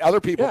 right? Other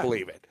people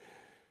believe it.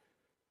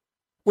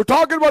 We're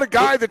talking about a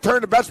guy that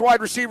turned the best wide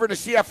receiver in the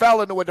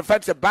CFL into a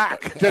defensive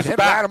back. Just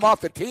ran him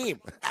off the team.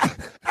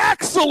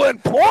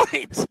 Excellent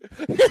point.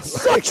 It's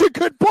such a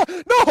good point.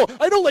 No,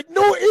 I don't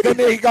no idiot.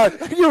 Then they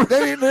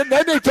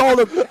told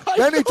him.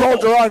 Then they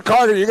told Deron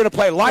Carter, "You're going to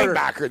play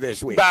linebacker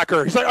this week."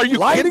 Backer. He's "Are you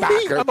kidding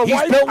me? I'm a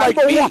wide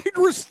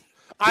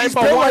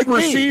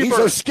receiver. He's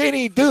a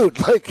skinny dude.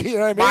 You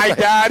know what I mean? My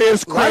dad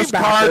is Chris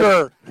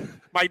Carter.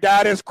 My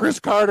dad is Chris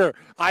Carter.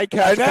 I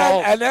catch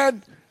balls. And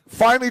then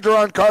finally,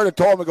 Deron Carter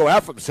told him to go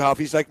F himself.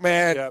 He's like,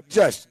 man,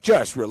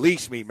 just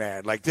release me,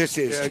 man. This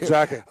is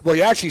exactly. Well,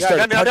 he actually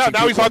started.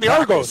 Now he's on the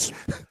Argos.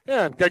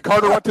 Yeah,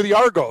 Carter went to the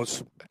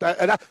Argos.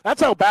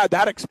 That's how bad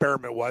that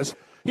experiment was.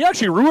 He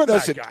actually ruined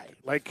that guy.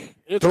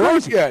 It's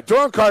crazy. Yeah,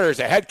 Deron Carter is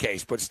a head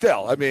case, but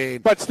still,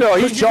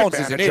 Chris Jones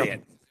is an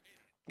idiot.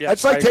 Yeah,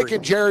 it's like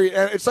taking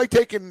It's like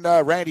taking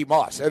Randy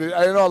Moss. I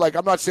know,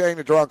 I'm not saying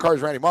that Deron Carter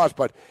is Randy Moss,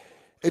 but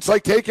it's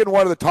like taking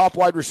one of the top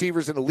wide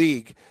receivers in the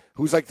league,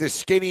 who's this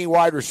skinny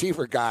wide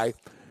receiver guy,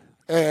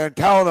 and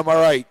telling them,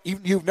 all right,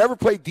 you've never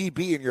played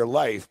DB in your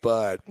life,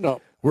 but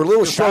we're a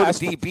little short of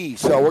DB,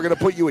 so we're going to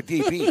put you at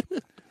DB.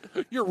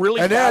 You're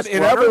really and fast.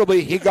 And then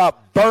inevitably he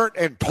got burnt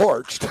and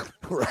torched,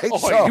 right? Oh,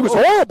 so, he was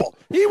horrible.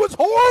 He was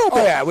horrible.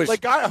 Oh, yeah, it was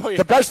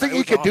the best thing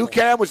he could do,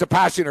 Cam, was a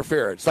pass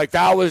interference. Like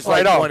that was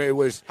like when it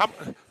was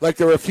like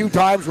there were a few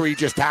times where he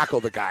just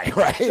tackled the guy,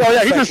 right? Oh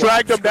yeah, he just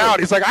dragged him down.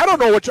 He's like, I don't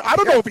know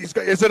if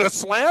is it a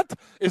slant?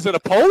 Is it a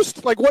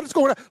post? Like what is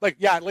going on? Like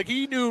like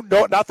he knew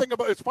nothing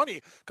about. It's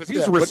funny because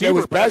he's a receiver. It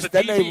was best.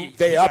 Then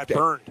they upped it.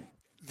 Burned.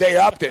 They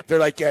upped it. They're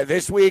like, yeah,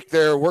 this week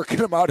they're working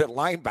him out at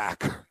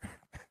linebacker.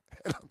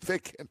 And I'm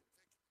thinking,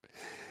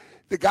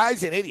 the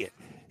guy's an idiot.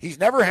 He's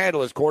never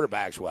handled his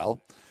quarterbacks well.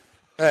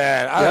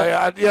 And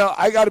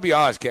I got to be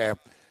honest, Cam.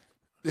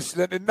 This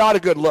is not a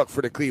good look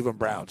for the Cleveland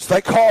Browns.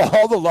 Like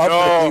all the love for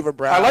the Cleveland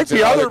Browns. I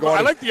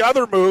like the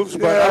other moves,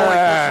 but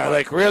I don't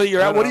like really.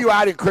 What are you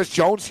adding Chris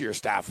Jones to your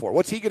staff for?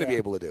 What's he going to be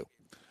able to do?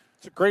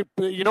 It's a great.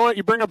 You know what?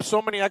 You bring up so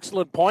many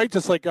excellent points.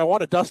 It's like I want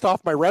to dust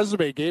off my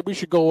resume, Gabe. We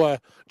should go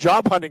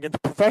job hunting into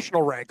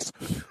professional ranks.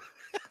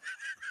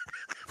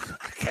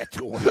 I can't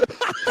do it.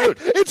 Dude,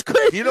 it's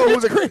great. You know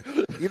who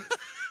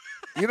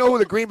you know who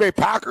the Green Bay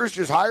Packers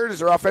just hired as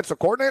their offensive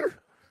coordinator?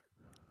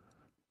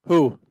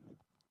 Who?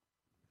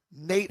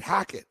 Nate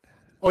Hackett.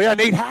 Oh, yeah,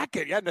 Nate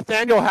Hackett. Yeah,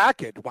 Nathaniel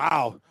Hackett.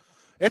 Wow.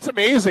 It's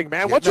amazing,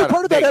 man. Once you're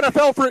part of that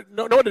NFL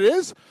know what it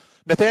is?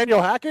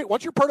 Nathaniel Hackett?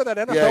 Once you're part of that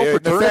NFL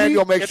fraternity,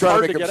 Nathaniel makes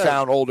trying to make him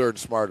sound older and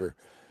smarter.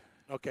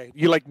 Okay.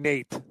 You like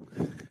Nate.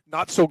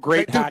 Not so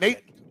great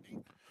Hackett.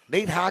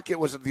 Nate Hackett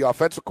was the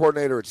offensive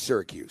coordinator at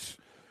Syracuse.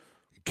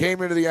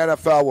 Came into the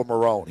NFL with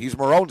Marone. He's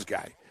Marone's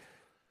guy.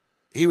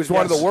 He was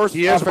one of the worst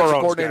offensive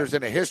coordinators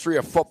in the history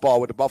of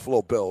football with the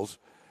Buffalo Bills.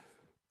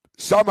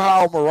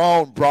 Somehow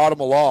Marone brought him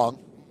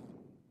along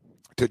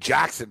to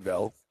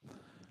Jacksonville.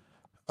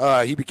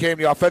 He became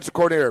the offensive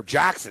coordinator of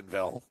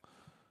Jacksonville.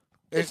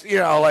 It's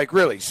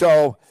really.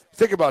 So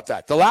think about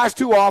that. The last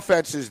two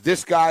offenses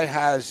this guy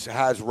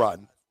has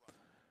run,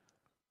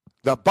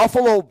 the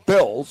Buffalo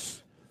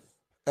Bills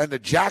and the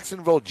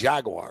Jacksonville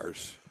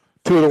Jaguars.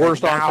 Two of the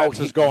worst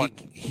offenses going.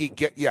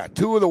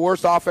 Two of the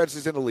worst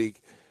offenses in the league.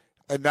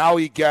 And now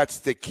he gets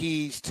the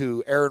keys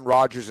to Aaron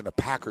Rodgers and the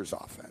Packers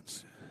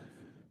offense.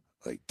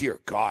 Like, dear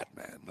God,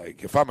 man.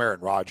 Like, if I'm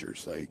Aaron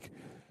Rodgers, like,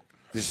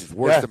 this is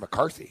worse than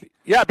McCarthy.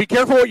 Yeah, be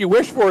careful what you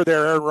wish for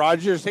there, Aaron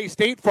Rodgers. Hey,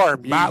 State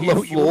Farm. You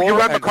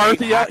run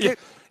McCarthy out.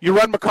 You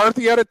run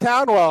McCarthy out of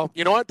town? Well,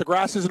 you know what? The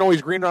grass isn't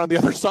always greener on the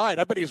other side.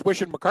 I bet he's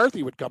wishing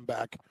McCarthy would come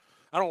back.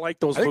 I don't like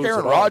those moves. I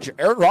think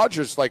Aaron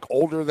Rodgers is, like,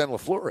 older than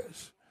LaFleur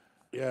is.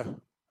 Yeah.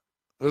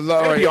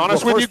 To be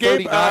honest with you,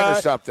 Gabe, or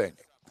something.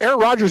 Aaron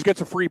Rodgers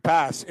gets a free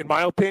pass, in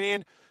my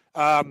opinion.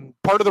 Part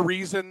of the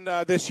reason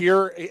this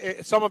year,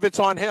 some of it's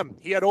on him.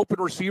 He had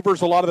open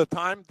receivers a lot of the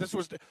time.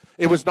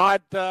 It was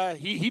not.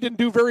 He didn't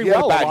do very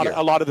well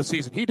a lot of the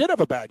season. He did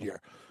have a bad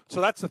year, so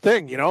that's the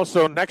thing,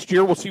 So next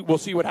year we'll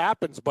see what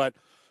happens, but.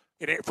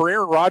 For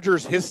Aaron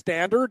Rodgers, his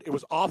standard, it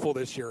was awful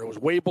this year. It was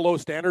way below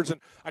standards.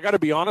 And I got to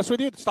be honest with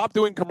you, stop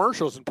doing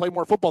commercials and play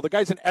more football. The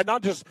guy's he's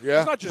not just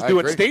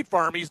doing State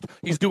Farm. He's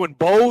doing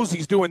Bose.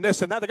 He's doing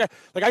this and that. The guy,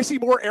 I see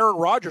more Aaron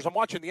Rodgers. I'm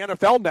watching the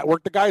NFL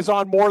Network. The guy's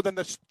on more than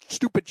the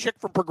stupid chick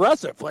from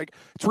Progressive. Like,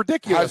 it's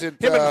ridiculous. Him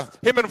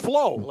and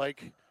Flo.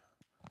 Like,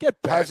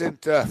 get back.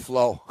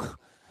 Flo.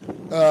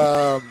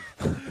 I'm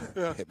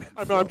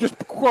just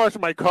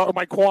crossing my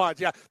quads.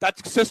 Yeah,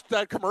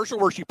 that commercial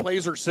where she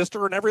plays her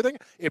sister and everything.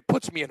 It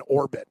puts me in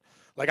orbit.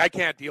 Like, I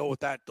can't deal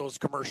with those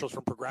commercials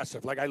from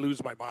Progressive. Like, I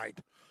lose my mind.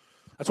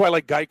 That's why I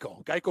like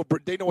Geico. Geico,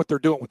 they know what they're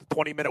doing with the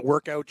 20-minute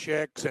workout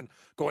chicks and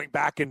going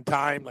back in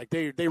time. Like,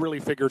 they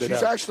really figured it out.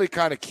 She's actually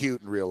kind of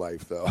cute in real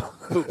life, though.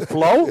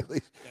 Flo?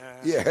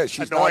 Yeah,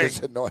 she's annoying. Not as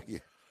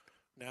annoying.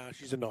 No,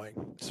 she's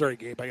annoying. Sorry,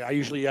 Gabe. I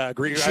usually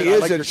agree. She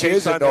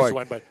is annoying.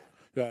 One, but.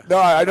 Yeah. No,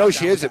 I know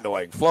she is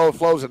annoying.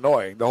 Flo's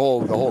annoying. The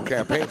whole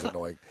campaign's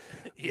annoying.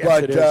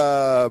 Yes, it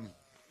is.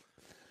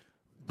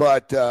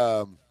 But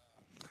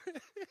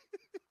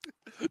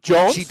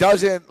Jones?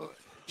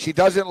 She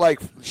doesn't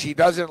like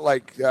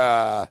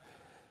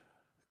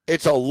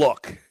it's a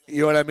look.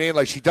 You know what I mean?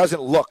 Like, she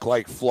doesn't look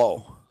like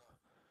Flo.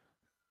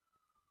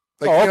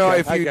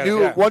 Like, if you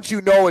knew once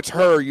you know it's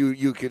her,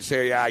 you can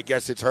say, yeah, I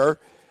guess it's her.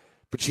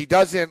 But she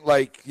doesn't,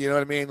 like, you know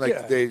what I mean? Like,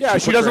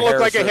 she doesn't look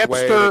like a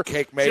hipster.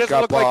 She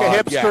doesn't look like a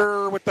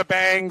hipster with the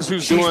bangs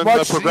who's doing the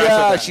progressive.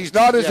 Yeah, she's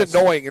not as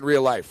annoying in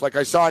real life. Like,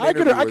 I saw an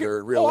interview with her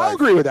in real life. I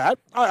agree with that.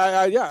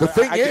 The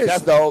thing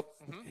is, though,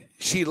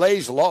 she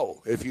lays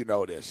low, if you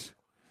notice.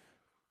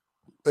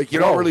 Like, you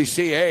don't really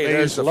see, hey,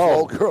 there's a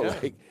Flo girl.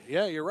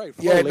 Yeah. Like, you're right.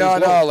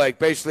 No, like,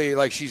 basically,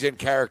 like, she's in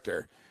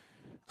character.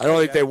 I don't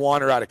think they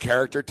want her out of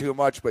character too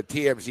much, but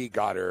TMZ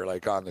got her,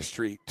 like, on the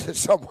street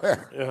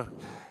somewhere. Yeah.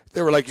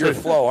 They were like, "You're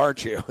Flo,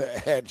 aren't you?"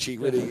 And she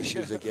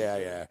was like,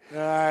 "Yeah."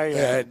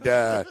 And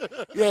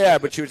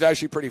but she was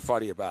actually pretty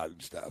funny about it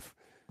and stuff.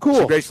 Cool.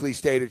 She basically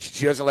stated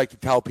she doesn't like to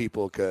tell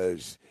people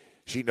because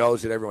she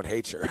knows that everyone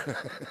hates her.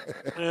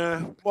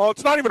 Well,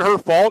 it's not even her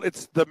fault.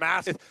 It's the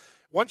mass.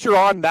 once you're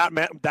on that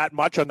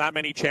much on that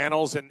many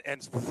channels and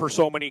for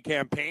so many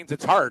campaigns,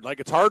 it's hard. Like,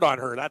 it's hard on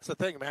her. That's the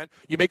thing, man.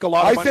 You make a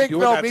lot of money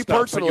doing that stuff,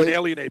 personally, but you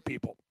alienate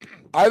people.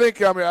 I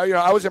think,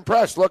 I was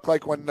impressed. Look,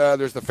 like when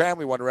there's the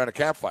family one around a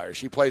campfire,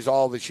 she plays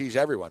she's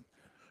everyone.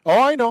 Oh,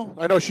 I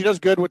know. She does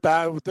good with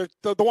that.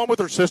 The one with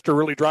her sister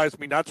really drives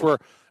me nuts. Where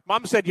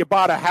Mom said you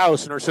bought a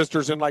house and her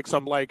sister's in like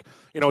some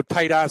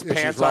tight ass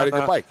pants. She's riding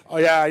the bike. Oh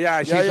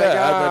yeah. She's like,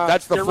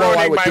 that's the you're flow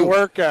I ruining would my do.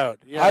 workout.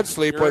 Yeah, I'd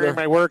sleep with her.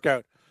 My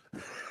workout.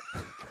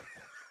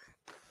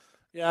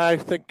 Yeah, I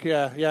think.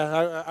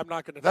 I'm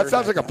not going to. That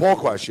sounds like a poll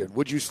question.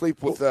 Would you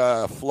sleep with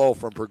Flo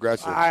from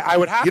Progressive? I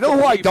would have. You know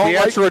who I don't like?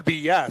 The answer would be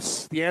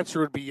yes. The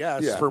answer would be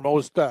yes for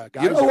most guys.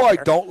 You know who I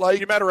don't like?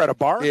 You met her at a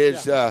bar.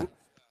 Is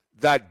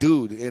that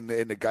dude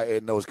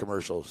in those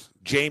commercials,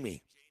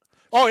 Jamie?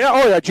 Oh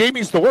yeah.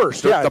 Jamie's the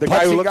worst. The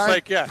guy who looks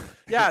guy?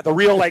 like the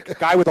real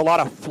guy with a lot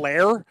of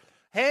flair.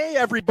 Hey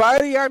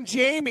everybody, I'm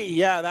Jamie.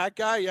 Yeah, that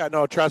guy. Yeah,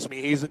 no, trust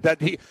me,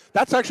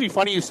 that's actually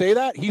funny you say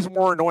that. He's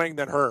more annoying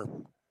than her.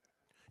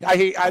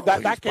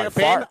 That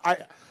campaign.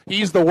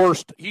 He's the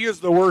worst. He is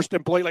the worst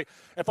employee. Like,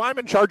 if I'm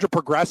in charge of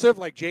Progressive,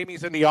 like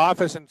Jamie's in the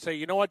office and say,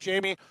 you know what,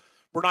 Jamie,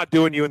 we're not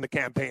doing you in the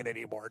campaign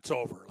anymore. It's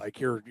over.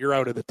 Like, you're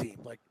out of the team.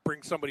 Like,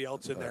 bring somebody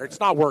else in there. It's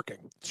not working.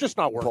 It's just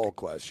not working. Poll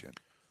question.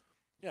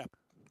 Yeah.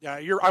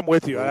 I'm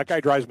with you. That guy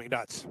drives me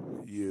nuts.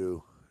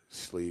 You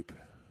sleep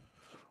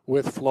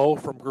with Flo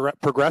from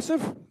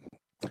Progressive?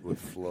 With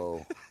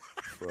Flo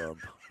from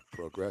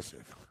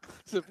Progressive.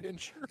 You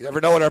never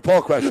know what our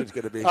poll question is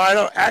going to be. I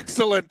know.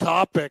 Excellent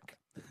topic.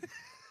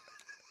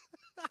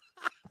 I'm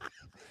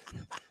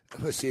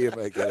going to see if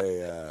I get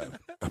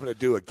I'm going to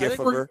do a GIF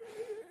of her.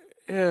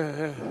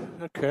 Yeah.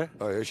 Okay.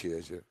 Oh, here she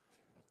is. Yeah.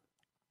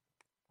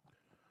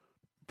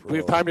 We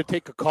have time to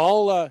take a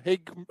call. Hey,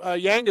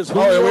 Yang, is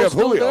Julio we have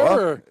still Julio.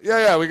 there? Huh?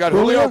 Yeah, we got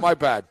Julio. My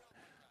bad.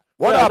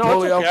 What up,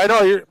 Julio? Okay. I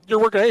know you're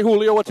working. Hey,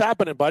 Julio, what's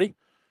happening, buddy?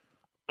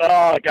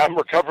 I'm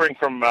recovering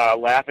from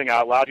laughing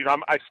out loud.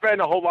 I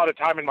spend a whole lot of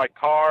time in my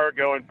car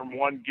going from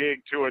one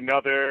gig to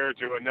another,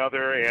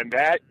 and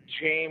that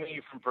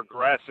Jamie from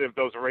Progressive,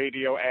 those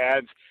radio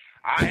ads,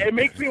 it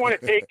makes me want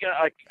to take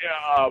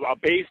a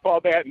baseball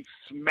bat and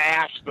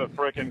smash the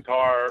frickin'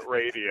 car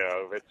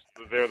radio.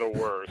 They're the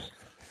worst.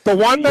 The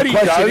one that he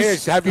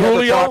does, have you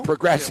ever thought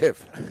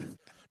Progressive?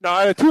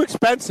 No, they're too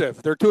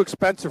expensive. They're too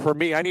expensive for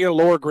me. I need a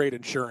lower grade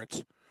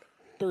insurance.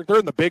 They're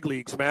in the big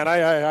leagues, man.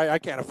 I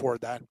can't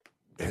afford that.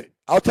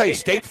 I'll tell you,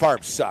 State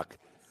Farm suck.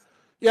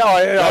 Yeah,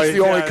 that's the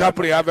only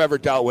company I've ever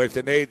dealt with,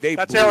 and they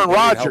that's Aaron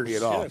Rodgers. Help me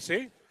at all. Yeah,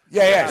 see?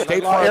 Yeah.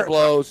 State Farm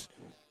blows.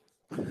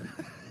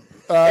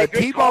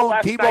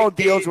 T-Bone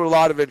deals with a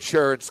lot of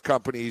insurance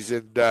companies,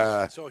 and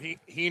so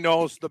he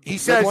knows the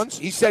good ones.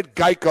 He said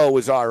Geico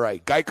was all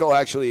right. Geico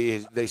actually,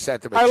 they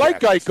sent him. I like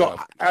Geico.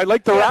 I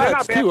like the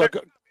Rads too.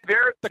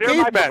 They're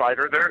my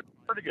provider. They're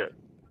pretty good.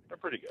 They're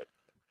pretty good.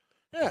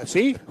 Yeah,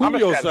 see,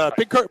 Julio's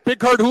big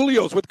card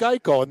Julio's with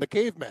Geico and the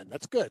Cavemen.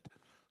 That's good.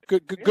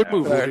 Good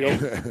move, Julio.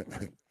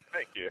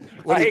 Thank you.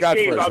 What do you got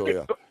Dave, for us,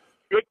 Julio?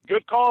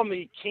 Good call on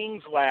the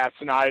Kings last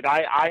night.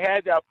 I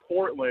had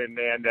Portland,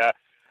 and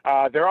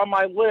they're on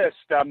my list.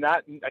 I'm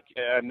not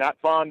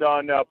fond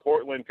on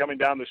Portland coming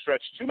down the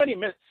stretch. Too many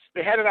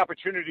they had an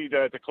opportunity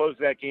to close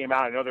that game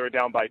out. I know they were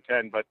down by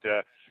 10, but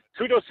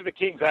kudos to the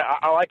Kings.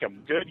 I like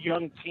them. Good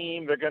young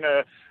team. They're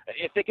gonna,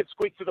 if they could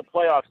squeak to the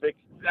playoffs,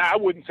 I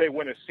wouldn't say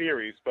win a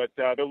series, but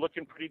they're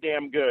looking pretty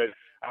damn good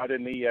out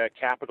in the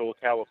capital of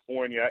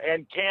California.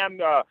 And Cam,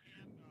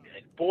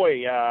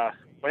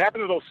 what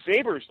happened to those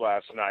Sabres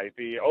last night?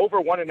 The over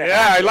 1.5.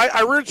 Yeah,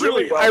 I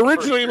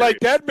originally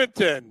liked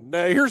Edmonton.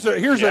 Here's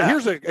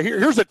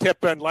a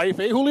tip in life,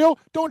 eh, Julio?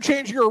 Don't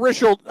change your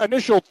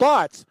initial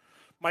thoughts.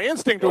 My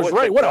instinct was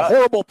right. What a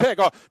horrible pick.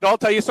 Oh, no, I'll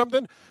tell you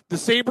something. The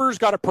Sabres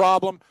got a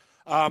problem.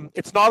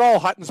 It's not all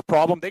Hutton's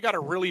problem. They got a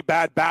really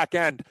bad back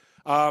end.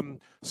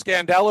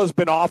 Scandella's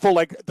been awful.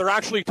 Like, they're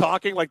actually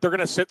talking like they're going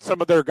to sit some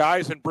of their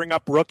guys and bring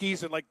up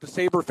rookies, and like the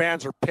Sabre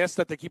fans are pissed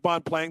that they keep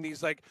on playing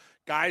these like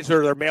guys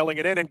or they're mailing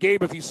it in. And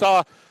Gabe, if you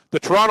saw the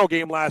Toronto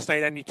game last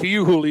night, and to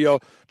you, Julio,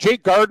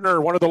 Jake Gardiner,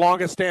 one of the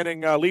longest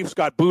standing Leafs,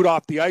 got booed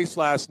off the ice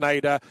last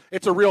night.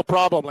 It's a real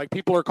problem. Like,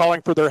 people are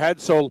calling for their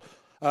heads. So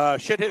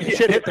shit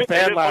hit the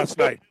fan last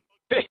night.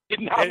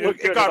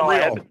 It got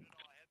real.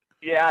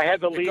 I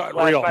had the Leafs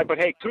last night, but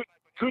hey,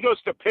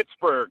 kudos to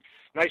Pittsburgh.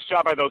 Nice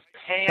job by those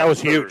Panthers. That was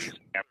huge.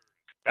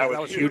 That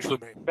was huge for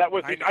me. That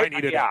was I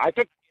needed it. I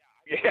took.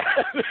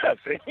 Yeah,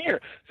 same here.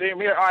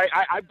 All right,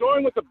 I'm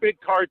going with the big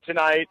card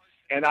tonight,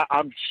 and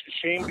I'm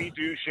shame be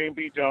do, shame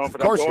be don't.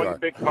 But I'm going with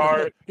big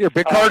card. You're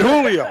big card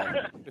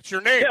Julio. It's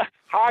your name.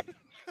 Yeah,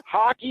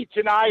 hockey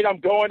tonight. I'm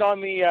going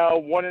on the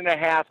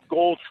 1.5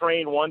 goal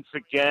train once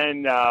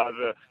again.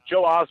 The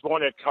Joe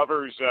Osborne at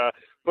Covers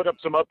put up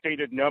some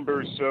updated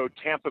numbers, so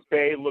Tampa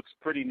Bay looks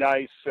pretty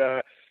nice.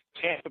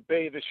 Tampa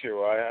Bay this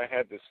year. I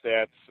had the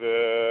stats.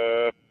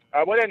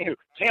 Anywho,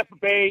 Tampa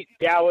Bay,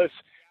 Dallas.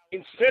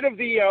 Instead of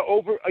the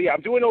over,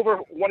 I'm doing over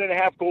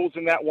 1.5 goals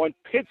in that one.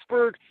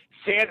 Pittsburgh,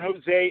 San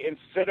Jose.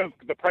 Instead of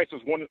the price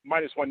was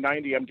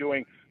 -190, I'm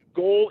doing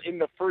goal in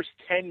the first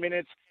 10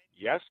 minutes.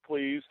 Yes,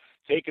 please.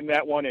 Taking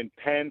that one in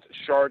Pens,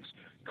 Sharks.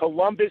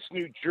 Columbus,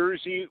 New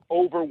Jersey,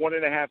 over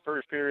 1.5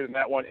 first period in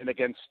that one. And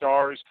again,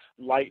 Stars,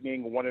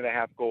 Lightning,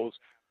 1.5 goals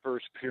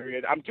first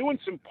period. I'm doing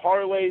some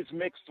parlays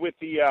mixed with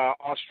the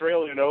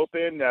Australian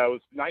Open. It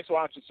was nice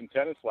watching some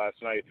tennis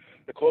last night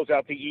to close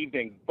out the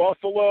evening.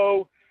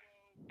 Buffalo,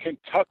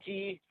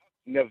 Kentucky,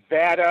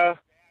 Nevada,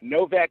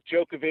 Novak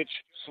Djokovic,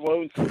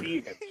 Sloane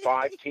Stephens,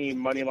 5-team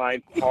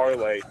moneyline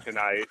parlay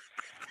tonight.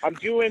 I'm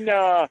doing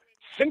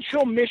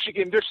Central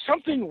Michigan. There's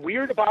something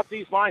weird about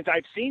these lines.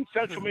 I've seen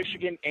Central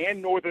Michigan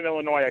and Northern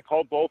Illinois. I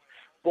called both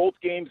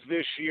games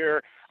this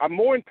year. I'm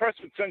more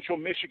impressed with Central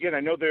Michigan. I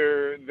know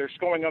they're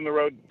scoring on the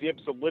road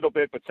dips a little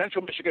bit, but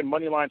Central Michigan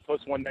money line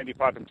plus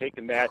 195. I'm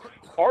taking that.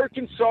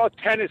 Arkansas,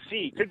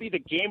 Tennessee could be the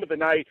game of the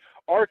night.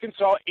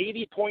 Arkansas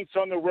 80 points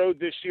on the road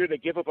this year. They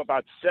give up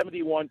about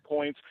 71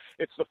 points.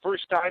 It's the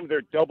first time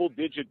they're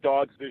double-digit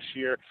dogs this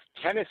year.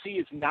 Tennessee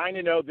is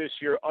 9-0 this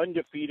year,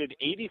 undefeated,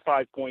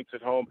 85 points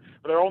at home,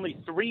 but they're only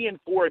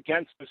 3-4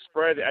 against the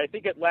spread. I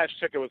think at last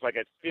check it was like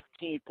at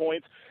 15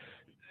 points.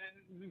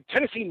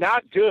 Tennessee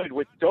not good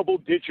with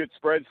double-digit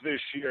spreads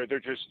this year. They're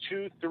just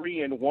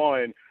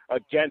 2-3-1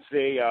 against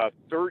a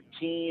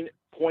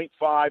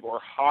 13.5 or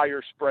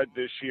higher spread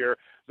this year.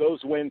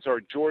 Those wins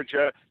are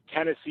Georgia,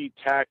 Tennessee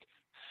Tech,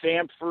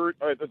 Samford.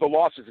 The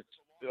losses,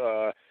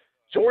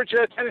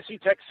 Georgia, Tennessee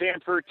Tech,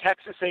 Samford,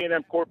 Texas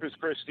A&M, Corpus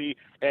Christi,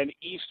 and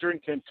Eastern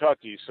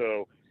Kentucky.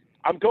 So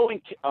I'm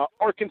going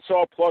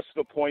Arkansas plus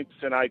the points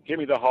tonight. Give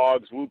me the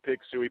Hogs. Woo Pig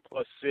Suey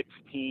plus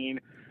 16.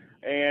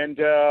 And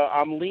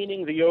I'm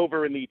leaning the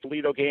over in the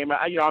Toledo game.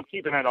 I'm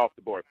keeping that off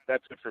the board.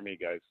 That's it for me,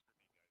 guys.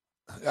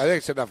 I think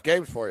it's enough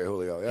games for you,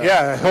 Julio.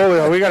 Yeah,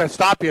 Julio, we got to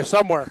stop you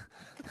somewhere.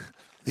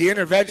 The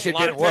intervention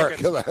didn't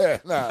work.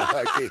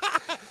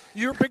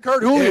 You're a big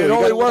card Julio. It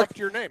only worked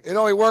your name. It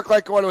only worked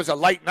like when it was a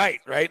light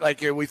night, right? Like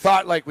we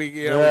thought,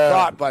 we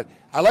thought. But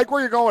I like where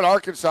you're going,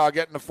 Arkansas,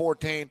 getting to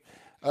 14.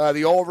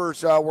 The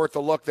over's worth a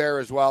look there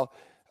as well.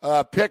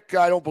 Pick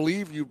I don't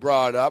believe you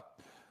brought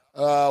up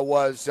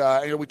was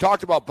we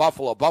talked about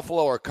Buffalo.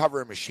 Buffalo are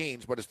covering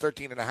machines, but it's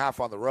 13.5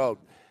 on the road.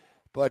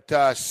 But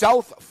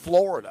South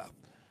Florida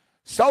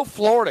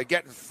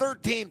getting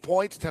 13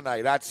 points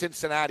tonight at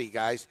Cincinnati,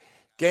 guys.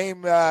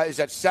 Game is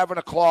at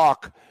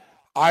 7:00.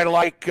 I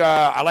like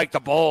the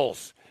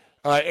Bulls.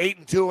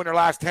 8-2 in their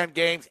last 10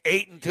 games.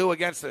 8-2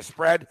 against the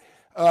spread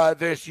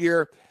this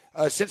year.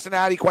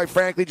 Cincinnati, quite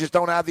frankly, just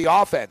don't have the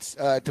offense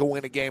to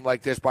win a game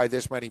like this by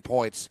this many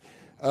points.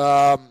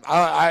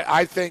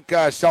 I think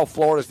South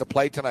Florida's the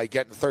play tonight,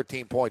 getting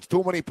 13 points.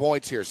 Too many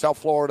points here. South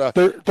Florida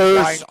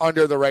flying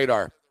under the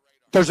radar.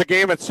 There's a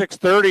game at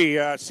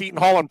 6:30, Seton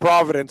Hall and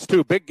Providence,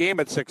 too. Big game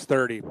at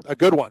 6:30. A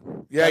good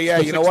one. Yeah.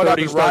 You know what? I've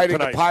been riding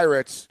the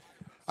Pirates.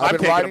 I've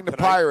been riding the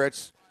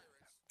Pirates.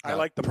 I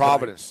like the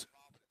Providence.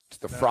 It's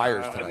the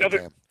Friars tonight,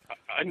 man.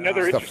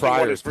 Another it's the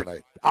Friars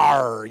tonight.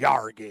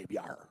 Yar, Gabe,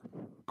 yar.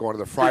 Going to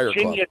the Friar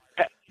Club.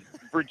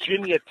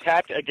 Virginia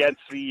Tech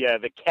against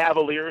the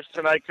Cavaliers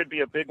tonight could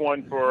be a big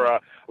one for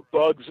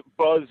Buzz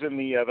and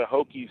the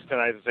Hokies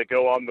tonight as they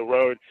go on the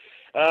road.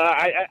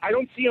 I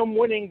don't see them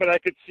winning, but I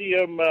could see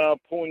them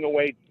pulling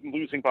away,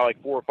 losing by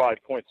like 4 or 5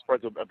 points.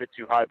 Spread's a bit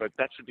too high, but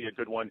that should be a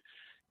good one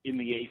in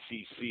the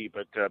ACC.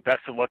 But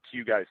best of luck to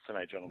you guys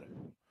tonight, gentlemen.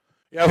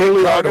 Yeah,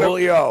 Julio.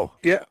 Julio.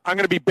 Yeah, I'm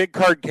going to be big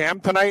card Cam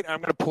tonight. I'm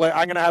going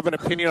to have an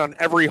opinion on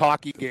every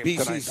hockey game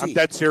tonight. I'm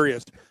dead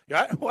serious.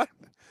 Yeah, what?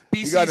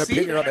 BCC? You got an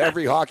opinion on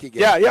every hockey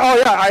game. Yeah. Oh,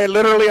 yeah. I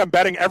literally am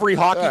betting every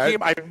hockey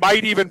game. I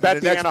might even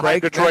bet the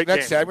Anaheim-Detroit game.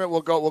 Next segment, we'll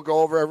go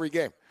over every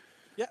game.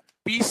 Yeah.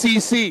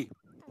 BCC.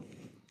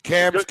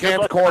 Cam's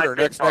corner.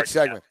 Next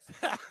segment.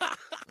 All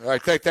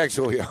right. Thanks,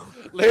 Julio.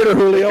 Later,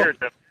 Julio.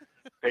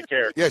 Take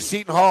care. Yeah,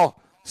 Seton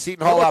Hall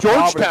at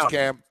Providence,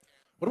 Cam.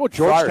 What about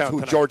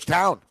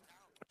Georgetown?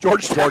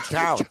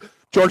 Georgetown.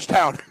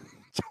 Georgetown.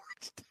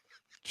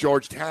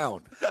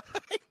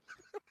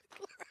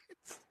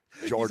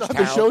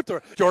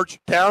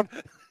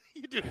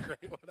 You did a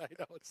great one. I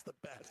know it's the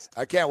best.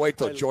 I can't wait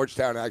till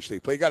Georgetown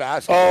actually play. You got to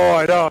ask. Oh,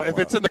 I know. If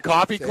it's in the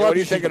coffee club, what are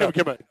you thinking of?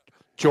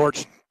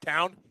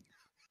 Georgetown.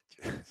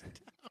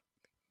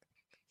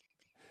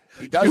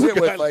 He does it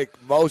with like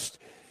most.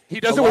 He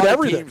does it with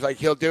everything. Teams, like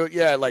he'll do it.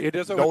 Yeah, like he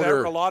does it with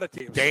a lot of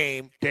teams.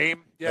 Dame.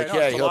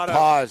 Yeah, he'll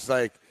pause.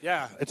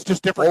 Yeah, it's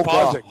just different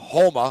pausing.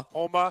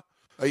 Homa.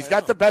 He's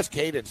got the best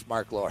cadence,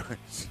 Mark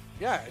Lawrence.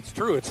 Yeah, it's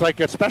true. It's like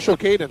a special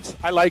cadence.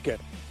 I like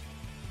it.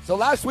 So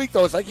last week,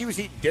 though, it's like he was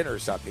eating dinner or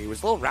something. He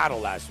was a little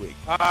rattled last week.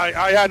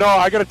 I know.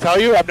 I got to tell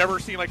you, I've never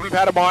seen, we've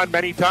had him on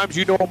many times.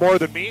 You know him more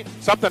than me.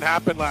 Something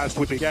happened last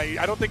week. Yeah,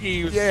 I don't think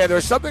he was. Yeah, there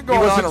was something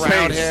going on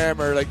around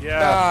him or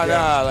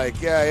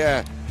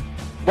yeah.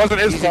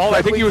 Wasn't his fault.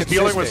 I think he was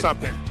dealing with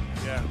something.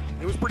 Yeah,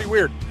 it was pretty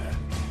weird.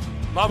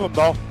 Love him,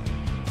 though.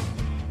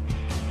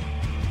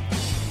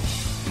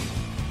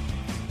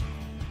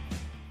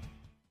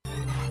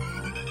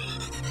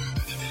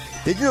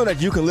 Did you know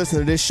that you can listen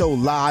to this show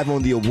live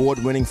on the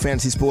award-winning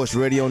Fantasy Sports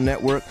Radio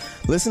Network?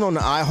 Listen on the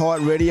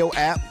iHeartRadio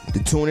app, the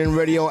TuneIn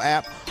Radio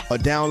app, or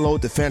download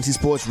the Fantasy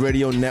Sports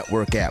Radio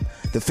Network app.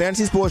 The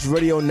Fantasy Sports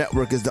Radio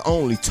Network is the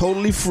only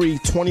totally free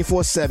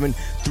 24/7,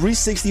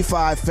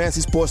 365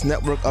 fantasy sports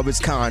network of its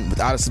kind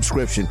without a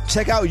subscription.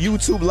 Check out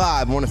YouTube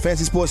Live on the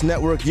Fantasy Sports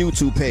Network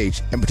YouTube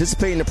page and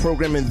participate in the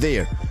programming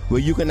there, where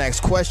you can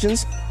ask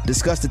questions,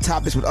 discuss the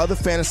topics with other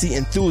fantasy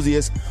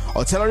enthusiasts,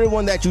 or tell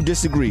everyone that you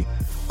disagree.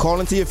 Call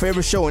into your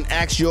favorite show and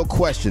ask your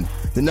question.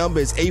 The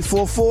number is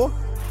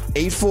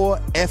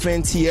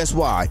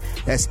 844-84-FNTSY.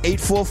 That's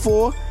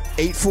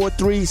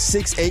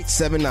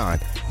 844-843-6879.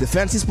 The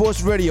Fantasy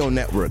Sports Radio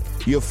Network,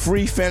 your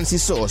free fantasy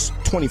source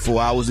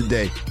 24 hours a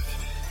day.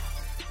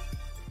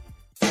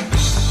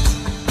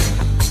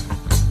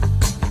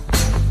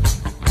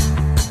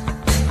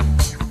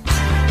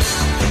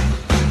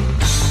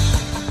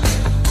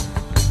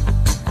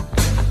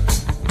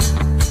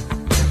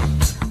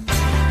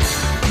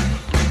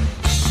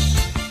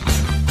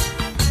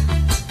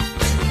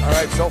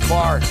 So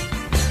far,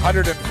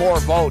 104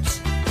 votes.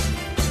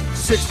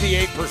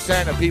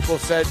 68% of people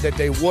said that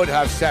they would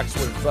have sex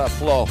with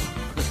Flo.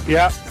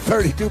 Yeah.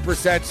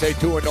 32% say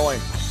too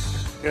annoying.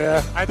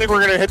 Yeah, I think we're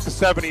going to hit the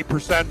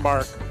 70%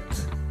 mark.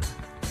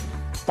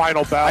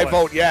 Final ballot. I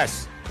vote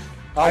yes.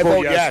 I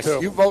vote yes.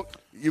 Too.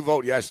 You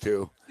vote yes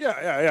too.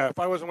 Yeah. If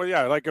I wasn't with,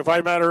 like if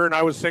I met her and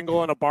I was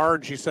single in a bar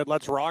and she said,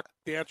 "Let's rock,"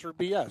 the answer would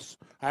be yes.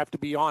 I have to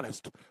be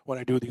honest when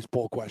I do these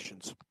poll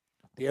questions.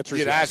 The answer is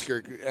You'd yes. ask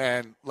her,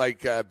 and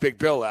like Big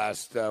Bill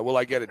asked, will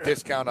I get a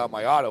discount on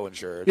my auto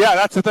insurance? Yeah,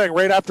 that's the thing.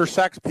 Right after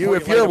sex, if you're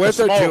with her,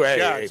 too,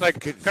 hey, it's like,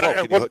 do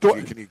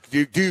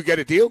you get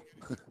a deal?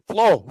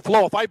 Flo,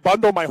 if I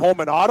bundle my home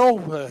and auto,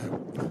 what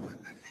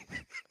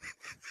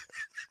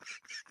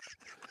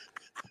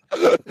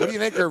do you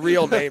think her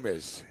real name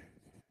is?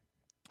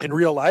 In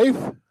real life?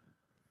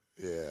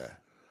 Yeah.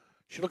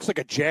 She looks like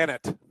a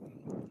Janet.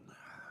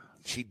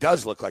 She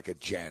does look like a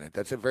Janet.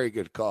 That's a very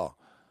good call.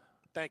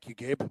 Thank you,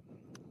 Gabe.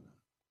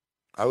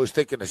 I was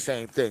thinking the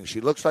same thing.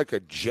 She looks like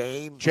a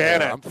Jane.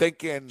 Janet. I'm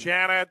thinking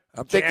Janet.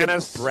 I'm thinking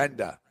Janice.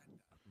 Brenda.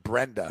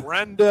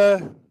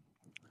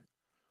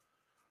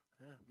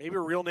 Maybe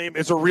her real name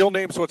is her real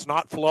name, so it's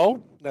not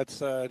Flo. That's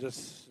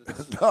just.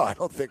 No, I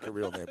don't think her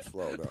real name's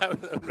Flo. No.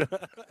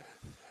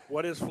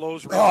 What is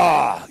Flo's real name?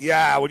 Oh,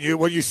 yeah. When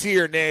you see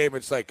her name,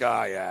 it's like,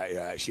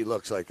 yeah. She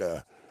looks like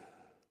a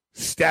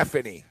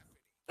Stephanie.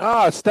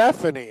 Ah,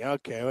 Stephanie.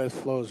 Okay, what's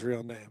Flo's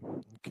real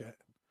name? Okay.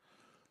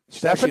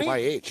 Stephanie? My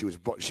age. She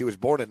was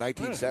born in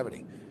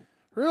 1970.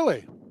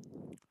 Really?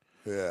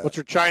 Yeah. What's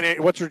her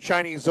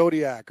Chinese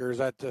zodiac, or is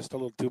that just a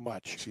little too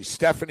much? She's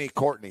Stephanie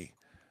Courtney.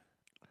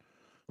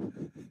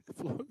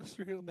 Flo's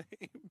real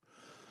name.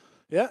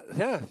 Yeah.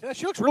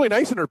 She looks really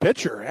nice in her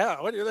picture. Yeah.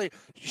 What do you think?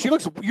 She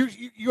looks.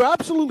 You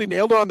absolutely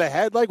nailed it on the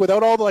head. Like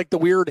without all the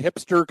weird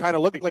hipster kind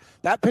of look. Like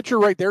that picture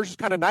right there is just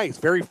kind of nice,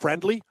 very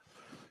friendly.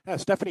 Yeah,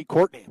 Stephanie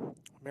Courtney,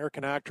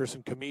 American actress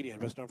and comedian,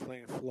 best known for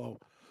playing Flo.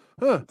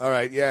 Huh. All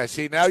right, yeah.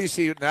 Now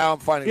I'm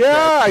finding.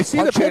 Yeah, I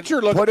see the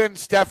picture. Put in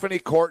Stephanie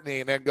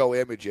Courtney and then go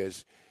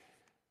images.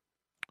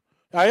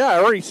 Yeah, I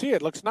already see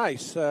it. Looks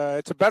nice.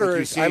 It's a better.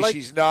 You see,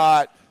 she's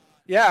not.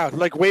 Yeah,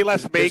 like way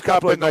less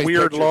makeup and the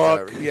weird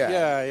look.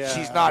 Yeah.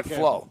 She's not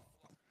Flo.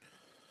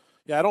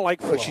 Yeah, I don't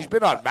like Flo. But she's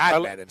been on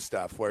Mad Men and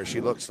stuff where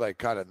she looks like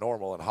kind of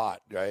normal and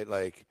hot, right?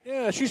 Like.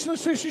 Yeah, she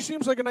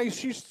seems like a nice.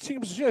 She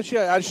seems.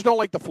 Yeah, I just don't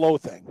like the Flo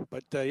thing.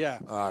 But yeah.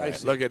 All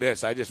right, look at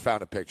this. I just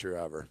found a picture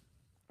of her.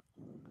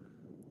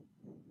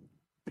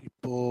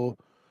 People.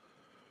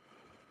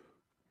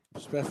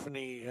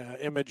 Stephanie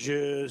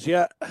images.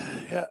 Yeah.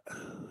 There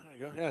you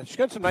go. Yeah, she's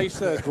got some nice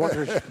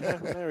wonders. Yeah,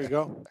 there we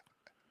go.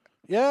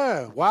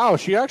 Yeah. Wow.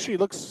 She actually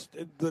looks.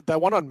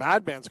 That one on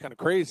Mad Men's kind of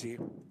crazy.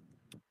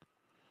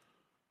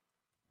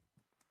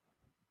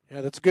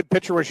 Yeah, that's a good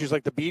picture where she's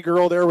like the B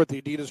girl there with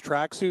the Adidas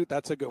tracksuit.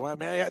 That's a good one,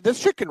 man. Yeah, this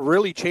chick can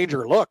really change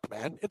her look,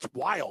 man. It's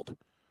wild.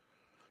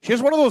 She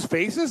has one of those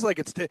faces, like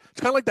it's kind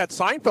of like that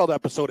Seinfeld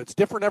episode. It's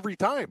different every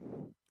time.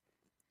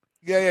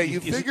 Yeah. You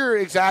figure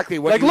exactly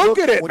what. Like, look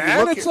at it,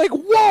 man. It's like,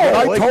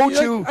 whoa. I told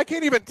you. I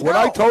can't even tell. When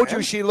I told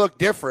you she looked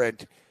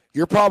different,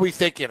 you're probably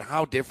thinking,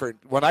 how different?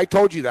 When I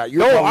told you that,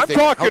 you're probably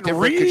thinking, how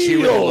different could she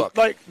really look?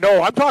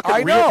 I'm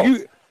talking real. I know.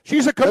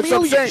 She's a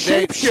chameleon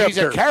shapeshifter. She's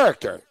a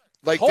character.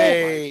 Like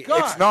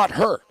it's not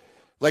her.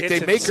 Like they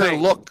make her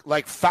look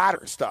like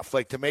fatter stuff.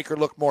 Like to make her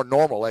look more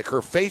normal. Like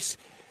her face.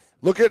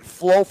 Look at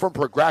Flo from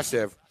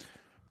Progressive.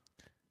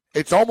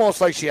 It's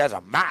almost like she has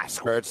a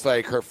mask where it's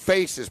like her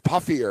face is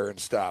puffier and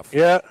stuff.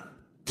 Yeah.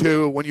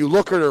 To when you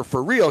look at her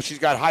for real, she's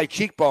got high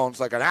cheekbones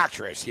like an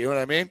actress. You know what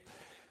I mean?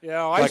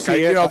 Yeah, I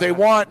see it. You know, they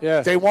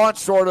want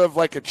sort of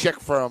like a chick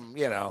from,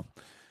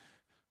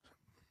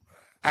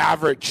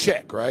 average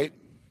chick, right?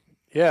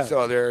 Yeah.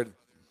 So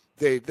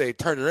they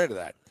turn her into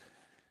that.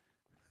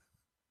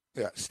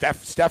 Yeah,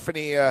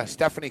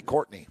 Stephanie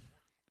Courtney.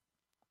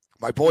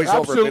 My boys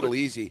over at Middle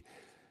Easy.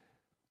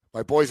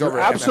 My boys over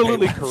at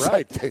absolutely MMA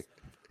correct.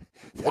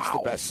 That's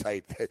the best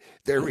site.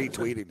 They're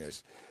retweeting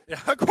this. Yeah,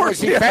 of course.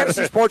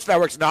 Fantasy Sports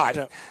Network's not.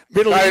 Yeah.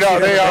 Middle East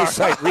MMA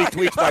site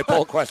retweets my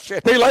poll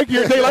question. They like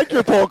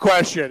your poll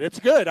question. It's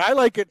good. I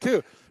like it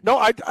too. No,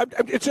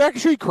 it's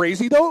actually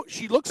crazy though.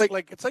 She looks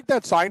like it's like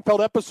that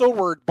Seinfeld episode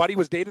where Buddy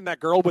was dating that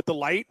girl with the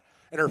light,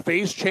 and her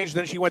face changed.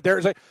 Then she went there.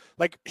 It's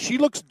like she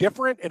looks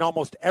different in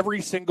almost every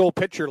single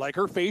picture. Like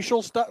her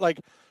facial stuff. Like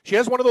she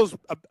has one of those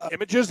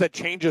images that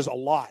changes a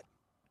lot.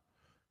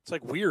 It's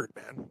like weird,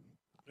 man.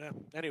 Yeah.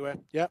 Anyway,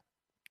 yeah,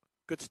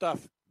 good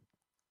stuff.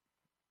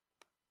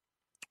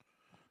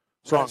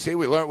 So see,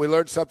 we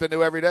learn something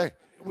new every day.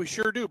 We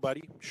sure do,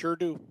 buddy. Sure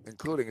do.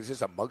 Including, is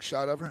this a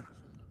mugshot of her?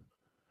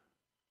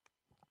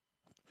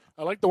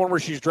 I like the one where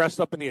she's dressed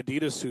up in the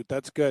Adidas suit.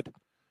 That's good.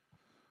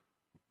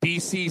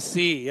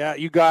 BCC. Yeah,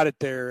 you got it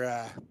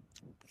there,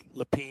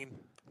 Lapine.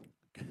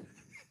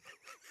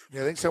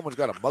 Yeah, I think someone's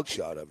got a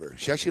mugshot of her.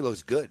 She actually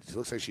looks good. She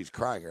looks like she's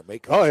crying. Her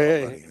makeup. Oh,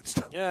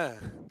 yeah,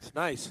 it's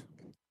nice.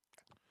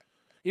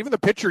 Even the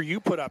picture you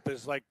put up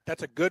is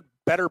that's a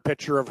better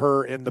picture of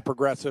her in the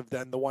Progressive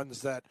than the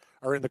ones that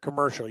are in the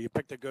commercial. You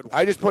picked a good one.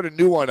 I just put a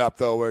new one up,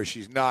 though, where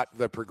she's not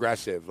the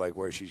Progressive,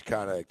 where she's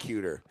kind of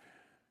cuter.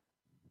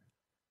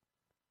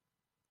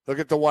 Look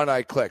at the one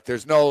I clicked.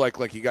 There's no,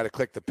 link. You got to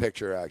click the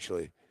picture,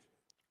 actually.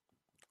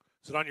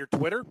 Is it on your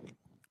Twitter?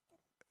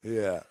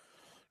 Yeah.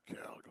 Okay,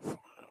 I'll go find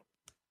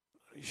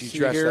it. She's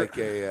dressed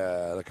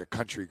here? like a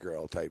country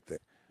girl type thing.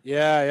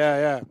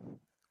 Yeah.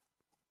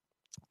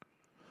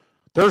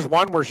 There's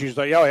one where she's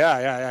like, oh,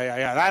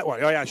 yeah, that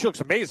one. Oh, yeah, she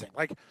looks amazing.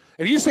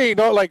 If you say,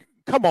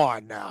 come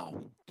on now.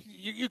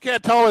 You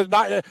can't tell it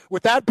not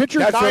with that picture.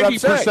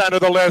 90%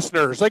 of the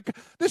listeners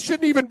this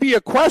shouldn't even be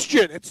a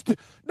question.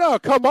 No,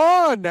 come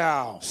on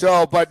now.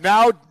 So, but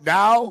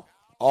now,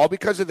 all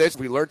because of this,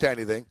 we learned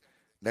anything.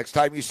 Next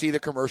time you see the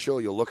commercial,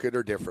 you'll look at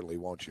her differently,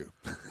 won't you?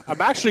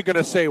 I'm actually going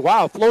to say,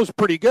 wow, Flo's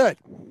pretty good.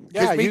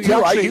 Yeah, me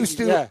too. I used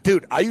to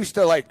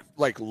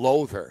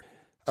loathe her.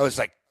 I was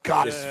like,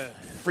 God, this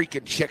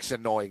freaking chick's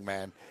annoying,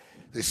 man.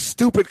 This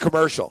stupid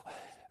commercial,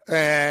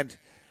 and.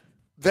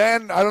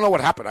 Then, I don't know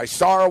what happened. I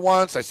saw her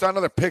once. I saw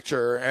another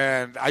picture,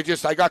 and I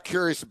got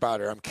curious about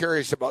her. I'm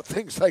curious about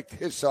things like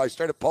this, so I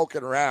started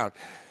poking around.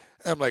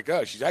 And I'm like,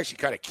 oh, she's actually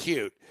kind of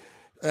cute.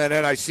 And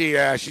then I see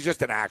she's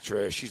just an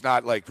actress. She's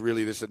not,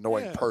 really this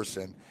annoying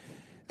person.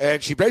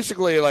 And she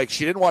basically,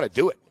 she didn't want to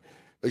do it.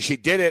 She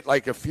did it,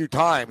 a few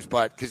times,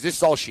 but because this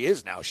is all she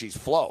is now. She's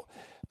Flo.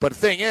 But the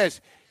thing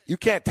is, you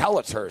can't tell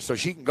it's her. So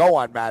she can go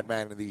on Mad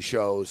Men and these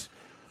shows,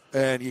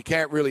 and you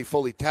can't really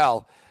fully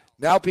tell.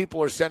 Now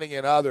people are sending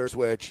in others,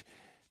 which,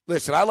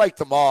 listen, I like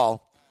them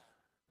all.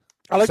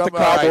 I like the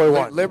cowboy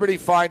one. Liberty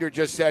Finder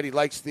just said he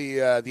likes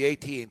the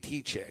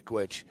AT&T chick,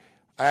 which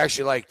I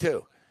actually like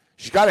too.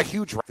 She's got a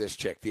huge this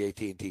chick, the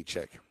AT&T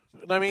chick.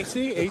 I mean,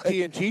 see,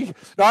 AT&T.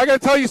 Now, I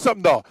got to tell you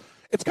something, though.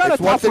 It's kind of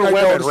tough for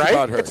women,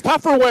 right? It's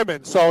tough for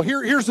women. So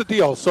here's the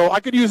deal. So I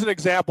could use an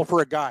example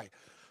for a guy.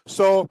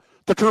 So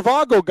the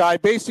Travago guy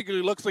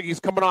basically looks like he's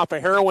coming off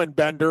a heroin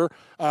bender,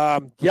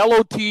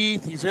 yellow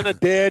teeth, he's in a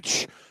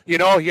ditch. He has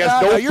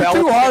no you're belt.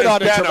 Too hard on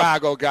the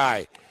Travago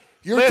guy.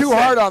 You're too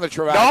hard on the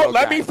Travago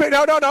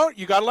guy. No.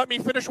 You got to let me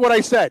finish what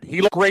I said.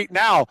 He looked great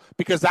now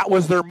because that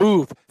was their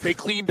move. They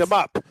cleaned him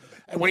up.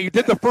 And when he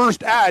did the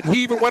first ad,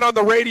 he even went on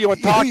the radio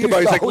and talked about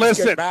it. He's like,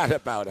 listen. Mad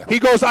about him. He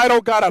goes, I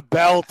don't got a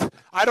belt.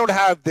 I don't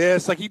have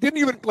this. He didn't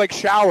even,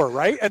 shower,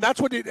 right? And that's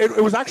what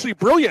it was actually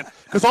brilliant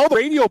because all the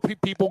radio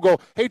people go,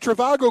 hey,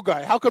 Travago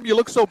guy, how come you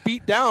look so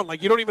beat down?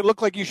 You don't even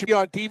look like you should be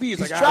on TV.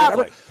 He's like,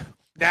 traveling.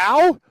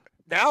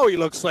 Now he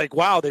looks like,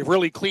 wow, they've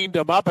really cleaned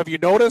him up. Have you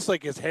noticed?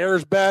 His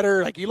hair's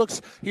better. He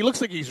looks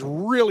like he's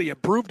really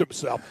improved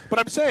himself. But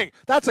I'm saying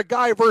that's a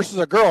guy versus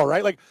a girl,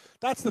 right?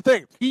 That's the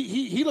thing.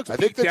 He looks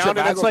beat down,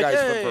 and it's guy's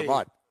hey. from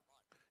Vermont.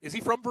 Is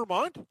he from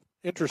Vermont?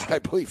 Interesting. I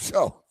believe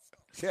so.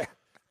 Yeah.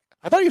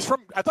 I thought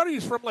he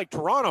was from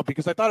Toronto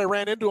because I thought I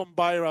ran into him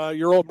by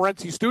your old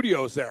Morency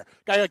Studios there.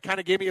 Guy kind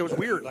of gave me, it was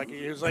weird.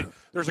 He was like,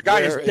 there's a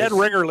guy, his dead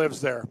ringer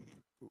lives there.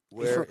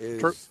 Where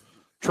is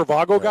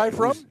Travago guy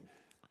from?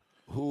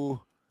 Who?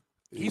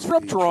 He's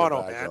from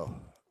Toronto, man.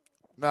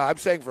 No, I'm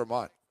saying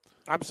Vermont.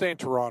 I'm saying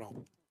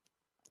Toronto.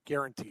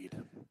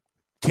 Guaranteed.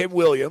 Tim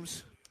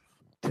Williams.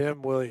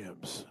 Travago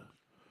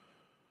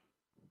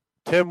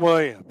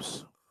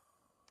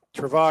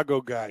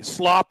guy.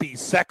 Sloppy,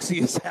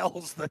 sexy as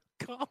hell's the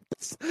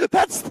compass.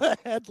 That's the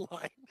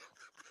headline.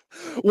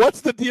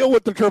 What's the deal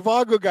with the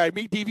Travago guy?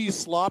 Meet DV's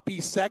sloppy,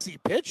 sexy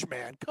pitch,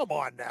 man. Come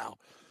on now.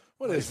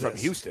 What is this? From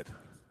Houston.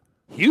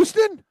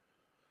 Houston?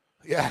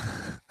 Yeah.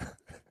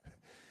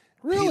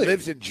 Really? He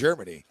lives in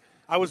Germany.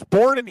 I was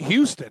born in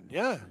Houston.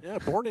 Yeah,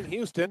 born in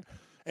Houston.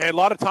 And a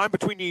lot of time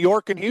between New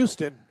York and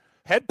Houston.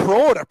 Head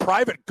pro at a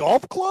private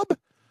golf club?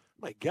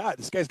 My God,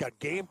 this guy's got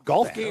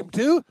golf game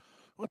too?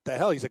 What the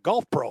hell? He's a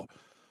golf pro.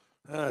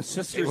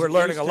 Sisters, we're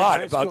learning a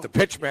lot about the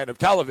pitchman of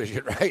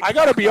television, right? I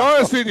got to be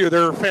honest with you.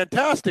 They're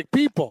fantastic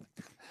people.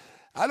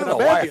 I don't know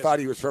why I thought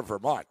he was from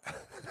Vermont.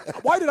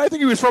 Why did I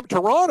think he was from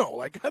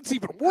Toronto? That's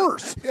even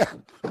worse. Yeah.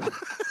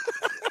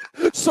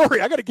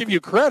 Sorry, I got to give you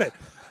credit.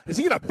 Is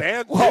he in a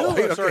band too? Whoa,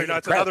 Oh, sorry, no,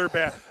 it's another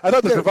band. I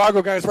thought the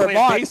Zhivago guy was playing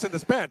bass in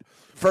this band.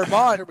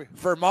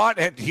 Vermont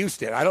and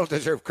Houston. I don't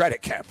deserve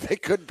credit, Cap. They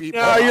couldn't be.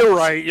 No, you're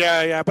right.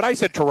 Yeah. But I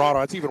said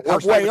Toronto. It's even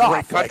worse. I'm way off.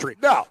 Great country.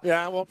 No.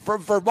 Yeah. Well,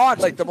 from Vermont,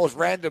 like the most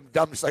random,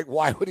 dumb. Like,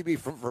 why would he be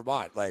from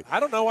Vermont? Like, I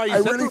don't know why you.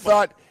 I said really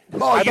Vermont.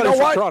 thought. Oh, you know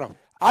what? Toronto.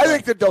 I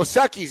think the Dos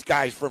Equis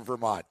guy's from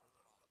Vermont.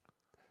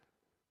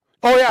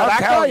 Oh yeah, I'm that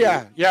guy. telling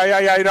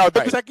Yeah. You know,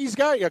 the Right. Dos Equis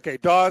guy. Okay,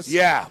 Dos.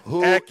 Yeah.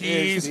 Who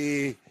Equis,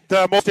 is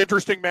the most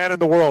interesting man in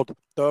the world.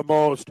 The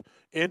most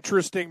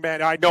interesting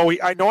man. I know.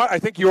 I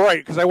think you're right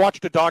because I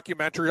watched a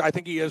documentary. I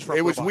think he is from.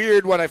 It was Vermont.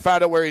 weird when I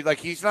found out where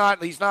he's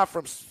not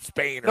from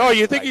Spain. Or No,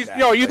 you think like he's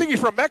that. you think he's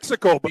from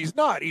Mexico, but he's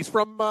not. He's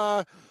from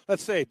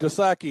let's say Dos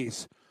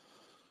Equis.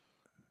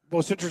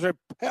 Most interesting.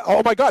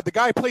 Oh my God, the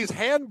guy plays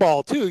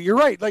handball too. You're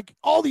right. Like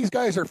all these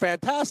guys are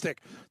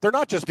fantastic. They're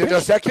not just. The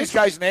Dos Equis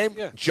guy's name?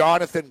 Yeah.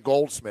 Jonathan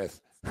Goldsmith.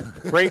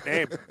 Great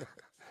name.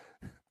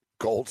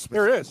 Goldsmith.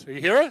 There it is. You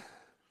hear it?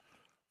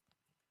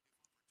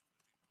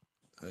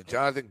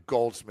 Jonathan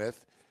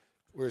Goldsmith.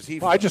 Where's he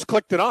from? Well, I just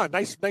clicked it on.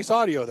 Nice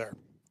audio there.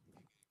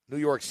 New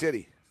York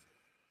City.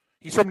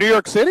 He's from New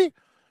York City?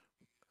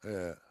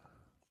 Yeah.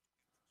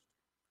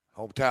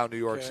 Hometown, New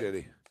York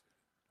City.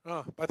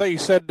 Oh, I thought you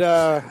said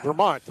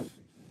Vermont.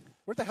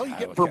 Where the hell are you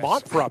getting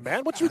Vermont from,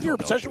 man? What's with your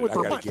obsession with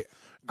Vermont?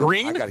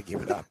 Green? I got to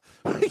give it up.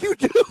 You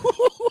do?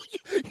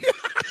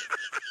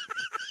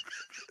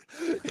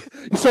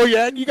 So,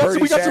 yeah, and we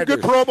got some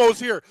good promos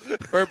here.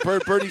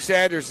 Bernie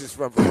Sanders is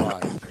from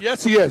Vermont.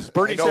 Yes, he is.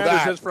 Bernie Sanders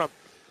that. is from.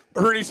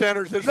 Bernie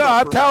Sanders is No, from I'm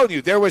Vermont. telling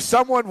you, there was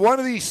one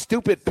of these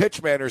stupid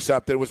pitchmen or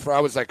something. I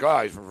was like, oh,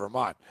 he's from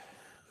Vermont.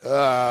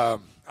 I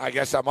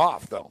guess I'm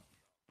off, though.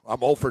 I'm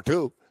 0 for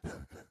 2.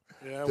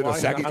 Yeah, The well,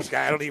 second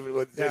guy, I don't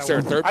even. Yeah, is there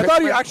a third? I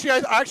thought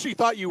pitchman? I actually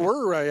thought you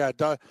were. Les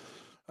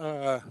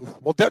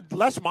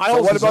Miles.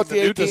 So what is about in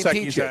the new Dos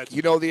AT&T Equis chick? ads.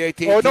 You know the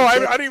AT&T Oh no, chick? I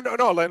didn't even know.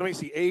 No, let me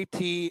see.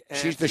 AT&T.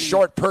 She's the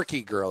short,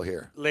 perky girl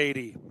here.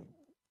 Lady.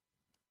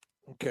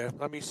 Okay,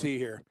 let me see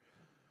here.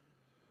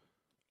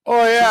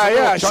 Oh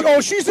yeah.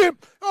 She's in.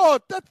 Oh,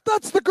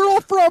 that's the girl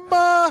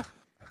from.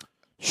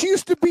 She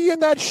used to be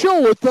in that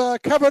show with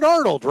Kevin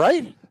Arnold,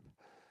 right?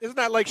 Isn't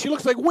that like she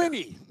looks like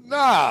Winnie?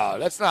 No,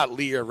 that's not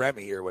Leah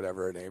Remy or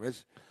whatever her name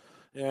is.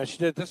 Yeah, she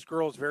did. This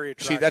girl is very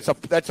attractive.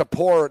 That's a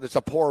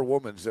poor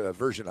woman's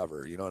version of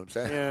her. You know what I'm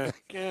saying?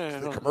 Yeah.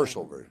 The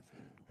commercial version.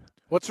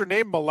 What's her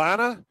name?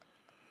 Milana?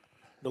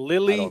 The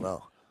Lily? I don't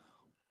know.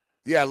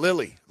 Yeah,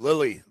 Lily.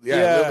 Lily.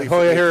 Yeah. Lily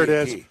Oh, yeah, here it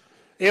AT&T. is.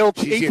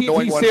 She's the AT&T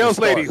annoying one in the sales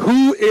store. lady.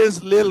 Who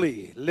is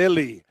Lily?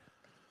 Lily.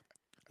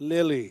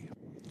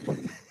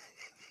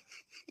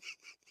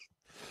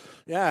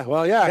 Yeah.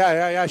 Well,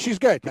 yeah. She's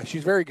good. Yeah,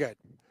 she's very good.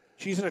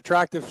 She's an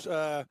attractive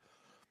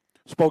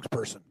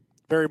spokesperson.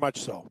 Very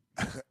much so.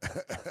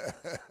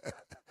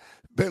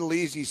 Bill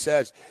Easy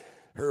says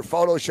her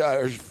photos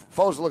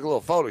look a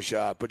little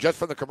Photoshop, but just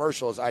from the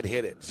commercials, I'd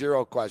hit it.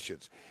 0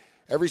 questions.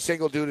 Every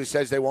single dude who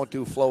says they won't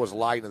do flow is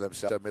lying to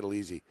themselves. Middle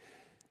Easy.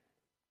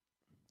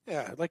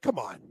 Yeah, like come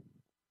on.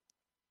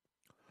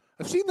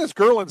 I've seen this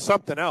girl in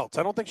something else.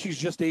 I don't think she's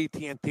just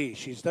AT&T.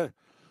 She's the.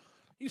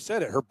 You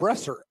said it. Her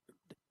breasts are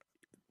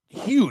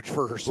huge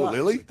for her size.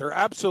 Lily? They're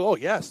absolute. Oh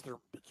yes, they're.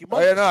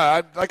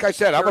 Like I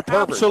said, I'm a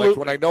pervert. Like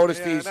when I notice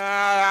these,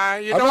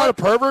 I'm not a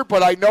pervert,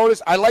 but I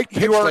notice I like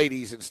pitch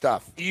ladies and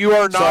stuff. You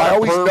are not. So I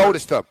always pervert.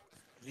 notice them.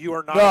 You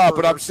are not. No,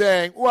 but I'm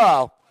saying,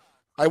 well,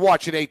 I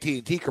watch an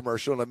AT&T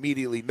commercial and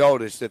immediately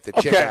notice that the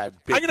chick had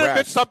big I'm gonna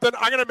admit something.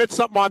 I'm gonna admit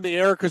something on the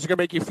air because it's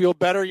gonna make you feel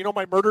better. You know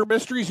my murder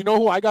mysteries. You know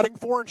who I got in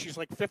for, and she's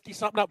like 50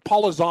 something up.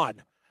 Paula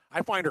Zahn.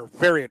 I find her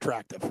very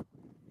attractive.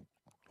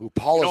 Who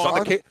Paula Zahn? On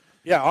the case.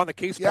 Yeah,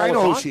 Paula I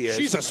know who Zahn. she is.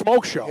 She's a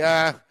smoke show.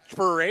 Yeah.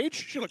 For her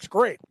age, she looks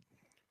great.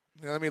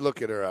 Let me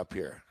look at her up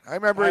here. I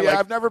remember.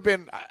 I've never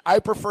been. I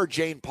prefer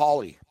Jane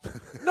Pauley.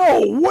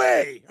 No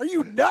way. Are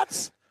you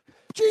nuts?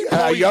 Jane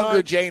Pauley.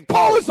 Younger Jane Pauley.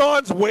 Paula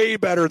Zahn's way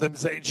better than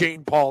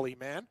Jane Pauley,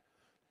 man.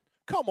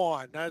 Come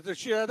on.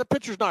 The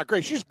picture's not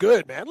great. She's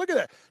good, man. Look at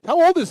that.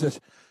 How old is this?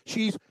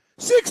 She's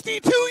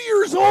 62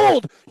 years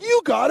old.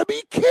 You got to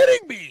be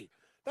kidding me.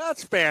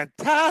 That's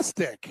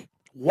fantastic.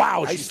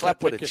 Wow. I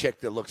slept with a chick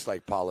that looks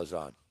like Paula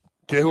Zahn.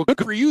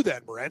 Good for you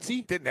then,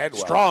 Morency. Didn't end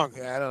well. Strong.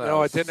 Yeah, I don't know.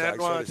 No, it didn't end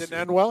well. It didn't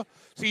end well.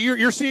 See,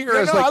 you're seeing her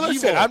as like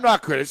listen, evil. I'm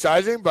not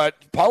criticizing, but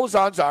Paula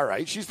Zahn's all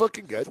right. She's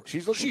looking good.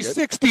 She's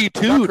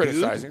 62, not dude.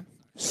 criticizing.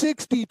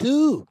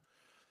 62.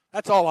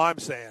 That's all I'm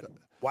saying.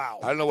 Wow.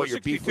 I don't know what your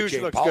beef with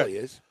Jane Pauley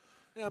is.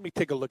 Yeah, let me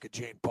take a look at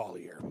Jane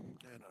Pauley here.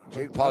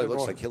 Jane Pauley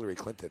looks like Hillary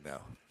Clinton now.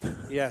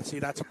 Yeah, see,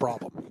 that's a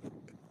problem.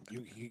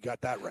 You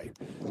got that right.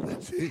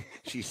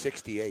 She's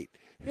 68.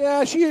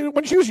 Yeah,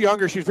 when she was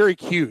younger, she was very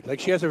cute.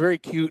 Like she has a very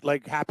cute,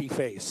 like happy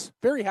face.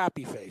 Very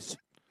happy face.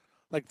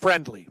 Like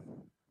friendly.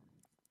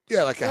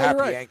 Yeah, like a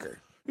happy anchor.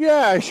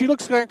 Yeah, she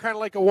looks kind of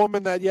like a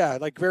woman that,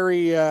 like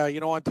very,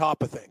 on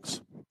top of things.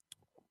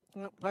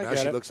 Well, now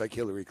she looks like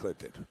Hillary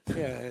Clinton.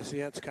 Yeah, see,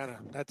 that's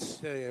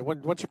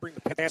once you bring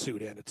the pantsuit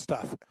in, it's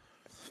tough.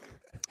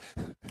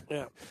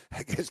 Yeah.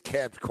 I guess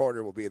Cam's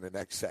Corner will be in the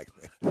next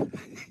segment.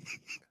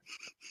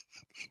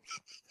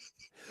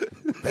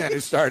 Man,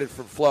 it started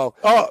from Flo.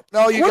 Oh,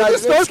 no, you what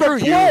guys, did it start screw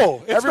from you.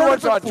 Flo? It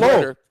Everyone's on started from Flo.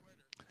 Twitter.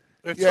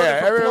 It Yeah, started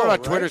from everyone Flo, on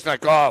Twitter's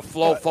like, oh,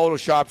 Flo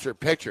photoshops her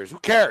pictures. Who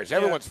cares?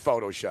 Everyone's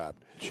photoshopped.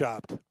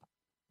 Chopped.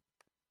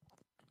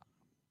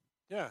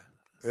 Yeah.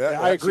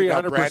 Yeah, I agree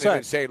 100%. Brandon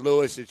in St.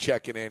 Louis is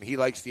checking in. He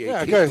likes the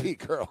AT&T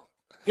girl.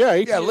 Yeah,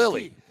 yeah,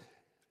 Lily.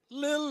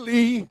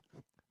 Lily.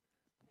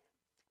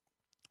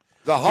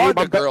 The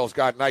Honda girl's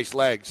got nice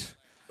legs.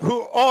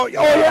 Who? Oh,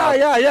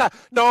 yeah.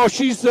 No,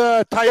 she's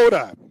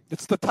Toyota.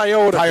 It's the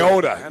Toyota.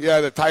 Toyota.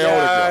 Yeah, the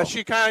Toyota girl.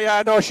 She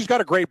kind of, she's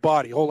got a great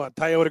body. Hold on,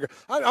 Toyota girl.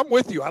 I'm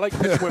with you. I like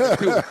pitch women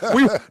too.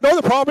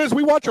 The problem is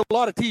we watch a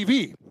lot of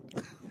TV.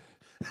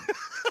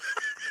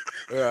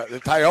 Yeah, the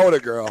Toyota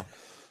girl.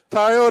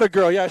 Toyota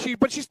girl, yeah.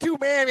 But she's too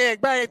man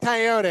by a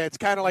Toyota. It's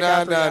kind of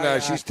like no.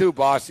 She's too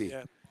bossy.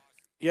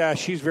 Yeah,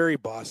 she's very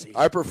bossy.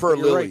 I prefer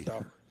You're Lily. Right,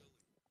 though.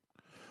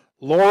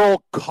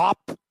 Laurel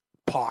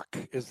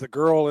Koppak is the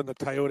girl in the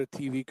Toyota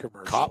TV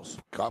commercials.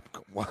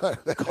 What?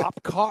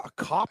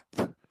 Cop.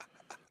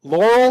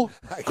 Laurel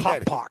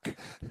Koppak.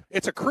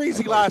 It's a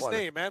crazy last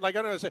name, man. Like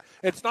I don't know,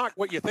 it's not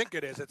what you think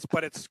it is.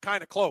 But it's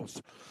kind of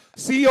close.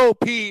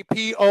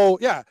 Koppo.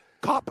 Yeah,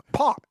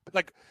 Koppak.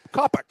 Like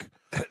Koppak.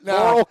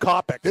 Laurel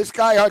Koppak. This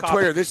guy on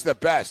Twitter, this is the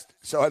best.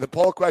 So the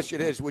poll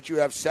question is, would you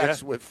have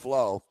sex with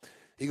Flo?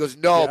 He goes,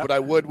 no, but I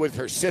would with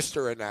her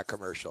sister in that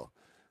commercial.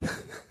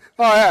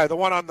 Oh, yeah, the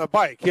one on the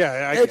bike.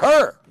 Yeah. It's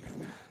her.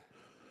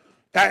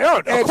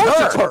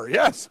 It's her.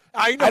 Yes.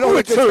 I know. I don't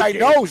think this guy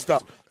knows,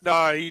 though.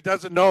 No, he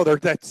doesn't know.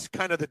 That's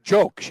kind of the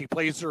joke. She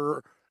plays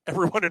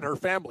everyone in her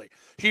family.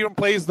 She even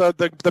plays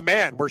the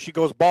man where she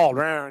goes bald.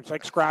 It's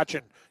like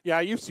scratching.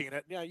 Yeah, you've seen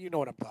it. Yeah, you know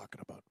what I'm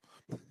talking about.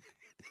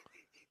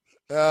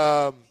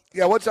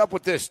 Yeah, what's up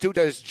with this? Stu,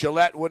 does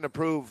Gillette wouldn't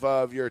approve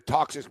of your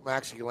toxic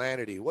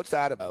masculinity? What's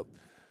that about?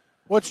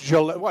 What's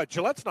Gillette? What?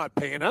 Gillette's not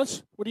paying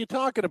us. What are you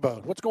talking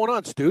about? What's going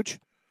on, Stooge?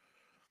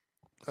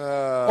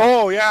 Yeah.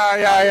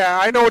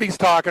 I know what he's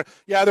talking.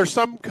 Yeah, there's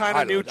some kind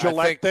of new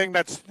Gillette thing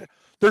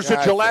there's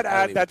a Gillette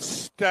ad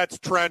that's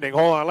trending.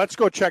 Hold on, let's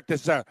go check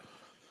this out.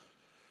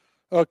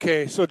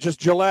 Okay, so just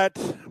Gillette.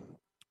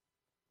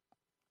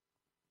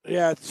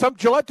 Yeah,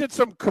 Gillette did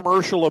some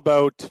commercial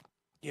about,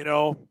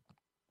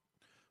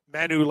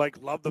 men who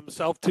love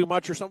themselves too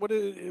much or something.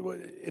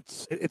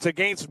 It's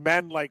against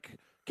men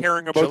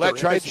caring about Gillette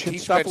their tries image to and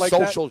teach stuff men like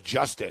social that.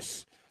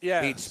 justice.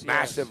 Yes, means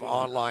massive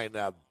online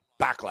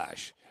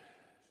backlash.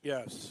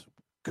 Yes,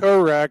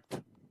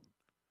 correct.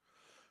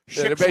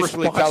 They're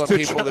basically telling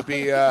people to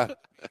be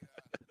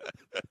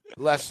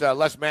less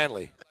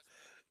manly.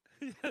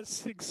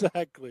 Yes,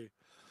 exactly.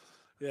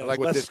 Yeah, like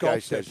what this guy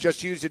says.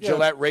 Just use a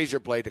Gillette razor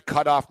blade to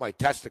cut off my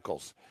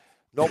testicles.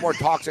 No more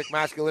toxic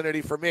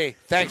masculinity for me.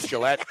 Thanks,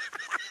 Gillette.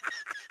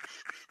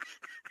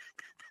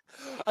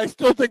 I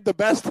still think the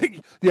best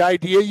thing, the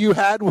idea you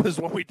had was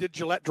when we did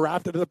Gillette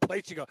draft into the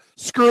place. You go,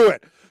 screw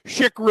it.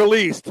 Schick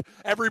released.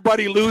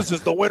 Everybody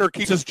loses. The winner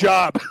keeps his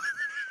job.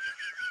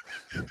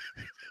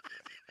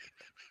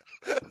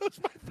 That's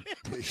my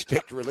favorite.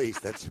 Schick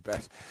released. That's the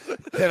best.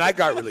 Then I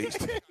got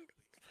released.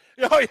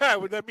 Oh, yeah.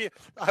 That mean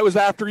I was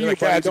after you.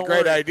 That's a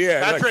great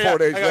idea. That's 4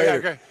 days later.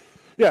 Okay.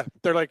 Yeah,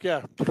 they're like,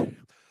 yeah.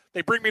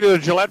 They bring me to the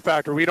Gillette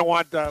factory. We don't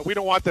want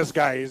this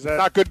guy. He's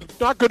not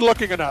good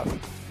looking enough.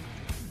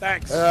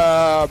 Thanks.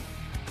 I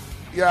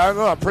don't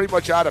know. I'm pretty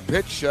much out of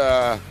pitch.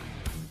 I'm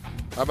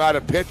out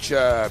of pitch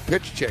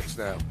chicks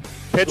now.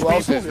 Pitch Who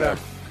else people? is there?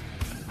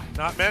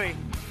 Not many.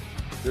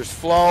 There's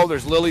Flo.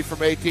 There's Lily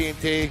from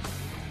AT&T.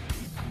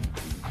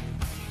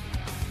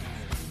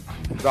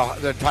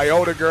 The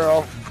Toyota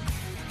girl.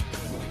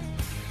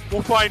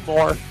 We'll find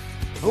more.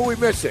 Who are we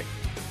missing?